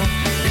go?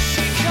 Is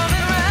she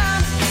coming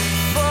round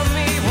for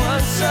me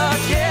once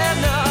again?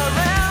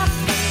 Around,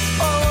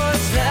 or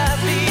was that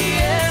the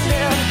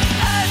ending?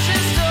 I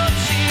just hope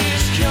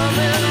she's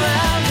coming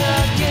round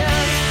again.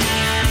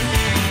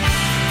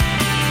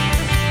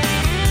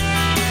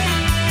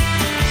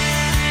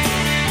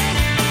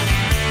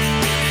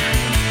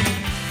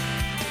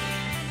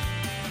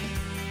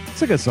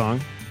 It's a good song.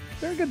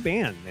 They're a good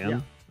band,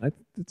 man.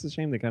 It's a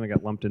shame they kind of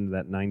got lumped into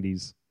that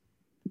 90s.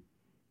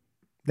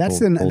 That's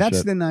Bull- that's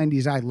bullshit. the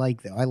 90s I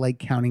like, though. I like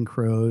Counting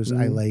Crows.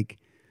 I like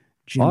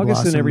Gin August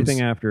Blossoms. and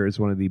Everything After is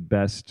one of the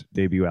best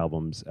debut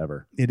albums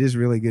ever. It is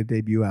really good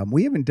debut album.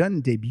 We haven't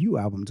done debut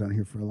albums on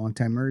here for a long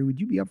time. Murray, would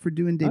you be up for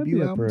doing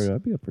debut albums?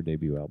 I'd be up for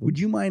debut albums. Would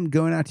you mind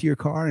going out to your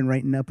car and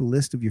writing up a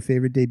list of your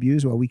favorite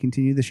debuts while we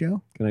continue the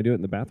show? Can I do it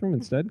in the bathroom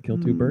instead? Kill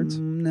 2 birds?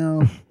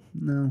 No.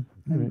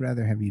 I'd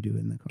rather have you do it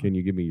in the car. Can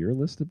you give me your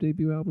list of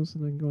debut albums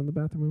and I can go in the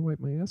bathroom and wipe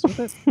my ass with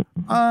it?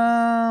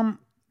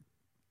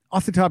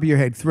 Off the top of your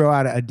head, throw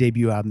out a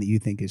debut album that you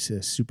think is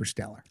super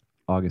stellar.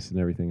 August and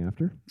Everything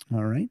After.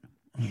 All right.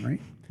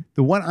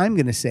 The one I'm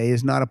going to say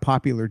is not a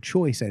popular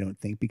choice, I don't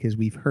think, because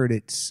we've heard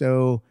it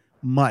so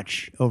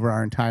much over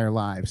our entire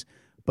lives.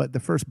 But the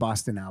first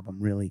Boston album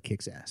really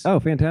kicks ass. Oh,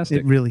 fantastic.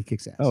 It really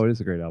kicks ass. Oh, it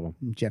is a great album.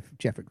 Jeff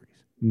agrees.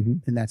 Mm-hmm.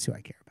 And that's who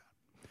I care about.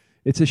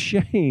 It's a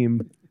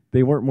shame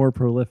they weren't more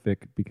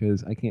prolific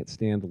because I can't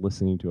stand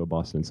listening to a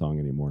Boston song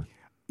anymore.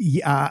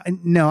 Yeah,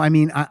 no, I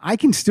mean, I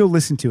can still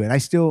listen to it. I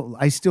still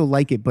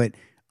like it, but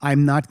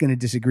I'm not going to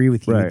disagree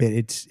with you Right. that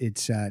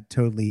it's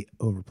totally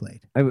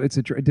overplayed.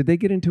 Did they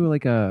get into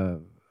like a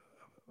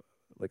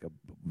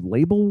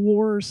label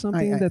war or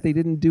something that they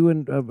didn't do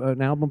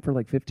an album for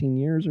like 15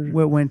 years or?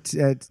 Well, it went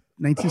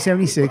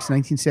 1976,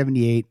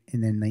 1978,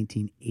 and then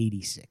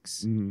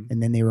 1986, Mhm.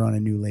 and then they were on a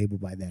new label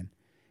by then.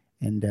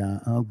 And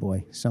oh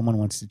boy, someone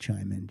wants to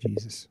chime in.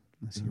 Jesus,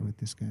 let's hear what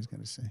this guy's got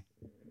to say.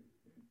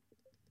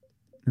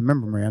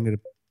 Remember, Murray,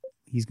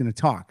 he's gonna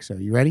talk. So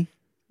you ready?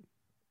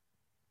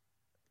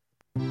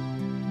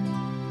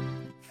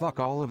 Fuck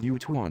all of you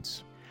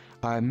twants.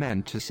 I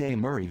meant to say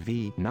Murray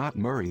V, not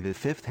Murray the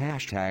Fifth.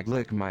 Hashtag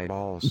lick my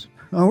balls.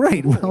 All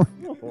right. Well,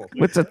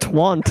 What's a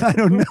twant? I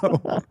don't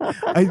know.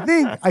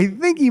 I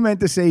think he meant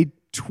to say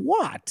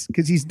twat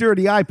because he's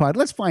Dirty iPod.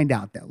 Let's find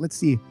out though. Let's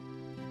see.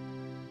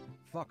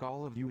 Fuck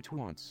all of you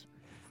twants.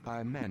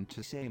 I meant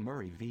to say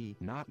Murray V,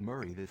 not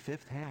Murray the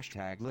Fifth.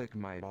 Hashtag lick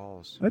my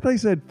balls. I thought you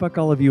said fuck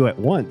all of you at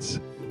once.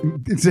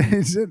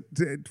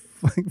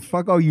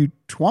 Fuck all you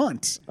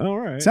twants. All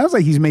right. Sounds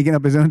like he's making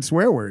up his own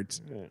swear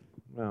words.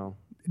 Well,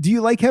 Do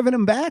you like having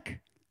him back?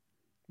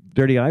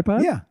 Dirty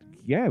iPod? Yeah.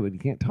 Yeah, but he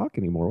can't talk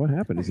anymore. What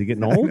happened? Is he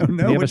getting old? don't know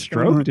Did he have a what's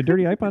going on. stroke? Did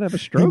Dirty iPod have a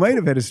stroke? He might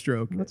have had a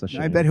stroke. That's a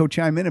shame. I bet he'll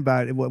chime in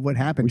about it, what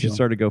happened We to should him.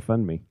 start a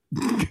GoFundMe.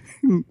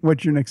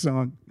 What's your next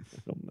song? I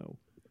don't know.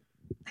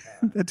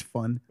 That's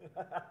fun.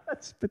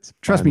 It's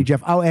Trust me,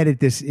 Jeff, I'll edit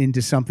this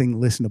into something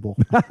listenable.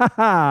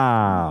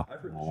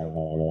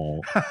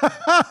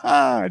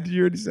 Did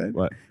you already say it?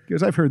 What?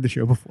 Because I've heard the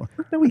show before.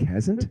 No, he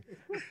hasn't.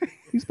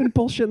 He's been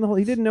bullshitting the whole.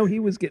 He didn't know he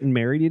was getting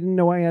married. He didn't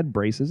know I had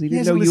braces. He didn't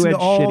hasn't know you listened had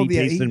to all shitty the-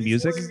 taste in he-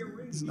 music.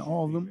 Listen to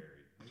all of them.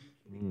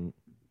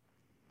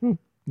 All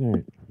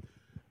right.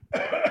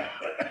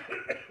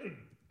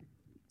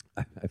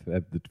 I've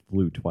had the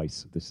flu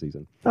twice this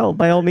season. Oh,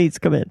 by all means,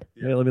 come in.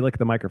 Yeah, let me lick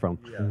the microphone.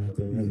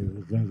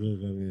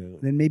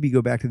 Then maybe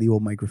go back to the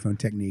old microphone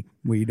technique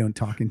where you don't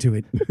talk into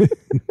it.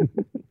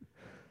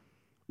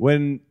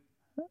 When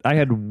I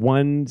had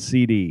one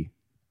CD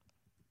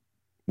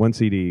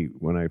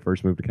when I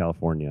first moved to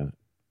California,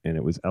 and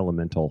it was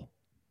Elemental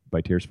by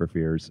Tears for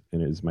Fears,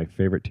 and it was my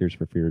favorite Tears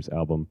for Fears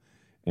album.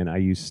 And I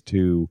used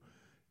to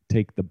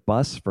take the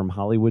bus from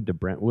Hollywood to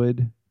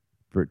Brentwood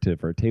for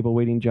table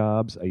waiting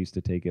jobs. I used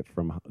to take it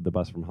from the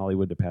bus from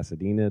Hollywood to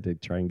Pasadena to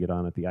try and get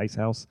on at the Ice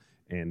House.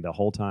 And the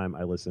whole time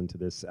I listened to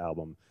this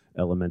album,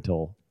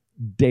 Elemental,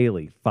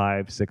 daily,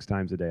 5-6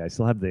 times a day. I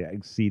still have the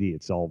CD.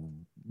 It's all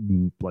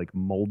like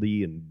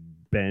moldy and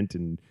bent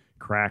and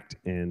cracked.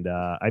 And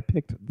I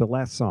picked the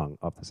last song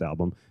off this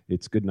album.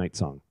 It's Goodnight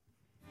Song.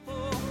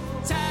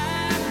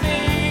 Time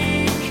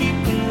may keep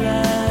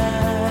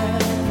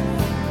alive.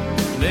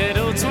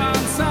 Little swan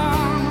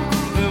song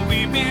that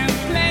we've been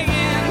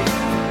playing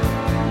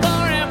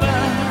forever.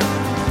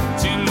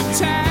 Till the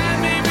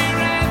time may be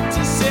right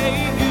to say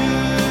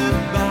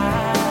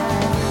goodbye.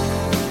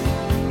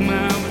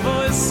 My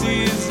voice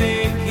is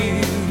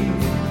aching.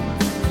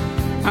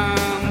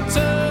 I'm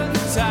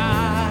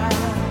tongue-tied.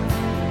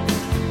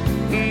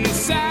 And the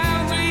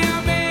sounds we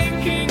are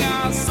making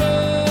are so.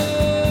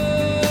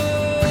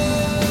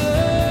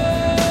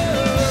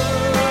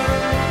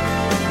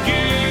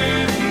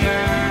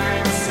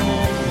 Goodnight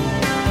song,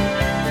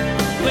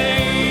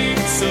 played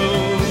so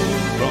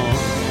wrong.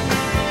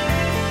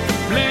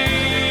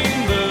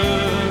 Blame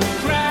the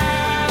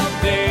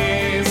crowd,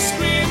 they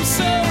scream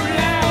so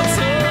loud,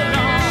 so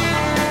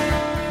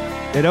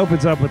long. It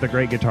opens up with a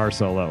great guitar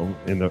solo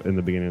in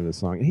the beginning of the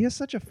song. He has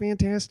such a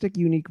fantastic,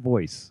 unique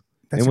voice.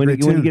 That's and a when great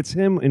he tune. gets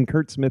him and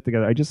Kurt Smith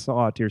together, I just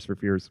saw Tears for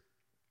Fears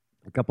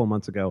a couple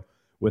months ago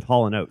with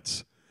Hall &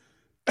 Oates.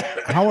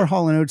 How are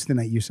Hall & Oates the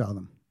night you saw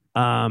them?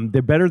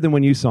 They're better than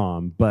when you saw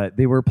them, but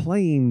they were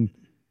playing.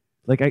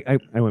 Like I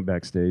went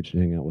backstage to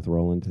hang out with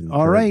Roland. And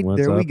All Kurt. right, What's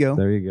there we up? go.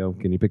 There you go.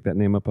 Can you pick that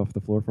name up off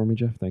the floor for me,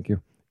 Jeff? Thank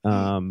you.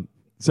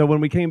 So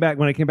when I came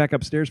back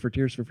upstairs for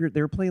Tears for Fears,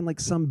 they were playing like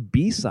some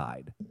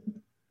B-side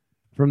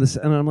from this,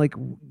 and I'm like,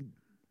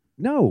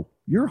 no,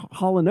 you're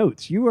Hall &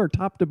 Oates. You are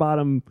top to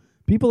bottom.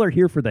 People are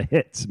here for the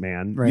hits,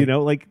 man. Right. You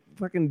know, like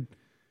fucking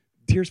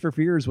Tears for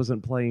Fears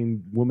wasn't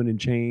playing Woman in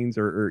Chains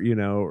or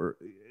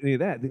any of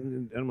that.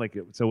 And I'm like,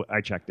 so I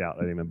checked out.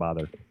 I didn't even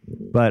bother.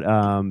 But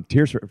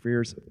Tears for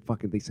Fears,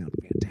 fucking, they sound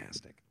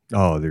fantastic.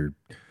 Oh,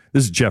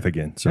 this is Jeff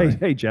again. Sorry.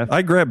 Hey, Jeff.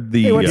 I grabbed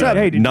the Hey, what's up?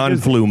 Hey, did you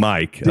non-flu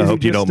mic. I you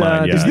hope you just, don't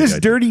mind. is Yeah, Is this I-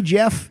 Dirty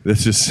Jeff?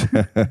 This is.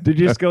 Did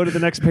you just go to the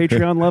next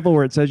Patreon level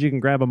where it says you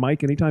can grab a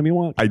mic anytime you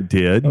want? I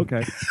did.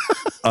 Okay.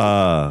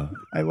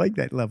 I like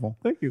that level.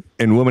 Thank you.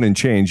 And Woman in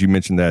Change, you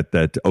mentioned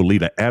that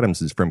Oleta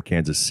Adams is from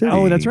Kansas City.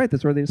 Oh, that's right.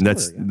 That's where they And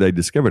discovered her, yeah. they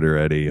discovered her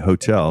at a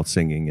hotel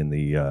singing in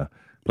the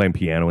playing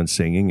piano and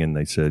singing, and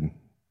they said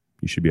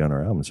you should be on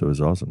our album. So it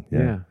was awesome.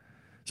 Yeah.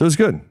 So it was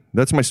good.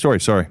 That's my story.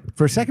 Sorry,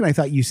 For a second, I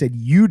thought you said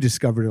you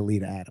discovered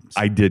Alita Adams.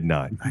 I did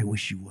not. I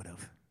wish you would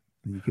have.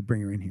 You could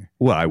bring her in here.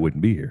 Well, I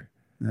wouldn't be here.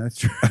 No, that's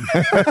true.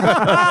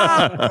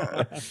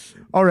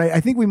 All right, I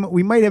think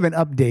we might have an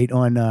update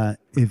on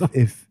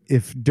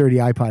if Dirty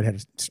iPod had a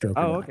stroke.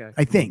 or Oh, not. okay.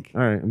 I think.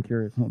 All right. I'm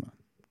curious. Hold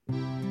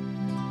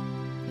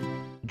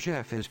on.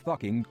 Jeff is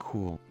fucking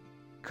cool.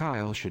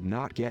 Kyle should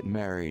not get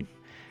married.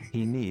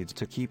 He needs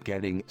to keep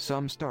getting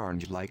some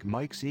stars like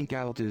Mike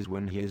Segaltis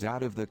when he is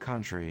out of the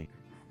country.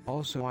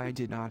 Also, I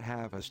did not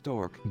have a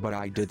stork, but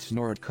I did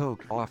snort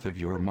coke off of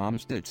your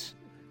mom's tits.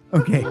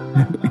 Okay.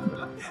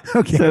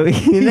 Okay. So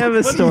he didn't have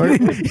a stork.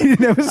 He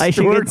didn't have a I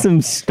should stork. get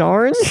some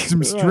stars.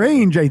 Some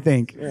strange, I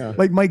think.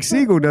 Like Mike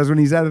Siegel does when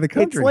he's out of the It's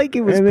country. like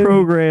it was And then-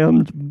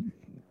 programmed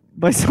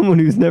by someone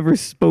who's never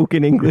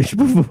spoken English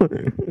before.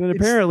 And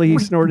apparently he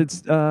snorted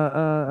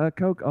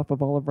coke off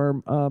of all of our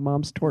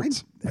mom's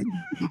torts. I'm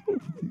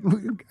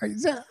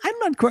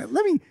not quite.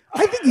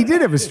 I think he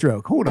did have a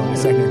stroke. Hold on a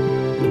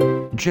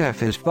second.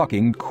 Jeff is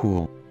fucking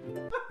cool.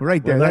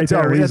 Right there. Right that's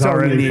there, all. he's That's all you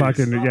already need.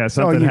 fucking all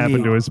something you happened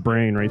need. to his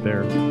brain right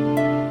there.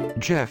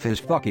 Jeff is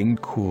fucking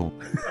cool.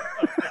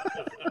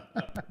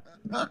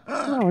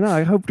 Oh no!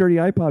 I hope Dirty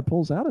iPod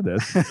pulls out of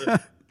this.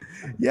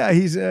 Yeah,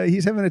 he's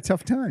having a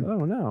tough time.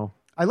 Oh no!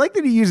 I like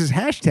that he uses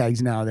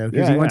hashtags now though,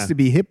 because he wants to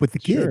be hip with the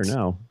kids. Sure,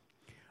 no.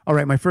 All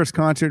right, my first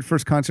concert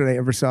I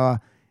ever saw,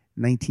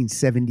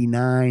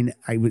 1979.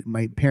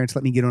 My parents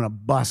let me get on a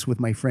bus with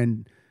my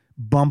friend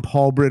Bump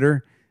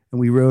Hallbritter, and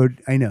we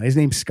rode. I know his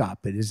name's Scott,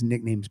 but his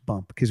nickname's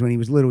Bump because when he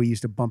was little, he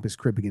used to bump his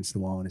crib against the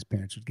wall, and his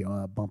parents would go,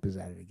 "Oh, Bump is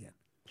at it again."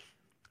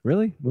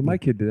 Really? When my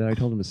kid did that, I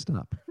told him to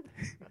stop.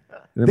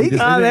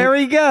 There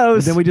he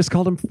goes. Then we just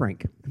called him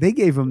Frank. They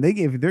gave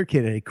their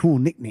kid a cool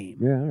nickname,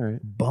 Yeah, all right.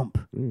 Bump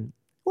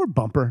or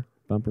Bumper.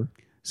 Bumper.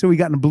 So we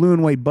got in a blue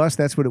and white bus.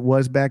 That's what it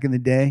was back in the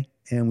day.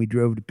 And we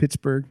drove to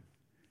Pittsburgh,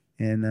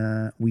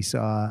 and we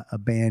saw a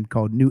band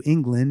called New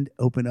England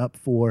open up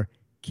for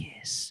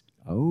Kiss.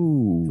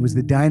 Oh. It was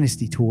the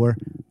Dynasty tour.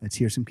 Let's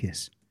hear some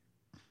Kiss.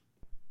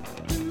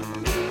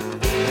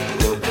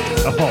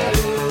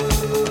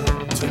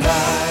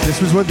 This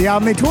was what the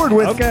album they toured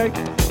with. Okay.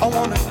 I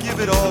want to give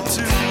it all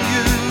to you.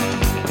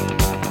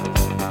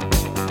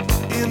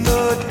 In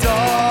the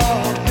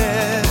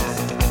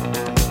darkness,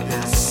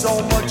 there's so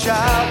much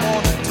I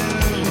want to do.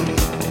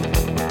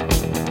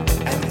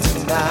 And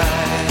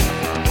tonight,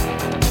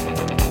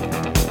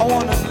 I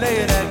want to lay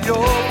it at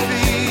your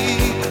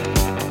feet.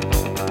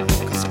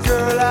 'Cause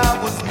girl,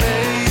 I was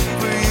made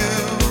for you.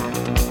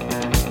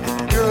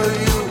 Girl,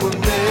 you were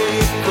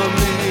made for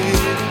me.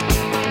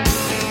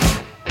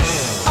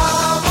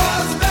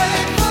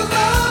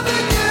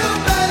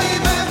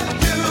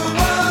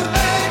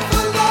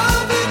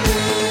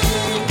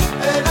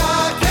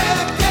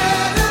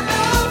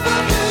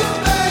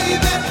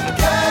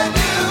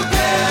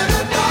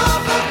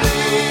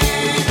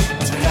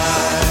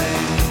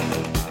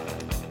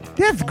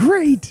 That's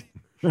great.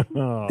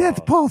 That's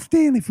Paul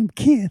Stanley from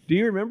Kiss. Do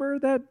you remember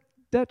that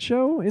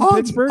show in Oh,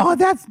 Pittsburgh?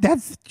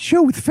 that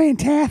show was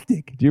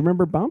fantastic. Do you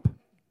remember Bump?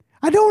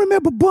 I don't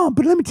remember Bump,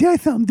 but let me tell you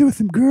something. There were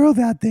some girls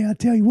out there. I'll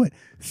tell you what.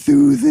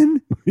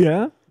 Susan.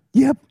 Yeah.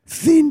 Yep.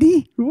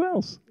 Cindy. Who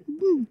else?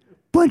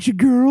 Bunch of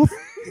girls.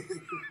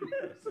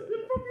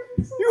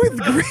 It was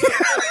great.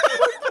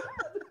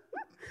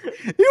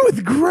 It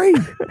was great.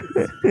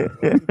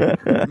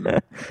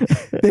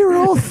 They were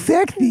all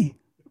sexy.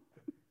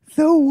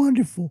 So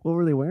wonderful. What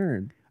were they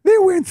wearing? They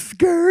were wearing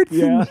skirts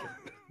Yeah.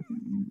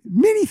 and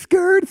mini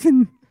skirts,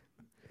 and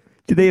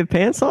Did they have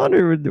pants on,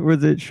 or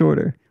was it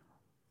shorter?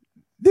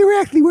 they were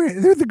actually wearing.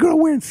 There was a girl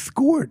wearing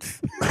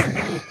skirts.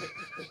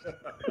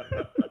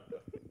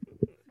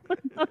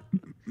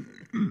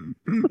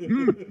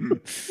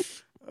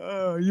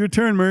 Your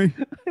turn, Murray.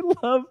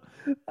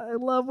 I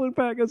love when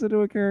Pat goes into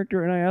a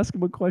character and I ask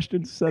him a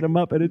question to set him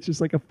up, and it's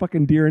just like a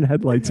fucking deer in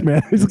headlights,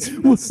 man. He's like,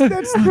 That's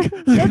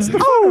the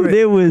fun of it.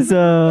 There was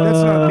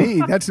That's not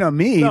me. That's not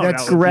me.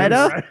 That's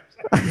Greta.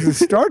 the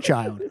Star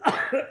Child.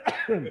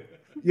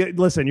 Yeah,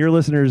 listen, your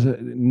listeners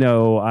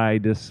know I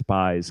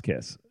despise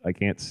Kiss. I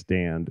can't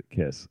stand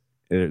Kiss.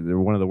 They're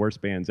one of the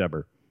worst bands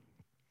ever.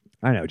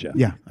 I know, Jeff.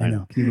 Yeah, I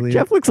know. Can you believe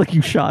Jeff looks like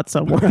you shot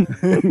someone.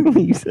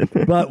 You said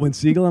that. But when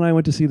Siegel and I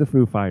went to see the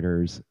Foo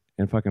Fighters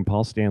and fucking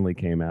Paul Stanley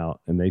came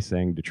out and they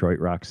sang Detroit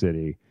Rock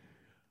City,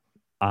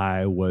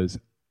 I was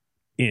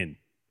in.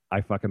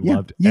 I fucking Yeah,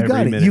 loved you every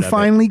got it. minute You of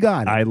finally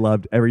got it. I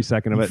loved every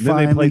second of You it. And then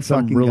they finally played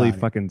some fucking really got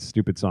it. fucking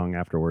stupid song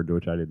afterward,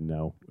 which I didn't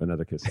know.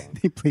 Another Kiss song.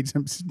 They played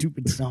some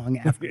stupid song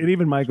after. And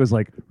even Mike was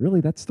like,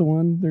 really? That's the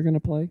one they're going to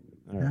play?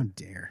 All right. How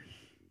dare.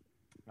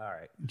 All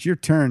right. It's your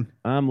turn.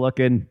 I'm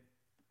looking.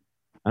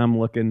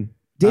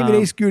 David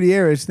Ace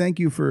Gutierrez, thank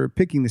you for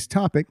picking this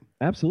topic.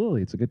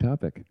 Absolutely. It's a good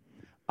topic.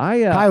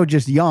 Kyle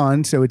just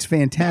yawned, so it's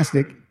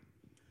fantastic.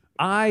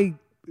 And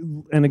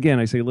again,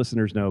 I say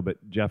listeners know, but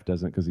Jeff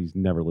doesn't because he's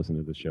never listened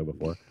to this show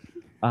before.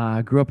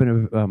 I grew up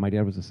in my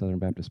dad was a Southern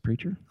Baptist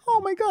preacher.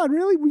 Oh my God,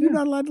 really? Were you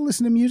not allowed to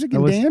listen to music and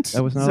I was, dance? I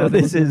was not So allowed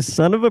to this is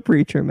son of a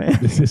preacher, man.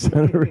 I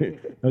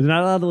was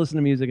not allowed to listen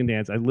to music and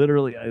dance.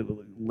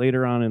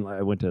 Later on,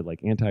 I went to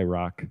like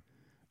anti-rock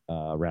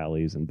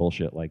rallies and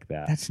bullshit like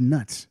that. That's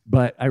nuts.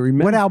 But I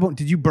remember What album?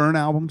 Did you burn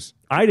albums?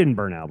 I didn't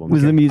burn albums.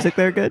 Was the music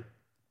there good?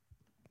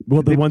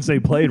 Well, the ones they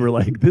played were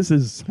like, this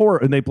is horror.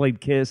 And they played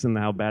Kiss and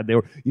how bad they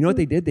were. You know what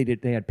they did?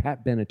 They had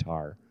Pat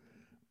Benatar.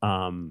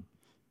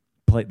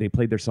 They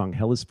played their song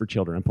 "Hell Is for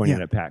Children." I'm pointing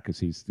Yeah. at Pat because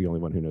he's the only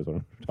one who knows what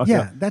I'm talking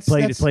Yeah, about.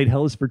 Played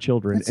 "Hell Is for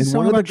Children," that's a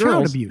song about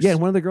child abuse. Yeah, and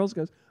one of the girls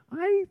goes,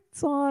 "I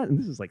saw," and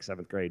this is like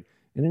 7th grade,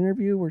 an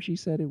interview where she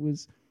said it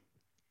was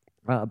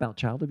about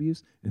child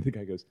abuse, and the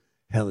guy goes,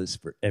 Hell is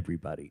for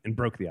everybody, and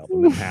broke the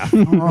album in half.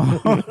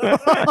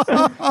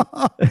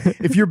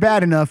 If you're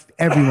bad enough,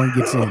 everyone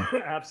gets in.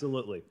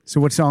 Absolutely.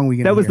 So what song are we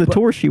going to That was the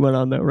tour she went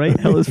on, though, right?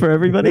 Hell is for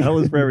everybody. Hell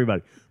is for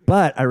everybody.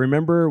 But I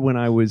remember when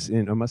I was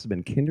in, I must have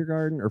been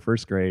kindergarten or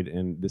first grade,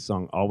 and this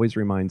song always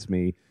reminds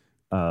me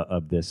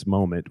of this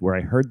moment where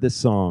I heard this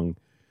song,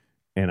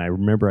 and I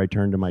remember I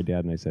turned to my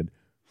dad and I said,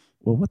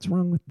 well, what's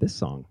wrong with this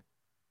song?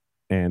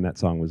 And that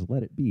song was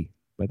Let It Be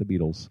by the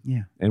Beatles.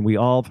 Yeah. And we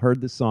all have heard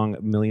this song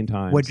a million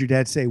times. What'd your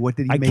dad say? What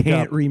did he I make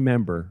can't up?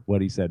 remember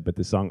what he said, but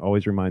the song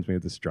always reminds me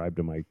of this drive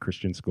to my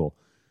Christian school.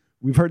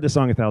 We've heard this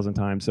song 1,000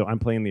 times, so I'm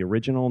playing the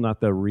original, not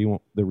the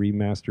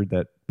remastered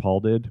that Paul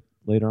did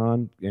later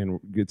on. And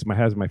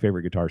has my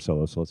favorite guitar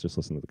solo, so let's just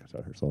listen to the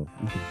guitar solo.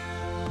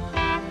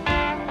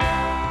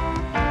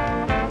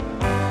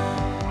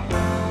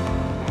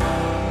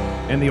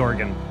 And the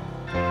organ.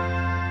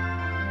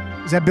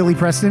 Is that Billy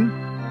Preston?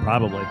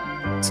 Probably.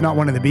 It's not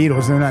one of the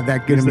Beatles. They're not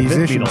that good of It's the fifth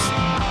musicians.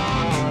 Beatles.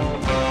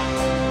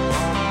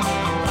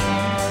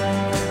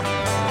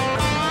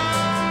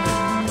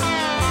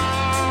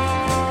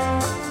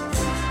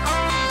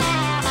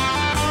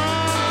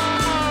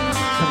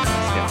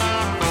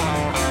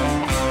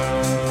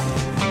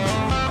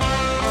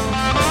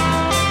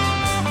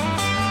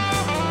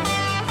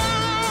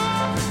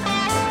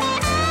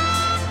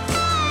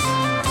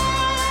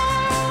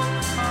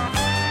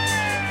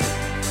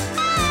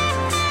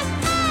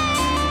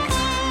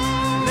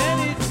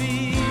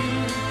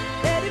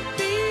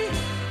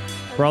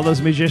 For all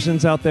those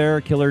musicians out there,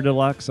 Killer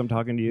Deluxe, I'm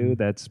talking to you,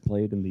 that's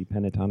played in the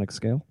pentatonic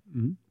scale.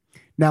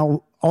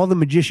 Now, all the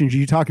magicians, are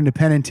you talking to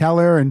Penn and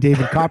Teller and David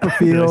Did I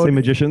Copperfield? say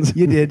magicians?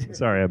 You did.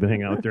 Sorry, I've been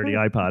hanging out with Dirty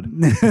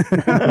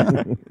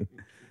iPod.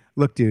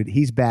 Look, dude,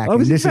 he's back. Oh,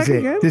 and is he this is back it.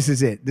 again? This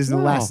is it. This is the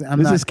last.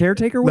 Is this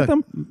caretaker with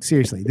Look, them?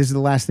 Seriously, this is the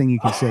last thing you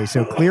can say.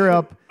 So clear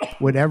up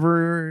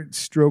whatever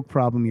stroke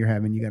problem you're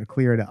having. You got to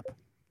clear it up.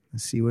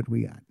 Let's see what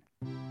we got.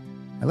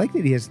 I like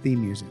that he has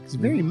theme music. It's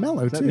very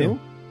mellow, Is that too. new?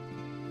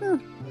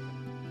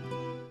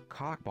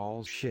 Cock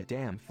balls shit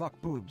damn fuck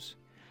boobs.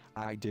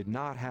 I did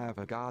not have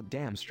a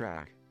goddamn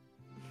strack.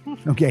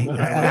 Okay.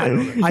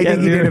 I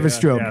think he did have a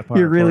stroke. Yeah, Yeah, poor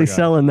You're really guy.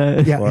 selling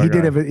that. Poor he did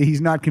guy. have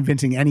he's not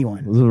convincing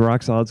anyone. This is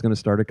Rock Solid's going to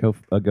start a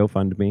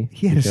GoFundMe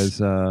He had a because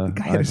the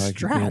guy had a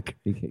strack.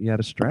 He had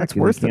a strack. That's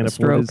and worse he than can't a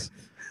afford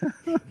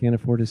stroke. Can't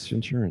afford his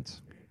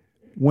insurance.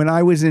 When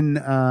I was in,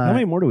 How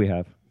many more do we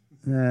have?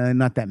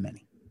 not that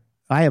many.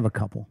 I have a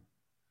couple.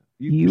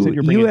 You said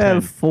you're You bringing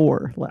have 10.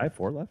 4 I left. have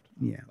 4 left.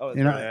 Yeah. Oh, that's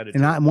and right, I added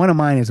and two. one of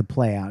mine is a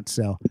play out.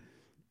 So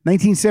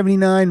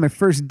 1979, my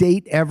first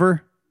date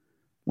ever.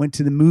 Went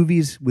to the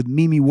movies with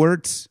Mimi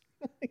Wirtz.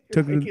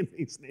 Took her, Making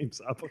these names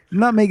up. I'm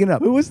not making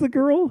up. Who was the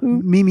girl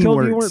who Mimi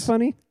told you you Wirtz. weren't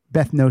funny?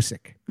 Beth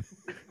Nosek.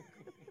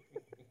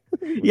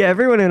 Yeah,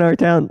 everyone in our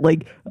town,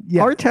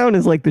 Yeah. our town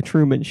is like the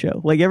Truman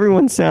Show. Like,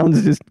 everyone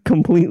sounds just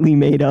completely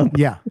made up,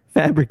 Yeah.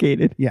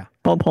 fabricated. Yeah.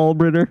 Bump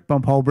Hallbritter.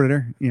 Bump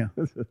Hallbritter. Yeah.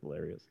 This is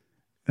hilarious.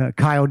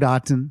 Kyle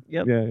Dotson.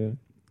 Yep. Yeah.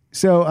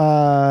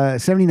 So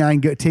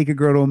 79, take a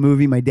girl to a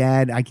movie. My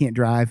dad, I can't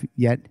drive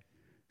yet.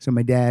 So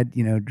my dad,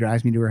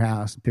 drives me to her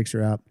house, picks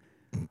her up.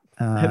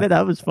 I bet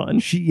that was fun.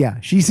 She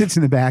sits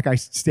in the back. I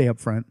stay up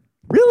front.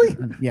 Really?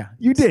 Yeah.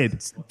 You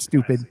did?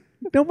 Stupid.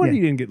 No wonder Yeah.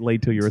 you didn't get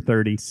laid till you were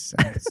 30. It's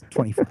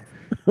 25.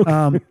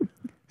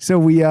 So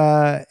we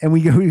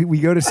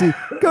go to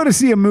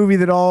see a movie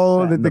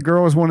that the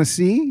girls want to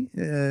see,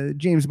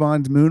 James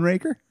Bond's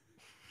Moonraker.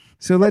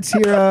 So let's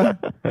hear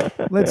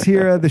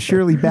the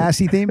Shirley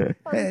Bassey theme,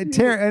 and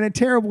a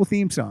terrible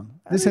theme song.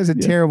 This has a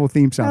terrible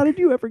theme How song. did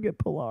you ever get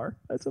Pilar?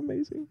 That's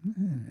amazing.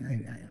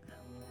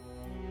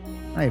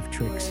 I have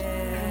tricks.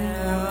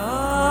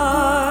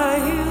 Are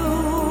you?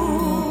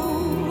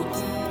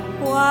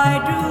 Why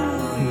do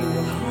you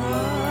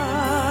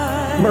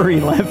hide? Murray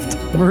left.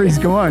 Murray's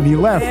gone. He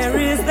left. There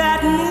is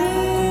that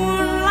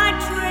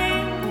moonlight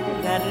train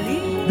that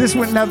leads This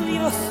one now. to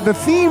your The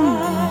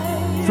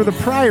theme for the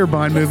prior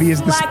Bond movie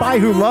is "The Spy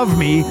Who Loved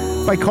Me"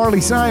 by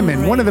Carly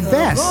Simon, one of the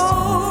best.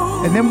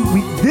 And then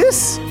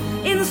this.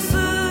 in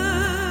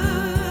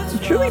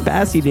search Shirley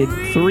Bassey did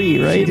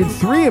 3, right? She did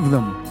 3 of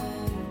them.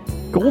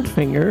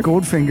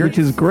 Goldfinger, which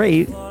is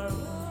great.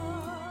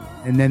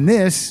 And then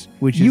this,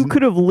 which You is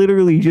could have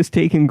literally just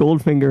taken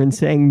Goldfinger and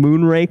sang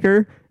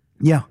Moonraker,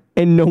 yeah.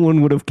 and no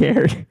one would have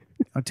cared.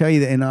 I'll tell you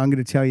that, and I'm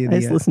going to tell you I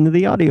just listened to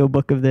the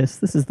audiobook of this.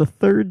 This is the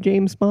 3rd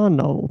James Bond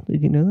novel.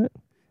 Did you know that?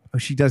 Oh,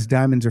 she does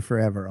Diamonds Are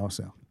Forever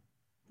also,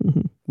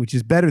 which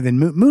is better than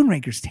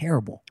Moonraker's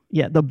terrible.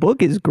 Yeah, the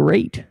book is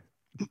great.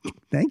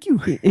 Thank you.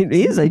 It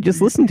is. I just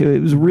listened to it.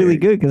 It was really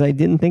good because I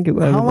didn't think it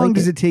was. How long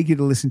does it take you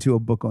to listen to a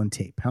book on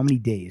tape? How many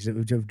days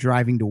of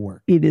driving to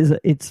work?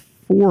 It's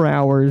 4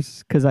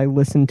 hours because I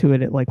listened to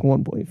it at like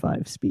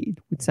 1.5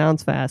 speed, which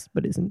sounds fast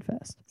but isn't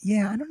fast.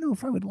 Yeah, I don't know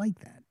if I would like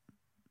that.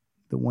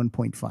 The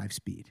 1.5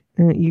 speed.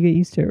 You get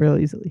used to it real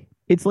easily.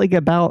 It's like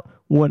about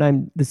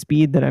the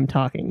speed that I'm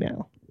talking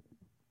now.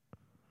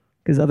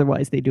 Because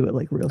otherwise they do it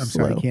like real I'm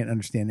slow. sorry, I can't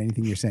understand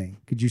anything you're saying.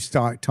 Could you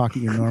start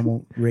talking at your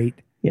normal rate?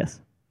 Yes.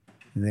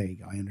 There you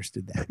go. I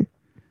understood that.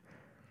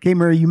 Okay,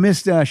 Murray, you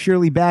missed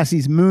Shirley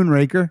Bassey's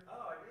Moonraker.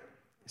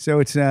 So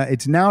it's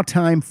now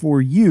time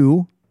for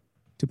you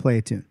to play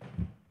a tune.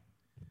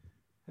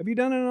 Have you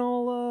done an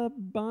all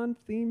Bond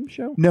theme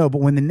show? No,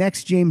 but when the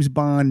next James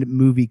Bond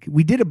movie,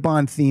 we did a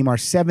Bond theme, our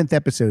 7th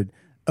episode,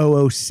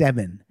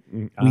 007.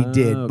 We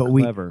did, but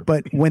clever.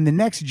 but when the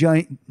next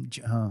James,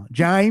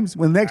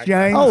 when the next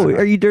James, Oh,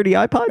 are you Dirty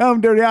iPod?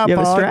 I'm Dirty iPod. You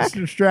have a Strack?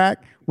 Strack.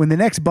 When the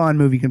next Bond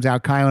movie comes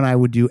out, Kyle and I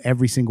would do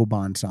every single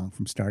Bond song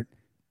from start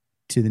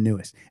to the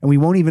newest, and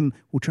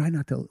we'll try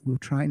not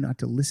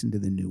to listen to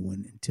the new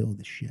one until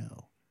the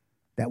show.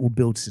 That will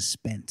build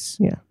suspense.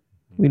 Yeah.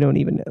 We don't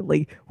even know.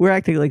 Like, we're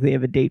acting like they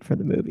have a date for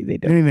the movie. They They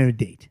don't. don't even have a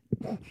date.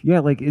 Yeah,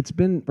 like it's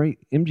been right.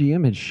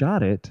 MGM had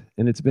shot it,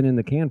 and it's been in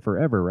the can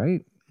forever,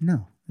 right?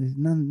 No, there's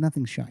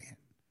nothing shot yet.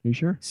 You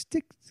sure?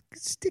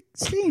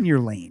 Stay in your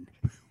lane.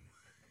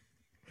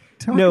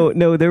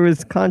 No, there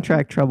was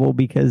contract trouble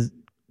because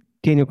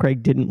Daniel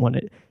Craig didn't want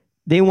it.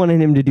 They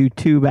wanted him to do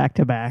 2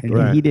 back-to-back, and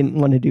Right. he didn't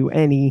want to do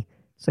any.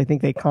 So I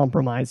think they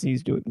compromised.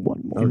 He's doing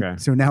one more. Okay,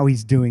 So now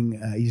he's doing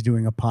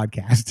a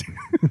podcast.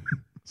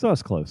 so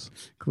that's close.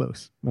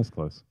 Close. That's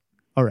close.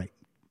 All right.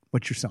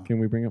 What's your song? Can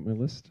we bring up my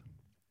list?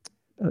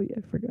 Oh yeah,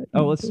 I forgot.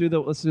 Oh, let's do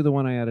the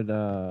one I added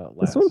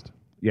last. This one?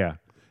 Yeah.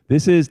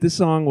 This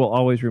song will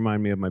always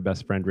remind me of my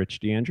best friend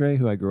Rich DeAndre,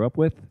 who I grew up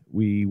with.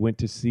 We went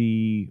to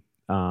see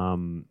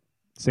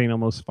St.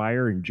 Elmo's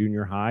Fire in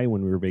junior high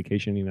when we were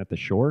vacationing at the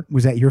shore.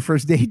 Was that your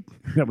first date?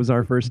 That was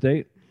our first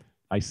date.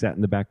 I sat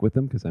in the back with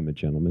him because I'm a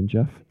gentleman,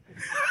 Jeff.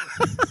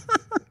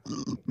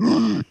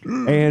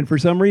 And for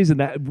some reason,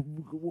 that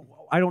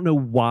I don't know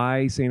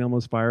why St.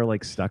 Elmo's Fire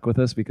like stuck with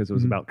us, because it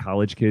was about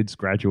college kids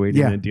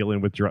graduating Yeah. and dealing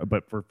with drugs.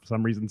 But for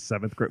some reason,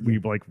 7th grade, we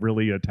like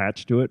really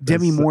attached to it.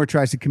 Demi That's- Moore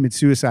tries to commit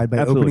suicide by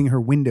Absolutely. opening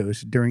her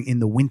windows in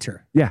the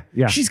winter. Yeah,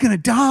 yeah, She's gonna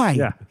die.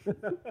 yeah.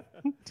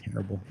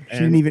 Terrible. She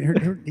And- didn't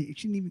even.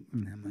 She didn't even.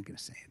 I'm not gonna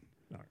say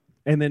it.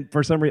 And then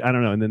for some reason, I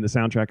don't know. And then the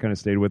soundtrack kind of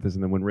stayed with us.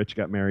 And then when Rich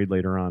got married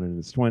later on in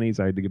his 20s,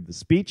 I had to give the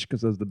speech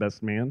because I was the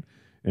best man.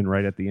 And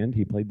right at the end,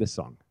 he played this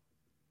song.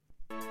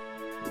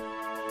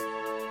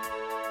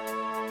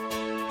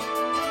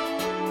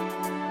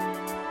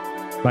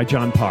 By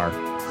John Parr.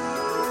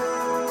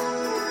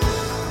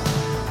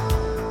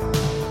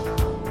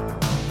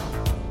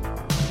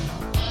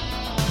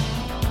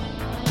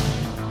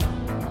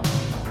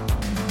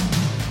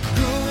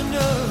 Growing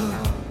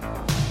up,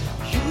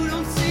 you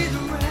don't see the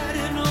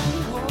writing on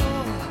the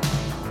wall.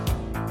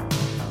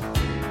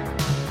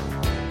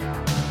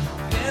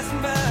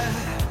 Passing by,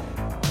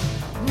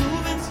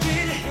 moving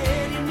straight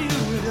ahead, you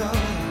knew it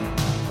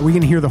all. Are we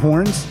gonna hear the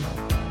horns?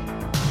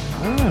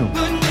 I don't know.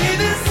 But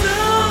maybe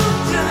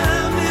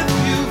sometime if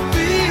you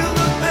feel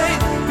the pain,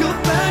 you'll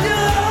find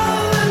you're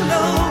all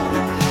alone.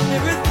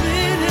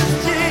 Everything has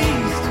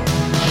changed.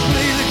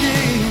 Play the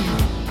game.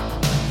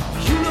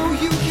 You know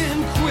you can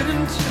quit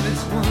until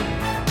it's won.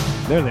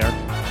 They're there.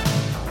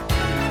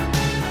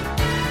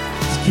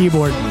 It's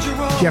keyboard.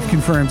 Jeff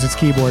confirms it's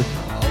keyboard.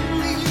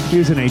 He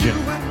was an agent.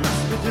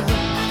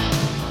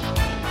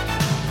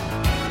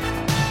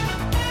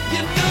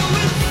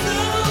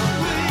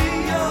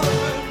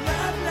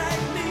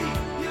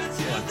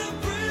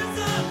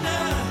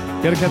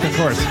 Gotta cut the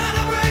chorus.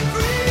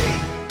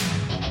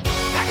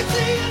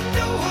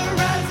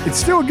 It's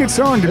still a good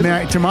song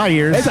to my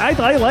ears. I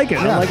like it.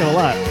 Yeah. I like it a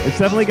lot. It's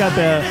definitely got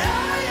the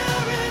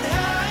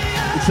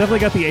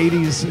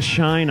 80s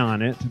shine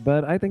on it,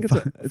 but I think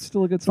it's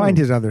still a good song. Find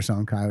his other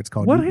song, Kyle. It's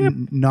called What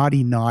happened?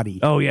 Naughty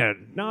Naughty. Oh yeah,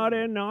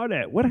 naughty,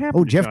 naughty. What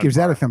happened? Oh, to Jeff John gives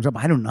that Parr? a thumbs up.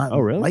 I don't Oh,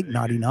 really? like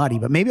Naughty Naughty,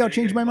 but maybe I'll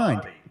change my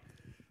mind.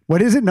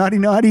 What is it? Naughty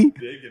Naughty?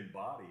 Big and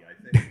body, I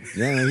think.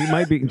 Yeah, he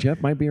might be.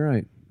 Jeff might be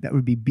right. That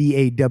would be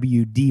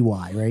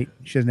BAWDY, right?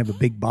 She doesn't have a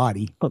big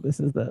body. Oh, this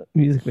is the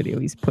music video.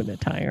 He's putting a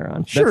tire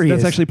on. Sure he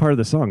that's is. actually part of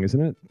the song,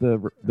 isn't it? The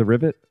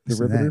rivet, the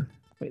Listen to riveter.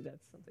 Wait, that's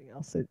something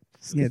else. It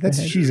Yeah, skipped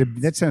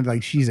ahead. that sounds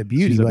like She's a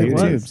Beauty She's a by the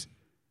Beauty. Tubes.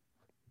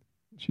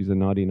 She's a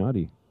naughty,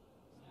 naughty.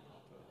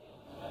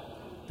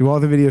 Do all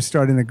the videos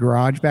start in the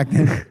garage back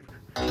then?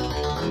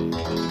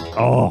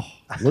 Oh,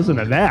 listen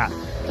to that.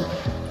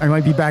 I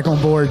might be back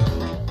on board.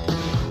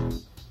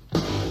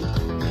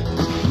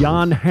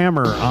 Jan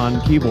Hammer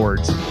on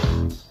keyboards.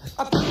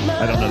 I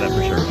don't know that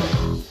for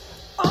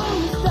sure.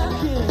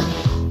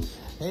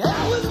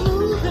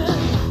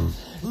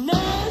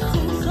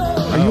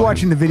 Are you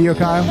watching the video,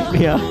 Kyle?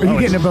 Yeah. Are you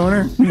getting a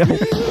boner?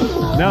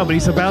 No, but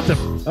he's about to.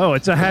 Oh,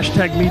 it's a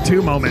hashtag Me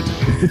Too moment.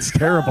 It's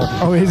terrible.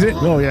 Oh, is it?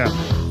 Oh yeah.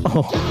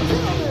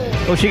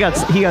 Oh, he got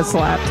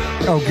slapped.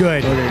 Oh,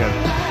 good. Okay,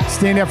 good.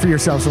 Stand up for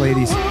yourselves,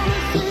 ladies.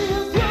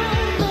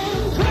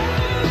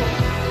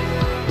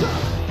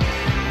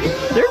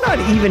 They're not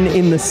even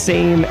in the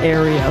same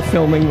area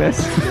filming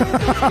this.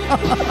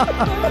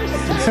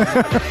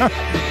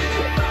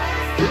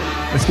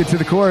 Let's get to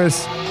the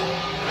chorus.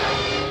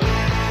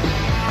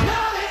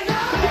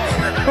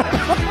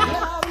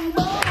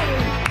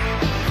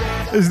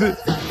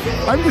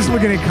 I'm just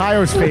looking at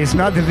Kyle's face,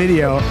 not the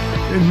video.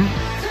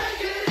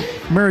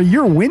 Murray,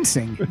 you're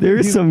wincing.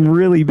 There's some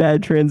really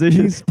bad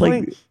transitions.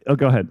 Oh,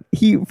 go ahead.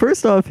 He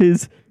first off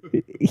his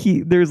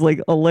there's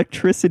like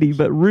electricity,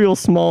 but real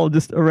small,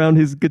 just around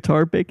his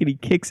guitar pick, and he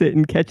kicks it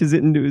and catches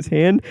it into his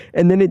hand,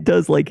 and then it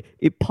does like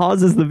it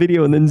pauses the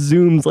video and then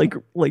zooms like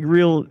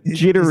real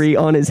jittery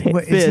on his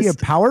What, fist. is he a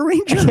Power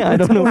Ranger? Yeah, I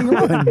What's don't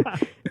going know. on?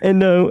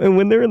 And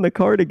when they're in the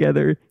car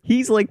together,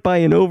 he's like by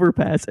an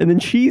overpass, and then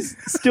she's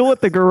still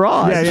at the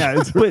garage.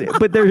 Yeah.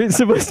 But they're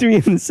supposed to be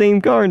in the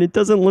same car, and it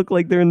doesn't look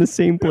like they're in the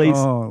same place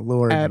Oh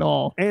Lord. at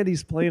all. And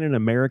he's playing an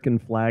American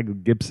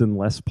flag Gibson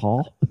Les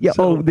Paul. Yeah.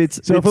 So if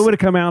it would have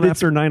come out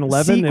after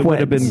 9/11, it would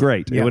have been sequence.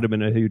 great. Yeah. It would have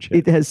been a huge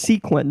hit. It has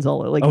sequins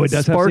all like Oh, it it's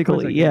does have sparkly.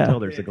 sequence? I can Yeah. tell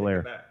there's a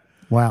glare.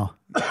 Wow.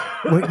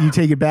 What, you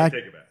take it back?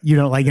 You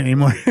don't like it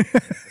anymore? I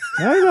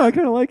don't know. I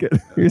kind of like it.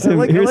 Here's I him-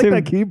 like here's him-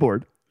 that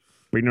keyboard.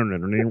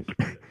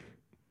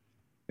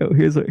 Oh,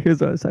 here's what I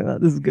was talking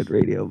about. This is good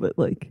radio, but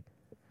like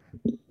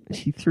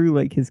she threw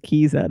like his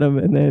keys at him,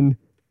 and then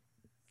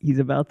he's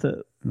about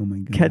to Oh my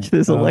God. catch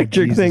this Oh,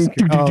 electric Jesus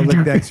thing. Christ. Oh,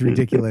 look, that's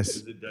ridiculous.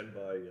 Is it done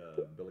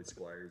by Billy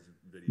Squires'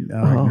 video?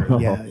 Oh,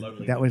 yeah.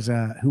 That was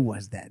who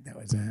was that? That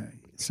was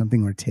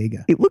something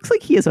Ortega. It looks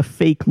like he has a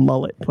fake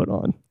mullet put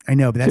on. I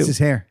know, but that's Too. his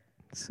hair.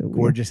 So weird.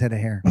 Gorgeous head of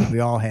hair. We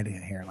all had a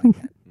hair like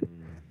that.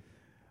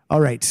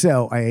 All right,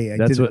 so I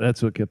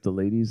That's what kept the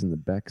ladies in the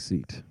back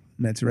seat.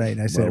 That's right.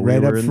 I said While we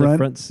right up were in the front,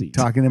 front seat.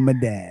 talking to my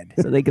dad.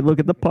 So they could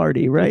look at the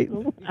party, right?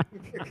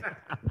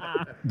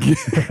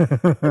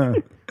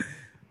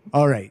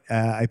 All right,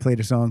 I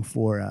played a song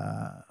for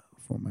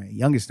my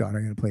youngest daughter.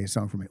 I'm going to play a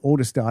song for my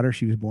oldest daughter.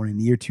 She was born in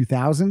the year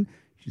 2000.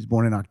 She was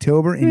born in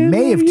October. In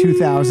May of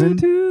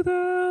 2000,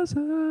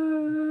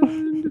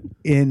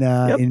 in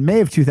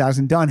May of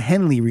 2000, Don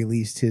Henley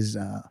released his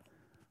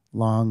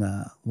long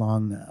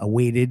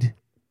awaited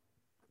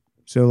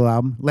solo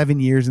album, 11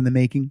 years in the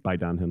making. By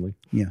Don Henley.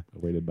 Yeah.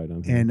 Awaited by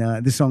Don Henley.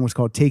 And this song was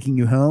called Taking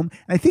You Home.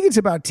 I think it's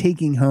about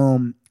taking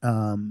home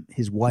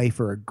his wife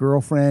or a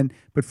girlfriend.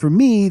 But for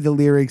me, the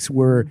lyrics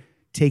were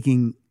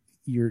taking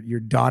your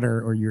daughter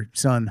or your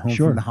son home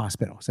Sure. from the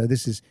hospital. So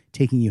this is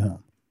Taking You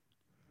Home.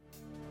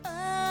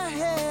 I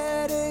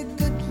had a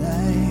good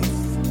life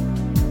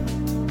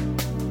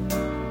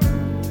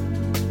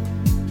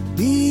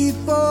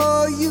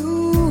before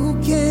you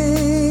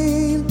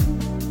came.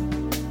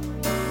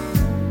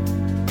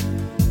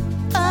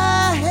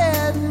 I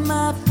had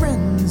my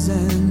friends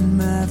and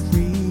my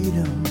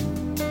freedom.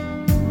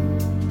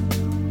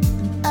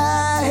 And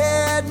I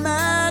had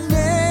my name.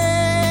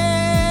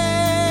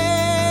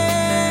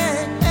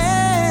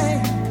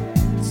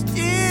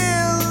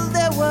 Still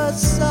there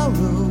was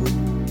sorrow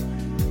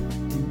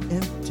and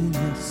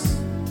emptiness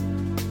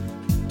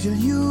till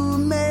you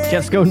made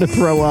Jeff's going to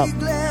throw up. me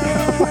glad.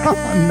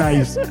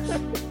 Nice.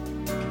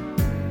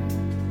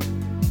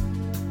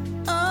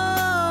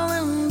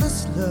 Oh, in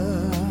this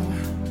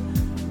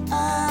love,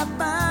 I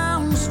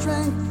found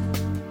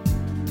strength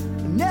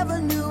I never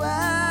knew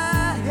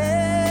I had.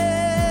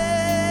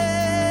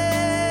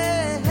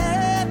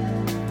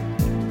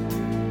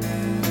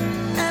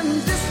 And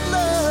this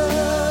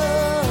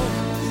love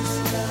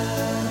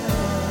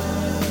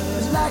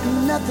is like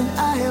nothing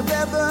I have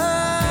ever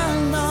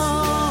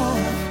known.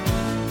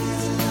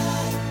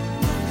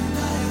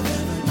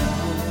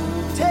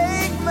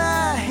 Take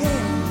my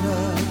hand,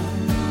 love.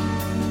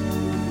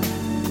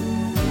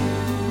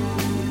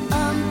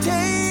 I'm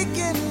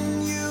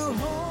taking you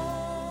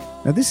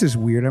home. Now this is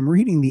weird. I'm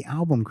reading the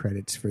album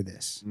credits for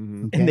this.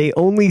 Okay? And they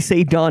only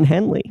say Don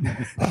Henley.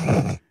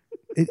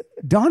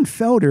 Don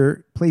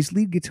Felder plays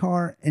lead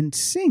guitar and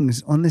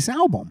sings on this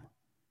album.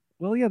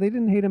 Well, yeah, they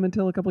didn't hate him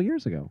until a couple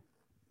years ago.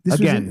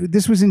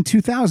 This was in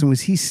 2000. Was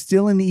he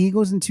still in the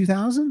Eagles in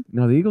 2000?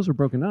 No, the Eagles were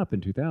broken up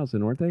in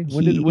 2000, weren't they?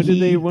 When He- did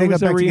they? he- When They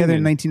was got their back together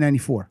in reunion?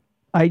 1994.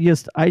 I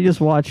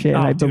just watched it, and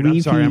Oh, I dude,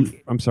 believe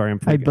I'm sorry. I'm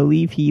I freaking.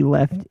 believe he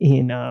left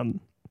in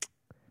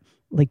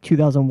like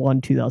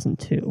 2001,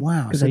 2002.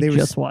 Wow. because So I they were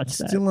just watched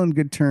that. still on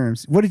good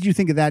terms. What did you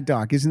think of that,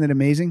 Doc? Isn't it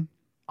amazing?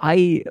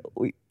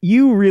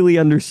 You really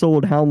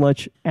undersold how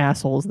much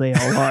assholes they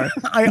all are.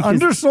 I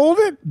undersold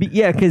it?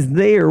 Yeah, because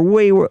they are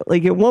way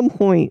like at one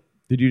point.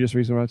 Did you just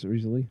watch it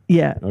recently?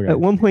 Yeah, Okay. at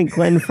one point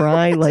Glenn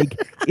Fry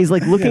is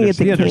like looking at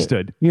the He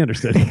understood. He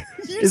understood.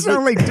 You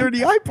sound like Dirty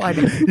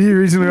iPod. You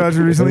recently watched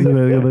it recently?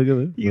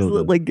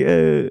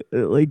 He's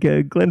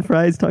like Glenn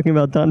Fry's talking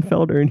about Don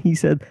Felder, and he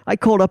said, "I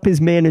called up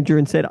his manager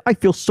and said I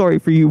feel sorry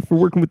for you for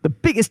working with the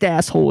biggest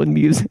asshole in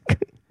music."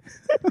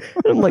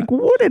 I'm like,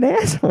 what an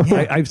asshole!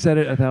 I've said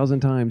it 1,000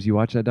 times. You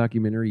watch that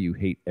documentary, you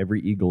hate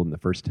every Eagle in the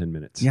first 10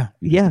 minutes. Yeah.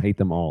 You just hate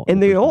them all.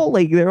 And they're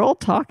all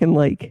talking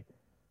like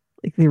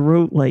they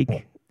wrote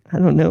like I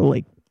don't know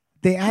like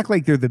They act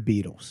like they're the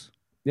Beatles.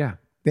 Yeah.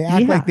 They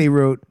act Yeah. like they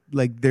wrote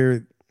like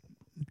they're.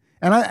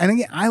 And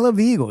again, I love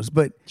the Eagles,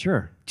 but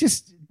Sure.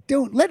 just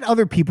don't let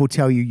other people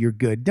tell you you're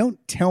good. Don't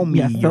tell me.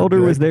 yeah. you're Felder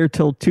good. was there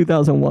till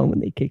 2001 when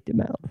they kicked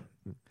him out.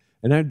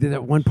 And I did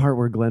that one part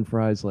where Glenn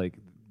Fry's like,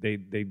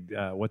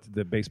 what's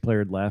the bass player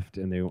had left,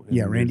 and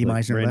Randy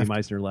like, Meisner Randy left.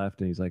 Meisner left,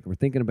 and he's like, we're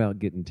thinking about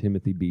getting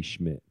Timothy B.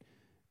 Schmidt.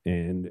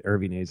 And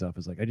Irving Azoff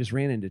was like, I just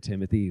ran into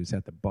Timothy. He was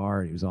at the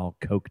bar. And he was all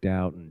coked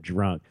out and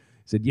drunk.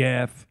 He said,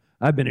 yeah,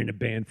 I've been in a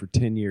band for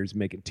 10 years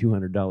making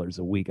 $200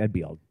 a week. I'd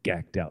be all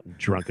gacked out and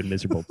drunk and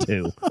miserable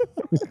too.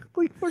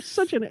 Like, we're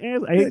such an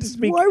ass. I hate to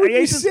speak, Why would I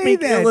hate you to say speak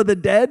that? ill of the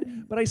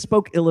dead, but I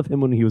spoke ill of him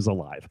when he was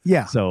alive.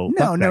 Yeah. So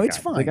no, fuck no, that it's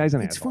guy. fine. The guy's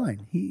an it's asshole.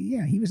 fine.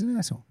 He was an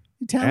asshole.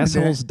 Talented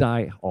Assholes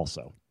die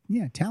also.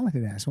 Yeah,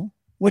 talented asshole.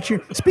 What's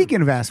your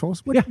speaking of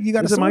assholes? What you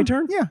got? Is a it my song?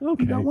 turn? Yeah.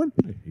 Okay. You got one?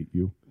 I hate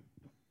you.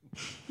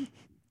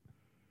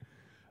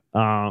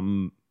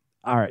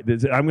 All right.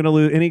 I'm going to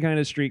lose any kind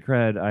of street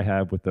cred I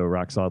have with the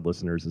Rock Solid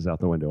listeners is out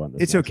the window on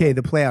this. It's one. okay.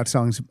 The play out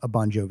song's a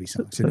Bon Jovi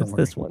song, so don't That's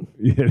worry. this one.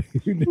 Yeah,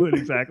 you knew it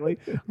exactly.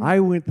 I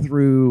went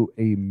through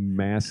a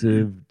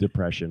massive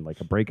depression, like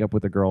a breakup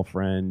with a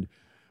girlfriend.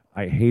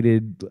 I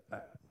hated.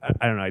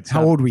 I don't know.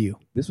 How old were you?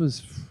 This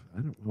was.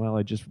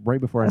 I just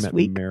right before Last I met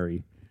week?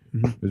 Mary.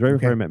 It was right before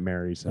Okay. I met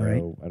Mary. So All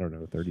right. I don't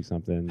know, 30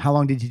 something. How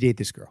long did you date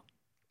this girl?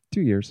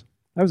 2 years.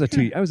 I was a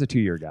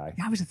 2-year guy.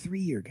 I was a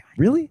 3-year guy.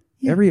 Really?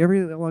 Yeah.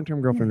 Every long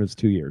term girlfriend was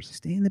 2 years.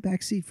 Stay in the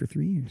back seat for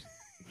 3 years.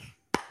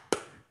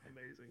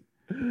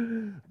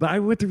 But I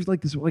went through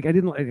like this, like I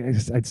didn't like,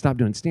 I'd stopped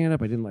doing stand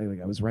up. I didn't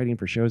like I was writing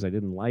for shows I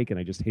didn't like, and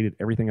I just hated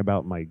everything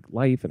about my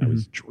life. And I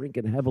was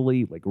drinking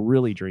heavily, like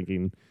really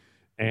drinking.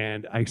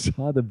 And I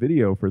saw the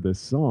video for this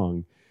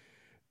song,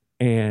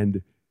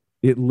 and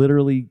it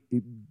literally,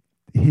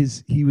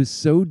 he was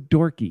so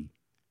dorky.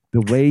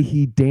 The way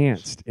he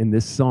danced in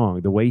this song,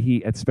 the way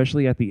he,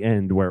 especially at the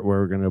end where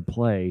we're going to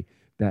play,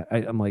 that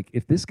I'm like,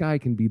 if this guy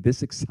can be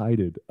this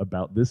excited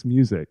about this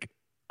music,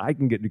 I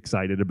can get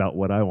excited about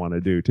what I want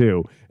to do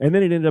too. And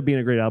then it ended up being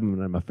a great album,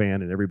 and I'm a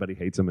fan, and everybody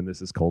hates him, and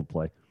this is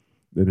Coldplay.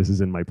 This is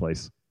In My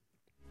Place.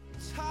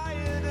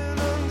 Tired and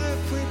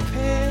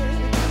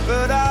underprepared,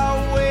 but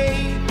I'll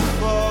wait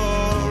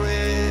for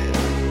it.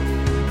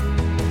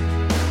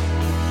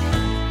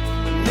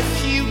 And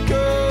if you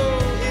go,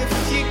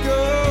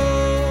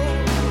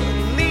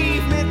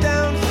 leave me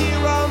down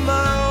here on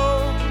my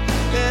own,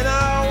 then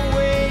I'll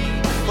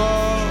wait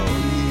for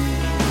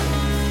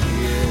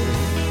you.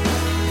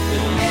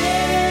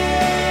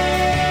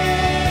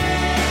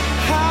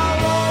 How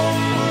long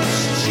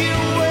must you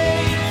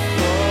wait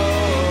for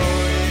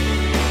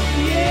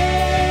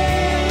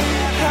it?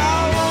 How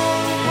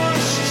long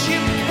must you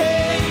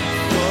pay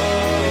for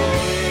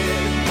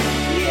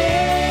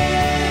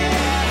it?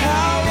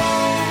 How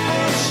long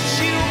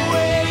must you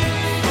wait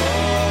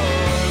for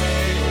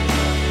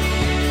it?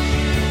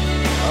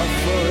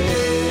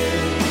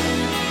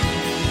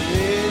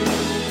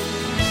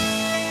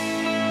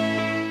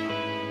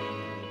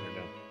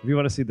 If you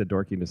want to see the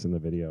dorkiness in the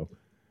video,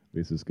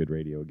 this is good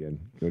radio again.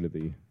 Go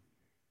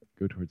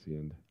towards the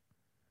end.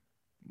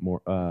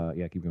 More,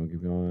 yeah, keep going.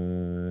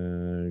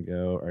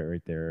 Go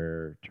right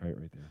there. Try it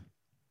right there.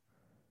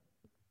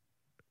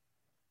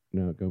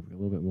 No, go a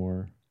little bit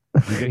more.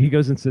 He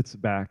goes and sits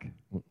back.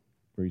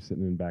 Where he's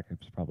sitting in back,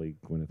 it's probably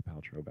Gwyneth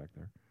Paltrow back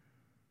there.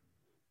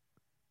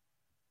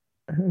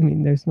 I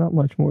mean, there's not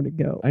much more to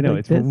go. I know, Like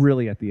it's this,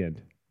 really at the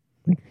end.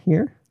 like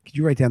here. Could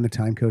you write down the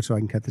time code so I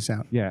can cut this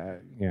out? Yeah,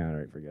 all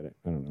right, forget it.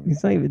 I don't know.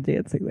 He's not even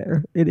dancing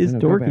there. It is No,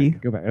 dorky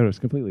Go back. Oh, it's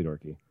completely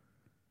dorky.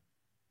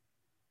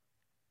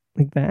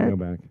 like that. Go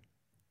back.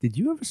 Did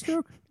you have a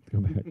stroke? Go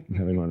back. I'm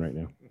having one right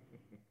now.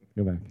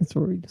 Go back. That's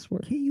where we just were.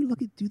 Can't you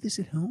do this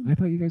at home? I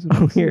thought you guys would.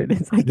 Oh, here it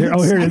is. I There, can't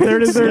oh, here it is. see- There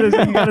it is. There it is.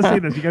 You gotta see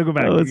this. You gotta go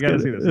back. Oh, You it's gotta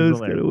good. see this. It This is was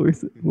good.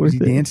 hilarious. Was Worth he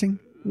it. dancing?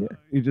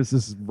 He just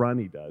this run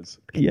he does.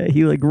 Yeah,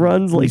 he like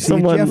runs like see it,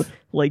 someone Jeff?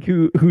 like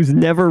who's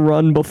never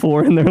run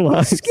before in their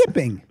lives.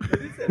 Skipping.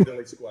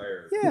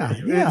 Yeah,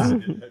 yeah.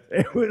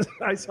 It was.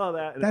 I saw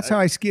that. and That's how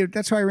I skipped.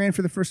 That's how I ran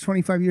for the first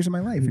 25 years of my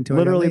life until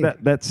literally I got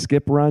laid. that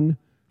skip run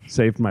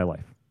saved my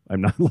life.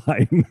 I'm not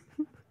lying.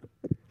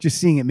 Just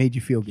seeing it made you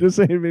feel good. Just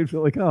saying, it made me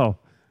feel like, oh,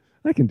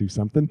 I can do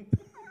something.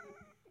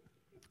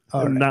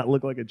 All And right. not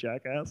look like a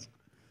jackass.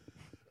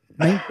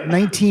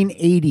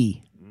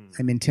 1980.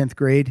 I'm in 10th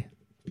grade.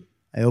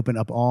 I open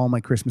up all my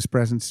Christmas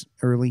presents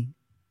early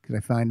because I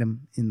find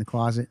them in the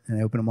closet and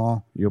I open them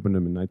all. You opened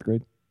them in 9th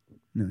grade.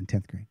 No, in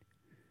 10th grade.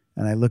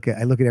 And I look at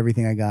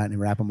everything I got and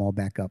wrap them all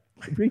back up.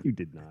 You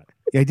did not.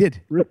 Yeah, I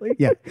did. Really?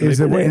 Yeah, it was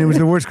and it was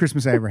the worst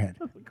Christmas I ever had.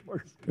 Of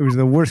course. It was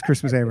the worst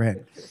Christmas I ever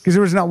had because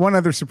there was not one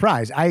other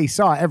surprise. I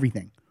saw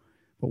everything,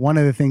 but one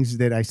of the things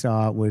that I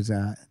saw was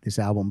this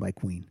album by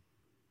Queen.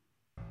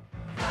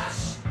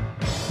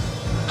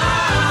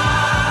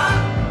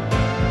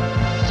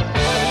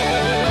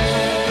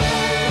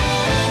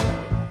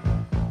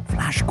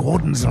 Flash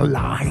Gordon's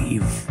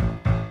alive.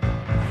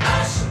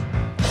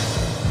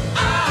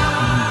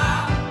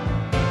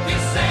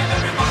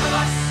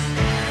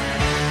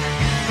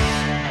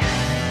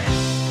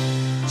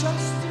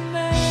 Just a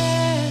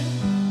man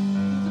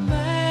with a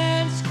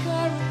man's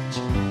courage.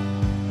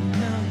 You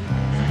know,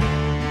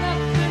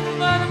 nothing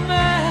but a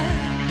man.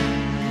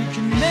 You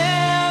can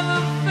never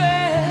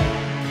fail.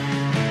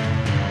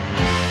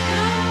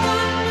 No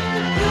one with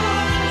the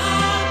pure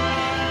heart,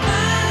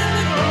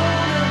 man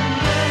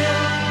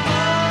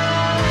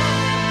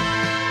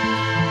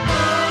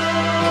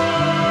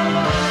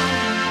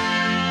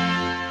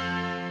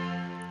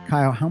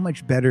Kyle, how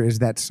much better is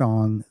that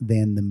song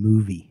than the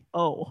movie?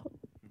 Oh,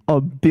 a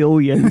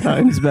billion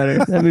times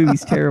better. That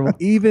movie's terrible.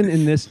 Even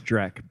in this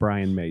Drek,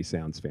 Brian May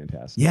sounds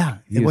fantastic. Yeah,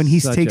 He is when he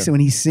such takes a-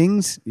 when he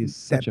sings He's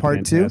that such a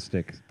part too.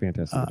 fantastic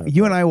guitar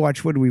You and player. I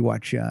watched. What did we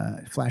watch?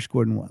 Flash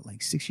Gordon. What,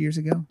 like 6 years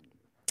ago?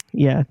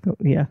 Yeah.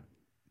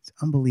 It's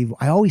unbelievable.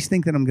 I always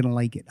think that I'm going to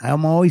like it.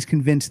 I'm always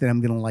convinced that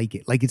I'm going to like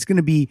it. Like it's going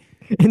to be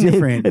And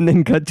different. Then, and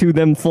then cut to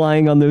them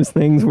flying on those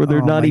things where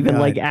they're Oh not my even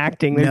God. like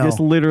acting. They're No. just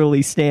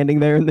literally standing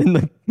there, and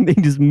then they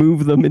just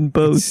move them in It's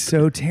post.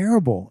 so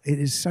terrible. It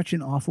is such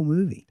an awful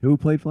movie. Who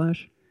played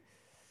Flash?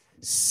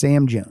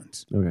 Sam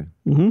Jones, Okay.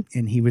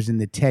 and he was in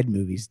the Ted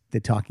movies, The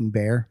Talking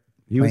Bear.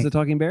 He was Playing- the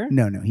talking bear?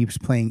 No, he was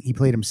playing. He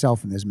played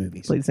himself in those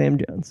movies. Played Sam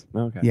Jones.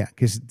 Okay. Yeah,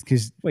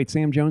 because Wait,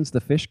 Sam Jones,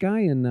 the fish guy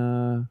in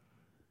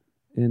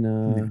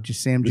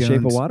just Sam The Jones.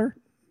 Shape of Water?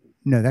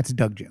 No, that's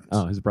Doug Jones.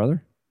 Oh, his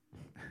brother?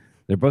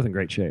 They're both in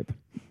great shape.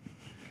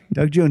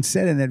 Doug Jones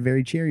sat in that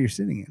very chair you're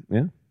sitting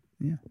in.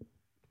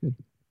 Yeah.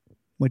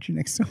 What's your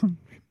next song?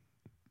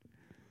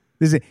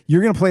 This is it.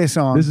 You're gonna play a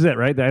song. This is it,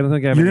 right? I don't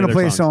think I have You're any gonna other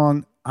play a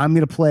songs. song. I'm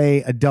gonna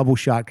play a double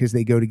shot because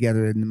they go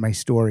together in my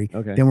story.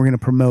 Okay. Then we're gonna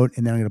promote,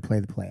 and then I'm gonna play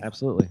the play.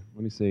 Absolutely.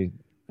 Let me see.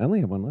 I only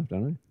have one left,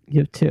 don't I?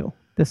 You have two.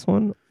 This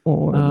one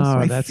or this Oh,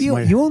 one? I that's feel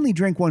my- you only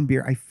drink one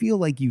beer. I feel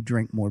like you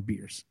drink more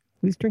beers.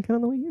 Who's drinking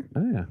on the way here?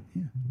 Oh, yeah.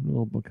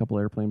 A couple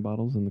airplane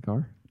bottles in the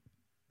car.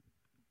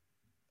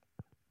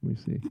 Let me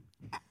see.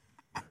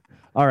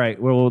 All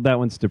right. Well, that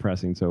one's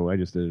depressing, so I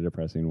just did a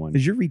depressing one.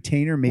 Is your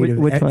retainer made Which- of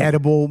which one?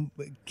 edible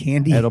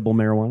candy? Edible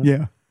marijuana?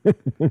 Yeah.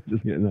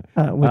 Just kidding. Which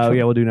Oh one?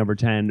 yeah, we'll do number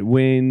 10.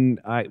 When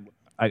I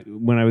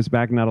was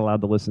back not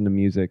allowed to listen to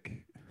music,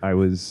 I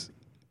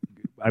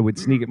would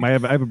sneak it. I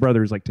have a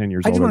brother who's like 10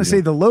 years I old. just want to say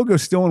the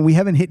logo's still on. We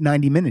haven't hit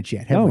 90 minutes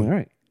yet, have Oh, we? all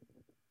right.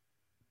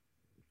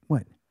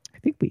 What? I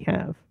think we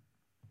have.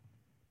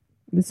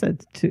 This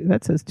said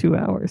that says 2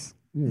 hours.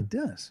 It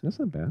does. That's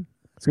not bad.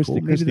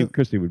 cool. Maybe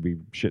Christy would be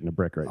shitting a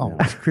brick right Oh, now.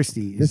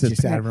 Christy This is is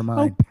just out Pat. of her Oh,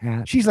 mind.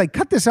 Pat. She's like,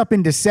 cut this up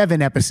into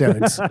 7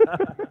 episodes.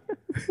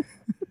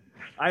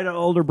 I had an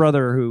older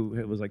brother who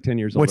was like 10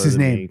 years older What's his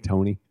than name? me,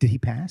 Tony. Did he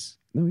pass?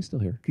 No, he's still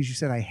here. Because you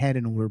said I had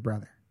an older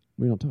brother.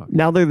 We don't talk.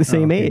 Now they're the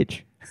same okay.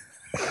 age.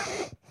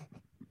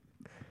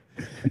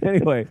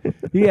 Anyway,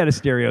 he had a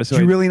stereo. So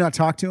Did you really not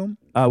talk to him?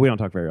 we don't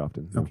talk very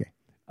often. no. Okay.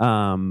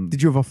 Did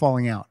Did you have a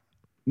falling out?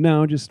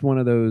 No, just one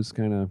of those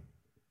kind of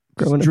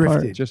Growing drifted.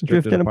 apart. Just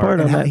drifting drifted apart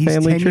apart. on And that he's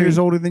family 10 tree. years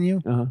older than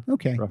you? Uh-huh.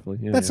 Okay. Roughly.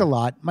 Yeah, That's yeah. a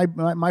lot.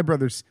 My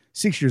brother's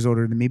 6 years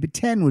older than me, but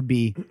 10 would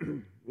be,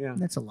 Yeah.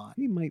 that's a lot.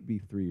 He might be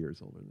 3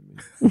 years older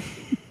than me.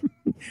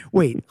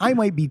 Wait, I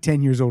might be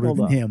 10 years older Hold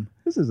than on. him.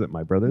 This isn't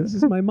my brother. This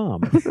is my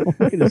mom.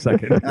 Wait a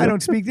second. I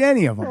don't speak to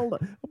any of them. Hold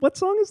on. What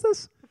song is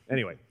this?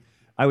 Anyway,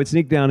 I would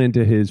sneak down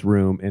into his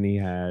room, and he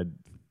had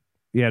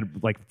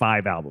like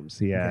 5 albums.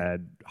 He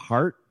had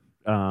Heart,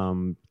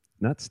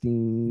 not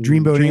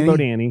Dreamboat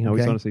Annie. I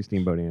always Okay. want to say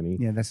Steamboat Annie.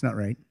 Yeah, that's not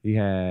right. He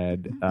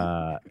had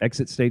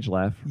Exit Stage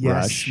Left,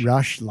 Yes,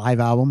 Rush. live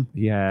album.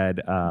 He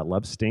had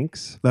Love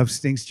Stinks. Love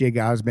Stinks, Jay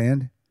Giles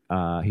Band.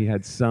 He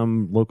had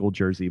some local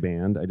Jersey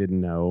band I didn't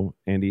know,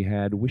 and he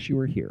had Wish You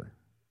Were Here.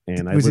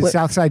 And Was I it was,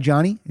 Southside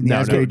Johnny and the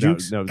Asbury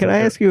Jukes? no, Can I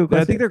ask you a I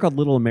question? think they're called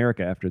Little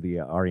America after the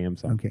REM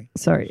song. Okay.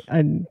 Sorry,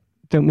 I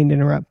don't mean to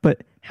interrupt,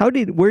 but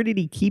where did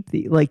he keep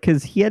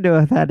because he had to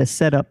have had a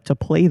setup to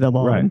play them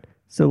on. Right.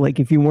 So like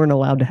if you weren't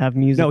allowed to have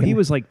music. No, he in-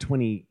 was like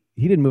 20.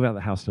 He didn't move out of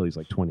the house till he was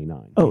like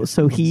 29. Oh,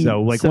 so he. So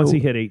once he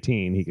hit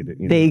 18, he could. You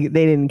know, They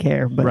didn't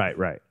care, but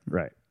right.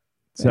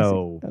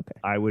 So Okay.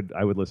 I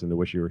would listen to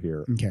Wish You Were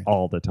Here Okay.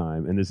 all the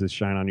time, and this is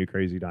Shine On You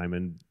Crazy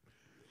Diamond,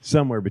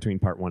 somewhere between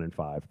part 1 and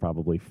 5,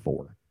 probably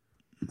 4.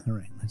 All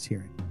right, let's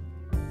hear it.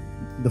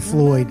 The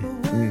Floyd.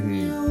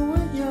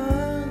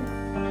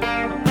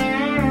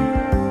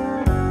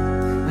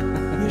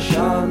 You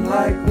shone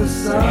like the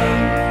sun.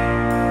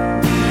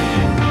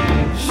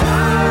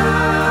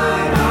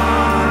 Shine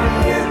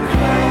on, you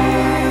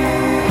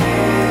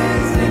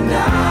crazy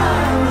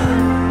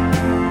diamond.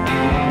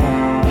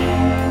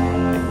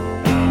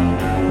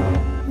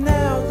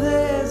 Now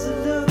there's a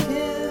look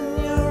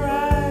in your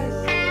eyes,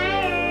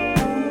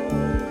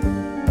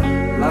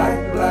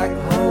 like black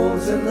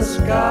holes in the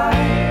sky.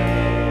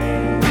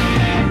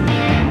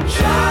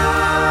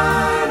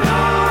 Shine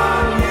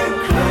on, you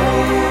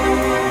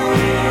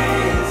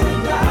crazy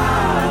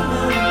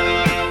diamond.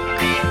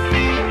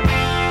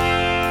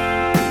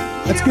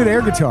 That's good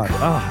air guitar.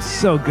 Oh,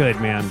 so good,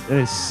 man! It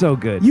is so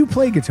good. You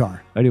play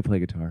guitar. I do play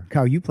guitar.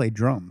 Kyle, you play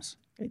drums.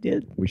 I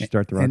did. We should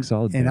start the Rock and,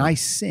 Solid and band. I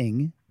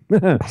sing.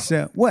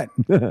 So what?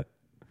 like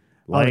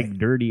right.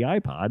 dirty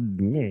iPod.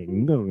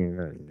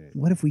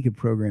 What if we could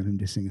program him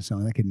to sing a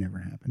song? That could never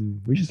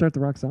happen. We should start the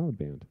Rock Solid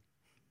band.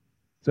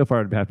 So far,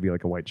 it'd have to be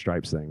like a White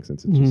Stripes thing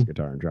since it's just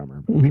guitar and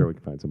drummer. But I'm sure we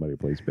can find somebody who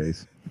plays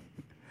bass.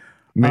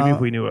 Maybe if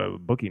we knew a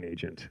booking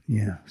agent,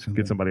 Yeah.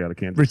 get somebody out of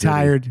Kansas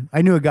Retired.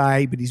 I knew a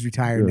guy, but he's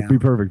retired City. now. It'd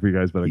be perfect for you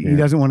guys, but I He can't.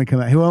 doesn't want to come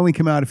out. He'll only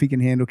come out if he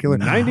can handle Killer.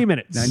 90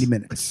 minutes. 90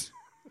 minutes.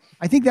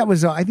 I think that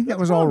was. all That's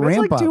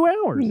ramp like up. 2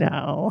 hours.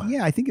 No.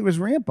 Yeah, I think it was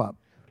ramp up.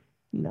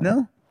 No.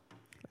 No.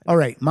 All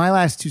right, my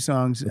last 2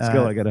 songs. Let's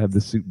go. I got to have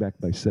the suit back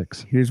by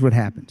 6. Here's what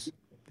happens.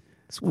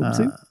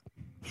 Swimsuit.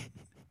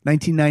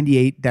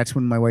 1998. That's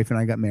when my wife and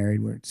I got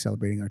married. We're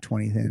celebrating our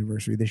 20th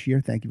anniversary this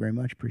year. Thank you very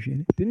much. Appreciate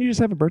it. Didn't you just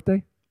have a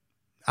birthday?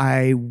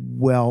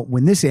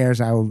 When this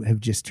airs, I will have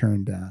just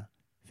turned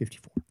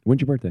 54.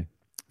 When's your birthday?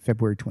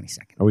 February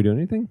 22nd. Are we doing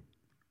anything?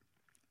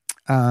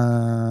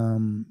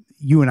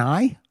 You and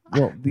I?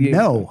 Well,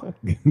 no.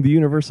 The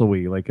Universal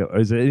we. Like,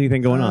 is there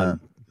anything going on?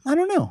 I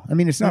don't know. I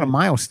mean, it's not a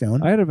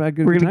milestone. I had a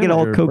good We're gonna time get at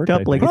all your coked birthday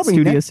up like thing. it's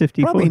Studio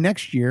 54. Probably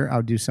next year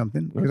I'll do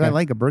something because I Okay.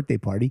 like a birthday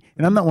party.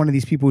 And I'm not one of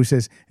these people who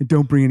says,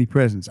 don't bring any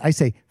presents. I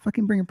say,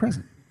 fucking bring a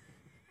present.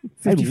 I've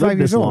 55 lived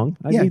years this old. long.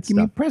 I Yeah, need give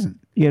me a stuff. present.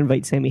 You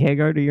invite Sammy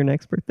Hagar to your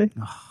next birthday?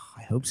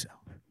 I hope so.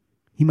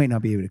 He might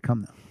not be able to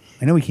come, though.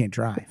 I know he can't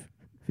drive.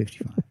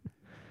 55.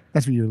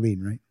 That's what you're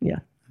leading, right? Yeah.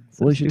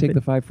 So Well, you should take stupid.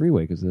 the 5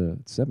 freeway because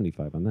it's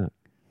 75 on that.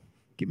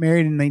 Get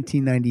married in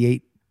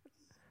 1998,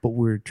 but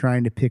we're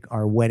trying to pick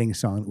our wedding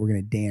song that we're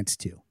going to dance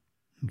to.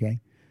 Okay?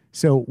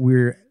 So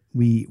we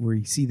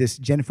see this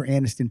Jennifer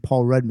Aniston,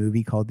 Paul Rudd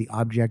movie called The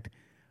Object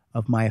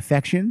of My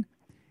Affection,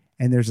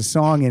 and there's a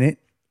song in it.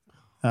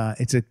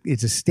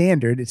 It's a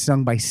standard. It's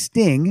sung by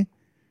Sting,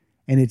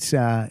 and it's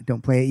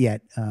don't play it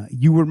yet.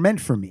 You Were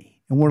Meant for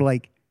Me, and we're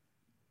like,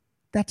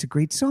 that's a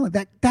great song.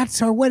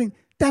 That's our wedding.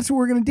 That's what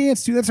we're going to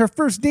dance to. That's our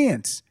first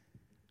dance.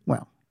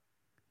 Well,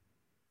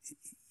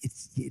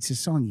 it's a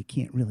song you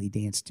can't really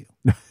dance to,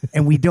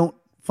 and we don't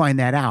find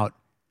that out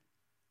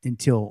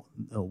until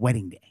the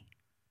wedding day,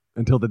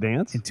 Until the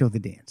dance? until the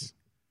dance.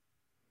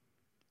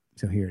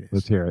 So here it is.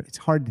 Let's hear it. It's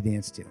hard to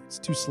dance to. It's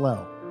too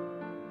slow.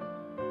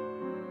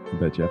 I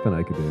bet Jeff and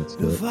I could dance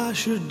to If it. I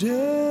should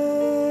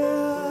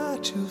dare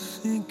to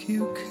think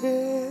you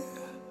care,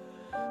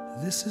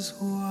 this is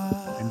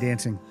why I'm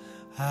dancing.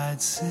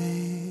 I'd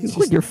say You look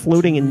like you're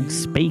floating in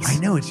space. I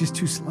know it's just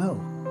too slow.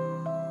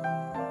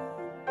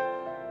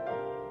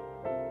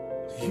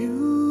 you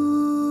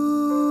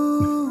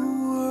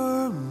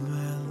were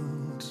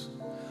meant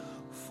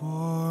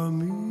for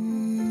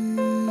me.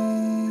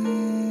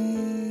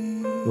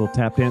 Little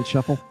tap dance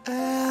shuffle.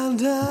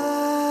 And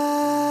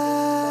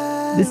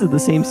I This is the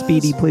same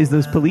speed he plays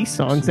those police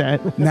songs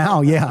at.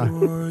 Now, yeah.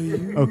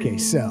 Okay,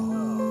 so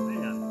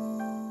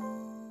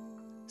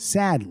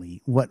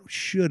sadly, what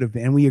should have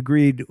been, and we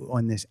agreed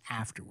on this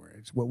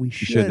afterwards, what we You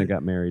shouldn't have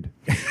got married.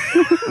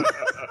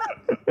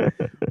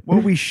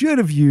 what we should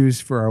have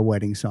used for our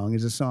wedding song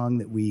is a song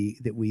that we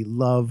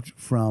loved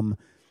from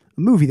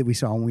a movie that we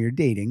saw when we were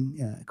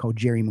dating called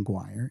Jerry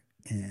Maguire,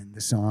 and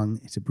the song,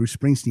 it's a Bruce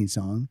Springsteen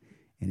song,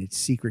 and it's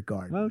Secret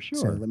Garden. Oh, sure.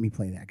 So let me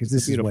play that because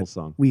this is beautiful what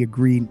song. we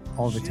agreed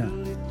all the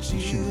time.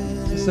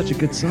 It's such a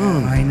good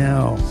song. I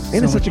know,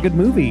 And it's such a good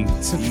movie.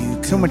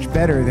 so much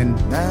better than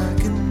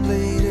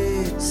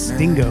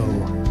Stingo.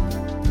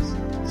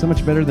 So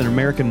much better than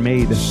American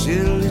Made.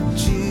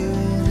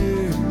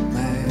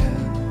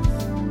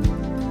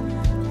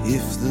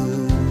 If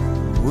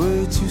the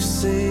words you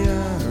say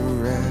are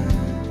right,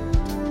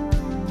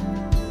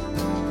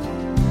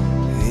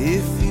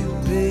 if you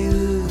pay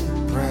the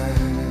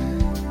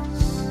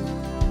price,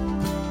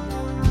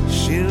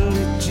 she'll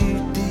let you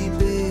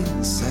deep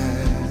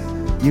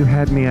inside. You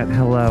had me at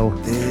hello.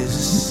 There's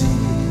a secret.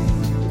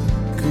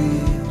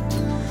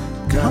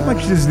 How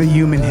much does the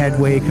human head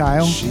weigh,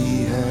 Kyle?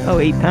 She has Oh,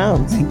 8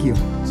 pounds. Thank you.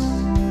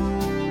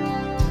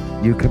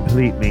 You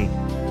complete me.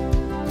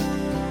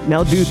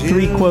 Now do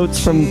 3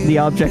 quotes from The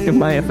Object of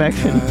My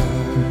Affection.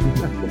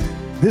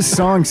 This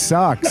song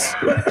sucks.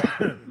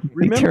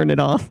 We turn it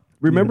off.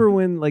 Remember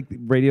when like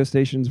radio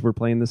stations were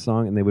playing this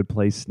song and they would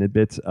play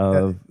snippets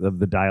of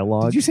the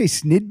dialogue? Did you say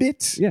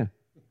snidbits? Yeah.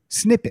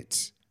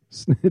 Snippets.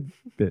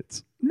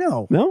 Snippets.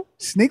 No. No?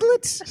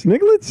 Sniglets?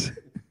 Sniglets?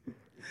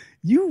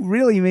 You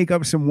really make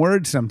up some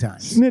words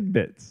sometimes.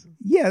 Snidbits.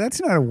 Yeah, that's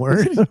not a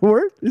word. Is that a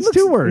word? It's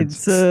 2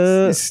 words.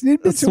 It's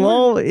Snidbits a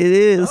small. It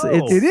is. Oh.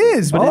 It's, It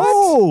is. but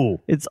Oh!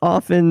 it's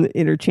often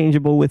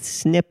interchangeable with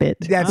snippet.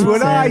 That's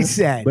what I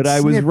said. But I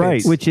was Snippets.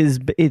 right. which is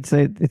it's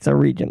a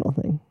regional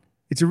thing.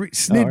 It's a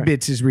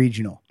Snidbits is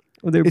regional.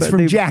 Well, they're- It's from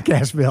they-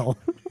 Jackassville.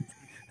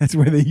 That's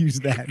where they use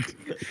that.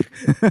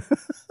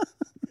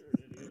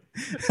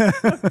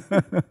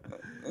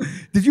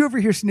 Did you ever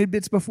hear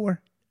Snidbits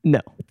before? No,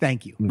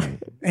 Thank you.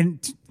 And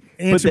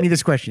answer me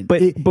this question.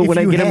 but If when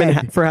I you get them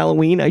had- for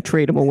Halloween, I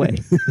trade them away.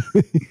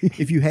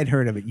 if you had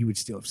heard of it, you would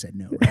still have said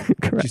no, right?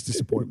 Correct. Just to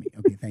support me.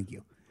 Okay, thank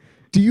you.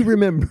 Do you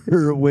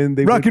remember when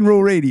they Rock and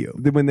roll radio.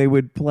 when they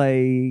would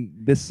play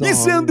this song?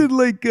 This sounded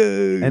like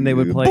And they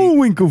would play-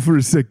 Bullwinkle for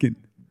a second.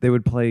 They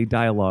would play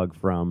dialogue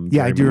from.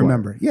 Yeah, I Jerry do Maguire.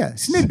 remember. Yeah,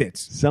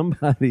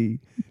 Snidbits.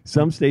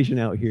 Some station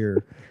out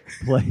here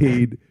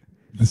played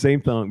the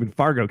same song. When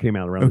Fargo came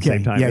out around the Okay,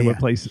 same time, yeah, they yeah. would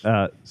play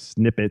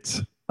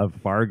snippets of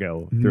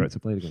Fargo through it. So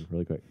play it again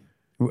really quick.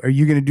 Are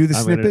you going to do the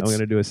I'm snippets? going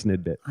to do a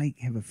snidbit. I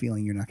have a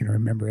feeling you're not going to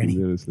remember any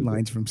Yeah, it's the-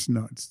 lines from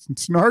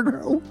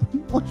Snargo.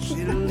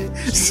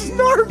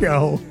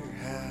 Snargo.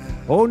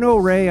 Oh no,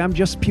 Ray, I'm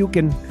just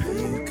puking.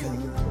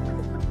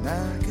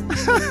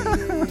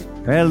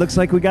 Well, looks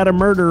like we got a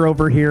murder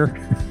over here.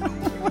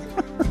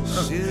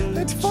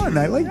 That's fun.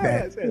 I like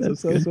that.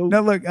 So,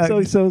 Now look,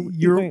 so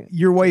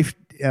your wife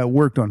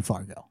worked on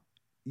Fargo.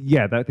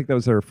 Yeah, I think that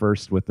was their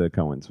first with the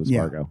Coens was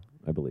Yeah. Fargo,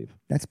 I believe.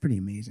 That's pretty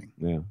amazing.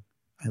 Yeah,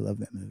 I love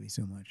that movie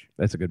so much.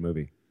 that's a good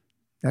movie.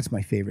 That's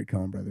my favorite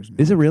Coen Brothers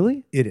movie. Is it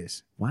really? It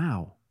is.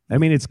 Wow. I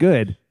mean, it's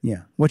good.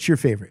 Yeah. What's your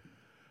favorite?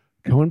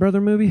 Coen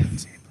Brother movie?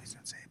 Please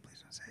don't say it. Please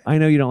don't say it. I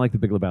know you don't like The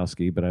Big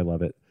Lebowski, but I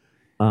love it.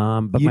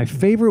 But You- my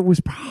favorite was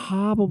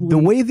probably The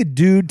way the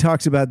dude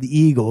talks about the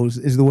Eagles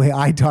is the way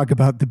I talk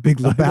about the Big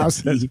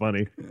That's Lebowski.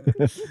 funny.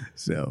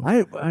 So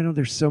I know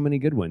there's so many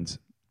good ones.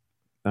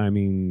 I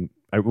mean,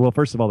 well,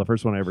 first of all, the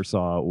first one I ever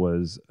saw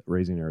was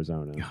Raising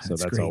Arizona, so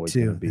that's great always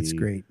too. going to be. That's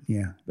great.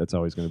 Yeah. That's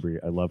always going to be.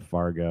 I love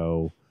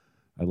Fargo.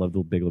 I love The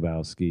Big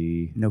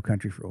Lebowski. No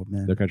Country for Old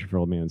Men. No Country for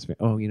Old Men's.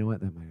 Oh, you know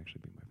what? That might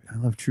actually be my favorite.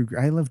 I love True.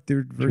 I love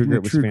their version Grit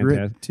of was True Grit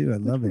fantastic. too. I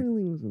love it.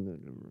 Really wasn't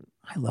that different.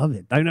 I love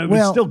it. I know it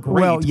Well- was still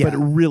great, well, yeah. but it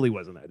really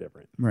wasn't that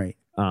different. Right.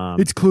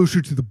 It's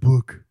closer to the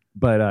book.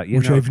 but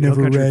which I've never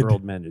No Country read. for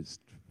Old Men is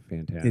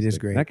fantastic. It is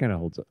great. That kind of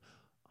holds up.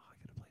 Oh, I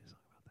gotta play a song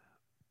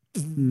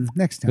about that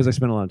Next time. because I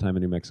spent a lot of time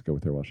in New Mexico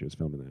with her while she was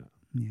filming that.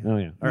 Yeah. Oh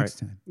yeah. All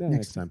Next right. time. Yeah, Next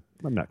next time.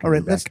 I'm not. All right.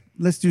 coming back.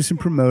 Let's do some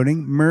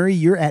promoting. Murray,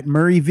 you're at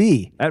Murray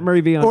V. At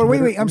Murray V on Or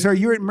Twitter. wait. I'm sorry.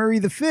 You're at Murray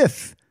the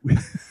Fifth.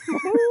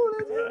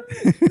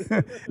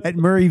 At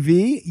Murray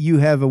V, you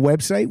have a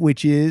website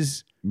which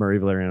is.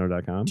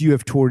 MurrayValeriano.com. Do you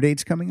have tour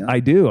dates coming up? I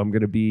do. I'm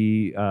going to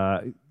be.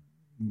 All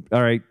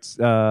right,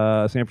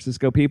 San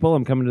Francisco people.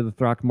 I'm coming to the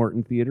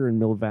Throckmorton Theater in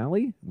Mill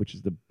Valley, which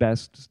is the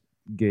best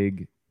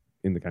gig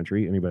in the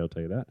country. Anybody will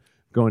tell you that.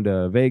 Going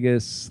to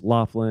Vegas,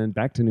 Laughlin,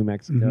 back to New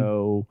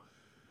Mexico,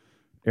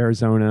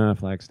 Arizona,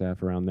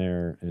 Flagstaff, around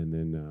there, and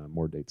then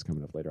more dates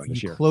coming up later on Are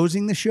this you year.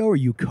 closing the show? Are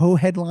you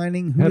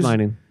co-headlining?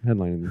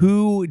 Headlining.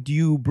 Who do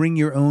you bring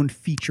your own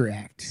feature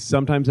act?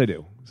 Sometimes I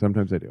do. I'm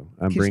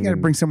You just bringing. got to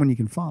bring someone you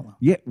can follow.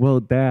 Yeah,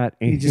 well, that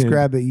and You just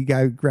grab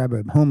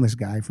a homeless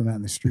guy from out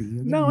in the street.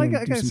 You No, know, I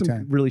got do some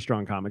time. really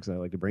strong comics I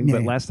like to bring. Yeah,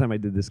 But yeah. last time I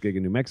did this gig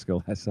in New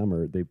Mexico last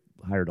summer, they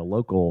hired a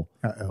local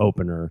Uh-oh.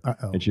 opener,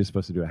 Uh-oh. and she was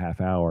supposed to do a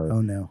half hour.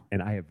 Oh no!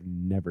 And I have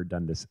never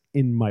done this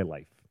in my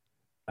life.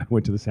 I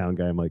went to the sound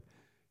guy. I'm like,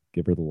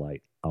 give her the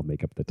light. I'll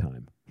make up the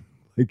time.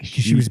 Like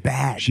She was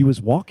bad. She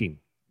was walking.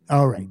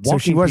 All right, so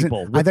she Walking wasn't.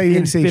 people I thought you were within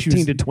going to say 15 she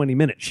was to 20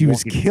 minutes. She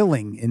was walking.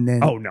 killing, and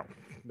then Oh no,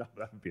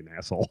 that would be an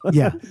asshole.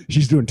 Yeah.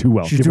 she's doing too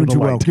well. she's Give her doing the too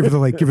light. well. Give her the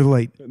light. Give her the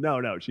light.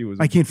 No, she was.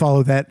 I can't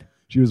follow that.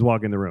 She was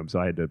walking the room, so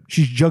I had to.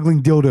 She's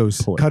juggling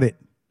dildos. Pull it. Cut it.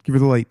 Give her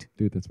the light.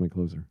 Dude, that's my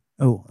closer.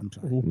 Oh, I'm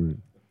sorry.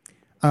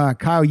 Mm.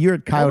 Kyle, you're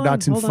at Kyle Hold on,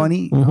 Dotson hold on.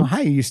 Funny. Oh,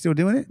 hi, are you still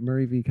doing it?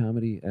 Murray V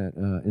Comedy at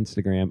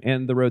Instagram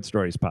and the Road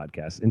Stories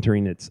podcast,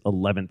 entering its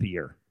 11th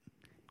year.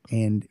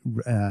 And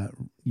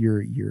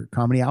your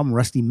comedy album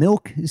Rusty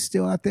Milk is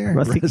still out there.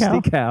 Rusty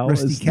Cow.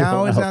 Rusty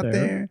Cow is out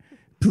there.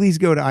 Please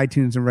go to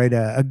iTunes and write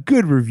a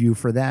good review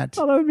for that.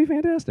 Oh, that would be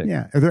fantastic.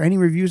 Yeah. Are there any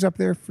reviews up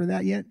there for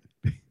that yet?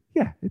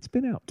 Yeah, it's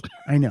been out.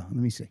 I know. Let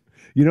me see.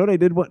 You know what I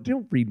did?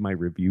 Don't read my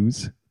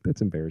reviews.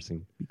 That's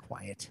embarrassing. Be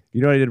quiet.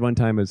 You know what I did one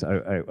time is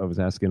I was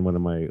asking one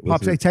of my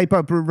Pops, I listeners, type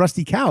up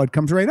Rusty Cow. It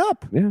comes right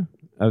up. yeah,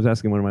 I was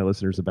asking one of my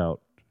listeners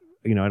about,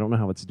 I don't know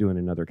how it's doing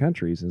in other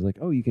countries. And it's like,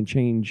 oh, you can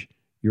change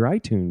your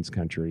iTunes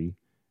country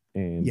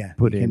and Yeah,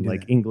 put you can in do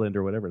like that. England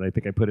or whatever. And I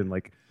think I put in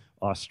like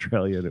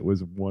Australia, and it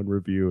was one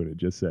review, and it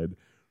just said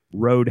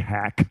road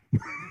hack.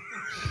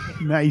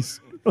 Nice.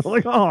 I'm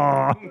like,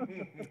 oh,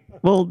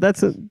 Well,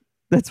 that's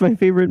my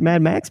favorite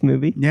Mad Max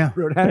movie. Yeah.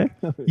 road hack.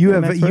 You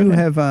have Max you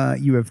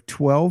Roadhead. have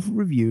 12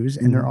 reviews,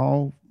 and they're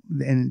all,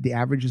 and the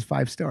average is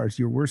 5 stars.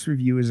 Your worst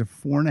review is a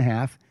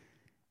 4.5,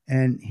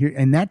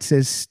 and that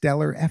says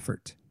stellar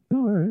effort. Oh,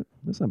 all right,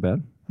 that's not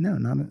bad. No,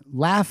 not a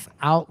laugh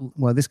out.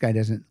 Well, this guy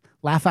doesn't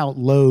laugh out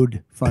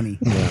loud. Funny.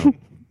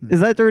 Is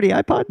that Dirty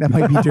iPod? That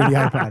might be Dirty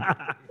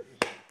iPod.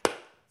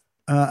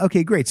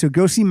 Okay, great. So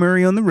go see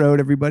Murray on the road,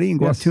 everybody, and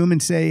go up Yes. to him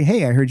and say,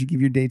 "Hey, I heard you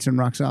give your dates on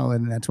Rock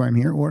Solid, and that's why I'm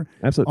here." Or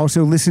Absolutely.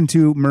 also listen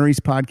to Murray's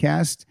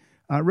podcast,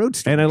 Road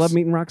Stories. And I love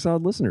meeting Rock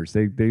Solid listeners.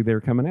 They're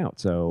coming out,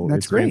 so That's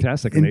it's great.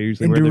 fantastic. And they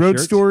usually and wear do the Road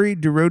shirts. Story?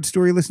 Do Road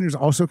Story listeners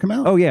also come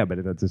out? Oh yeah,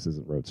 but this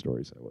isn't Road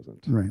Stories. I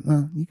wasn't. right.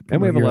 Well, you can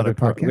And we have a promote lot your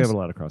of other we have a podcasts.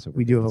 lot of crossover.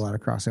 We do have a lot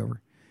of crossover.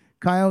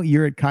 Kyle,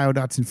 you're at Kyle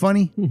Dotson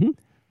Funny.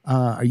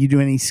 Are you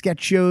doing any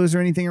sketch shows or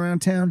anything around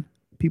town?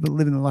 People that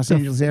live in the Los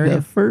Angeles area.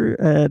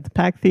 The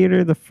Pack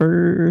Theater the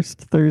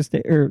first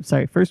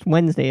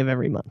Wednesday of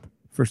every month.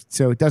 First,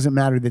 so it doesn't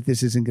matter that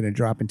this isn't going to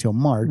drop until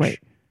March. Right.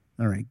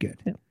 All right. Good.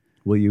 Yeah.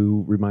 Will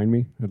you remind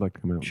me? I'd like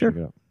to come out. Sure. And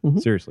check it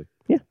out. Seriously.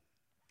 Yeah.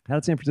 How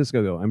did San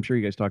Francisco go? I'm sure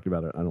you guys talked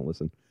about it. I don't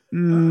listen.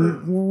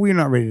 We're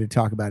not ready to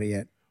talk about it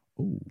yet.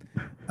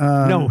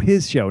 No,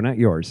 his show, not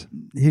yours.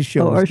 His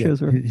show. Oh, was our good.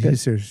 shows were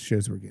his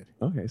shows were good.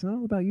 Okay, it's not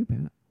all about you,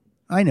 Pat.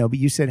 I know, but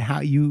you said how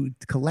you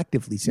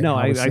collectively said. No,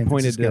 how I was San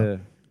pointed Francisco.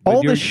 to but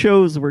All you're- the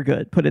shows were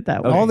good. Put it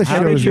that way. All the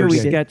How shows did your were good.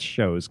 sketch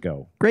shows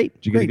go? Great.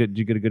 Did you get a good? Did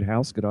you get a good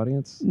house, good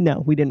audience?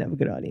 No, we didn't have a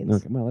good audience.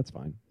 Okay, well that's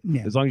fine.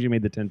 Yeah. As long as you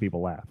made the 10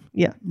 people laugh.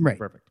 Yeah. Right.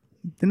 Perfect.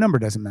 The number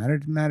doesn't matter.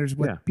 It matters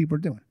what Yeah. people are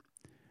doing.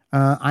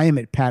 I am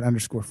at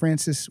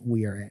Pat_Francis.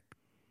 We are at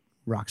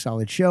Rock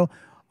Solid Show.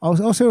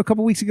 Also, a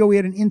couple weeks ago, we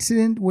had an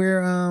incident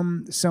where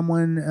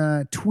someone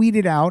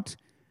tweeted out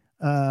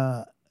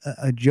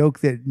a joke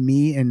that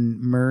me and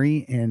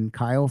Murray and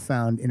Kyle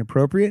found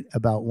inappropriate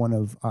about one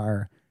of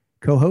our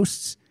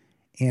co-hosts,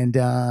 and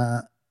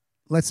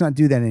let's not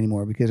do that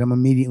anymore because I'm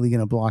immediately going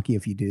to block you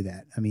if you do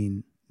that. I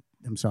mean,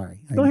 I'm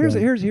sorry. Well,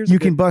 here's you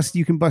can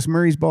bust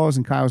Murray's balls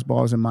and Kyle's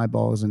balls and my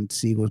balls and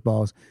Siegel's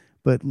balls,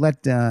 but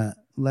let the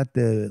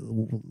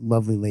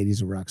lovely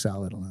ladies of Rock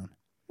Solid alone.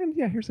 And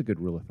yeah, here's a good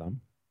rule of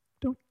thumb: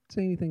 don't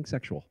say anything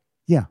sexual.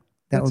 Yeah,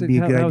 that would be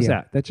a good idea. How's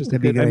that? That's just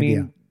That'd be a good. I mean,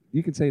 idea.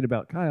 you can say it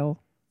about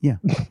Kyle. Yeah,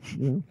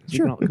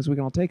 Sure, because we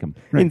can all take them.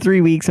 Right. In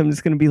 3 weeks, I'm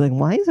just going to be like,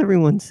 why is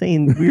everyone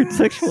saying weird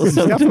sexual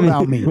stuff Stuff to me?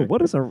 about me.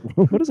 What is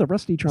a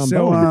rusty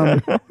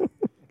trombone?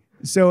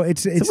 So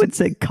it's Someone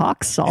said cock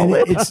and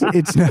solid.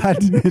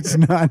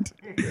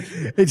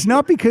 it's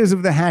not because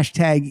of the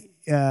hashtag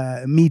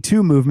Me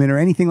Too movement or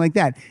anything like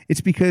that.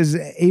 It's because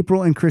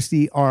April and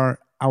Christy are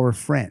our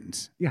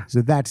friends. Yeah.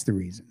 So that's the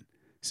reason.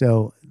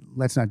 So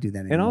let's not do that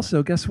anymore. And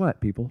also, guess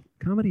what, people?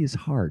 Comedy is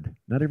hard.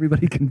 Not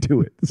everybody can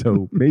do it.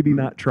 So maybe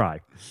not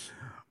try.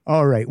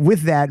 All right.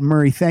 With that,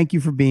 Murray, thank you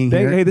for being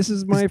here. Hey, this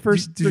is my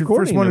first This is your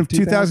recording first one of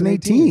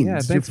 2018. Yeah,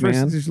 This is thanks, your first,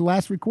 man. This is your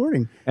last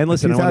recording. And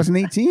listen, of I wanna-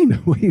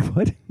 2018. Wait,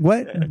 what?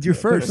 What? Your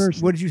first.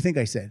 First. What did you think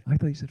I said? I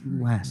thought you said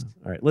Last.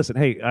 All right, listen.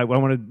 Hey, I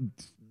want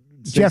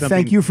to. Jeff,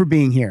 thank you for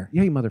being here.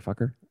 Yeah, you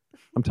motherfucker.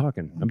 I'm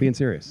talking. I'm being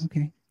serious.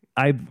 Okay.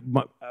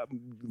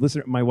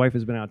 Listen, my wife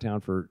has been out of town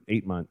for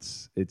 8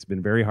 months. It's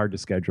been very hard to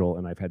schedule,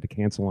 and I've had to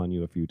cancel on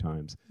you a few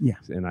times. Yeah.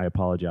 And I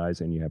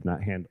apologize, and you have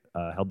not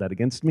held that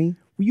against me.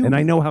 You- and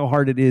I know how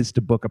hard it is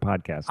to book a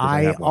podcast. 'cause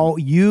I have one.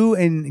 You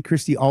and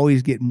Christy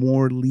always get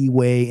more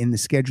leeway in the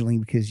scheduling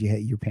because you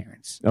had your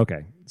parents.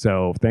 Okay.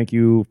 So thank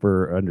you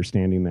for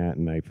understanding that.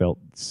 And I felt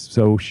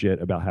so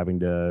shit about having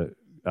to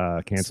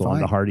cancel on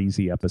the fine. Hard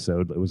Easy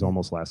episode. It was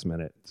almost last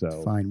minute.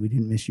 So Fine, we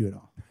didn't miss you at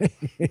all.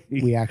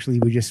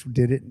 we just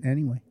did it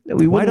anyway.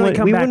 We why do I wouldn't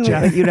come we back, wouldn't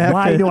Jeff? want you to have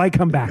Why to- do I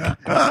come back?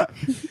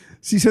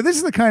 See, so this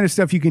is the kind of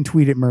stuff you can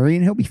tweet at Murray,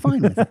 and he'll be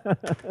fine with it.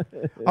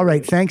 All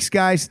right, thanks,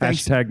 guys.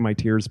 Thanks. Hashtag my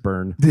tears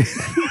burn.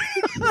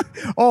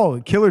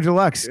 Oh,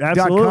 KillerDeluxe.com.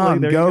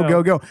 Absolutely, there you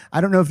Go. go. I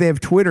don't know if they have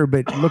Twitter,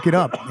 but look it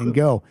up and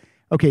go.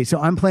 Okay, so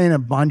I'm playing a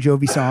Bon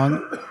Jovi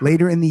song.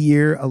 Later in the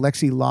year,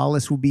 Alexi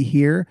Lawless will be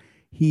here.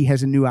 He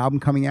has a new album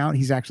coming out.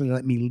 He's actually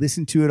let me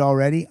listen to it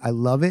already. I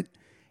love it.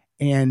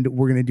 And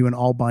we're going to do an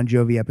all Bon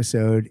Jovi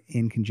episode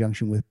in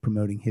conjunction with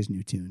promoting his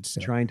new tunes. So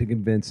Trying to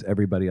convince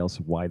everybody else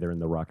why they're in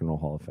the Rock and Roll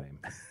Hall of Fame.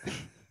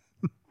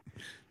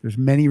 there's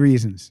many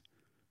reasons,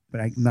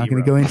 but I'm not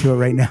going to go into it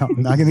right now.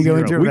 I'm not going to go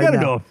into it We right got to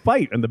now. go a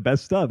fight and the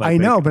best stuff. I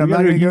know, but I'm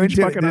not going to go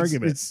into fucking it.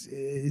 argument.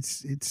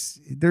 It's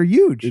they're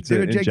huge. It's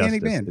They're an a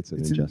gigantic injustice. band. It's an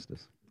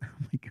injustice. Oh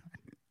my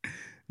god!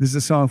 This is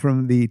a song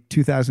from the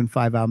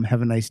 2005 album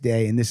 "Have a Nice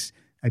Day," and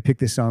I picked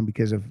this song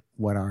because of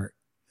what our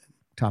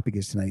topic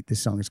is tonight. This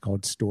song is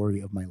called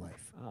 "Story of My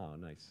Life." Oh,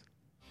 nice.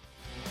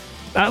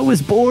 I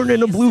was born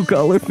in a blue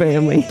collar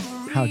family.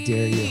 How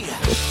dare you?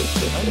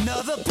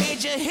 Another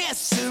page of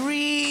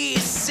history.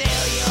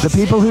 The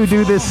people who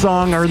do this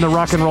song are in the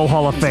Rock and Roll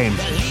Hall of Fame.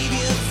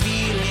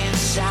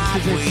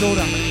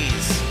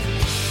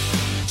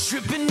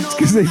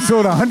 Because they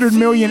sold 100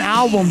 million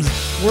albums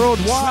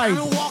worldwide.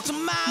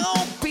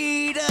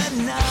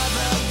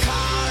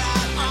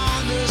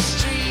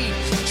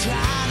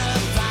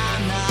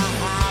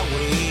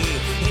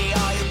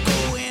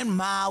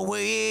 My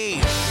way.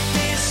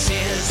 This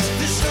is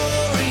the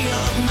story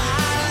of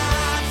my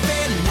life,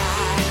 and I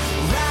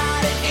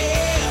write it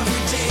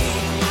every day.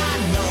 I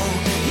know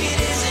it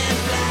isn't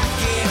black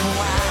and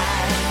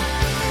white,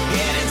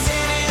 and it's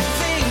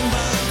anything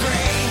but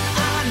gray.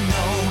 I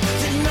know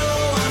that no,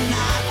 I'm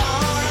not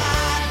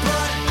alright,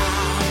 but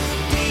I'll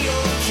be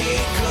okay,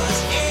 'cause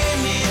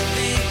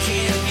everything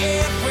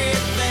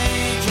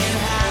can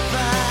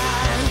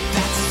happen.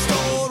 That's the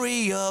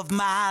story of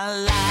my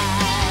life.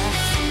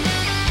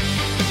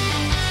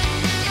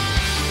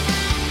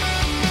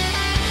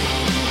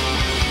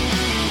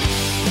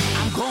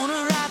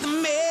 Gonna write the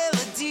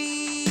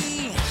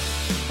melody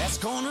that's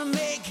gonna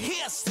make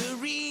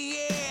history.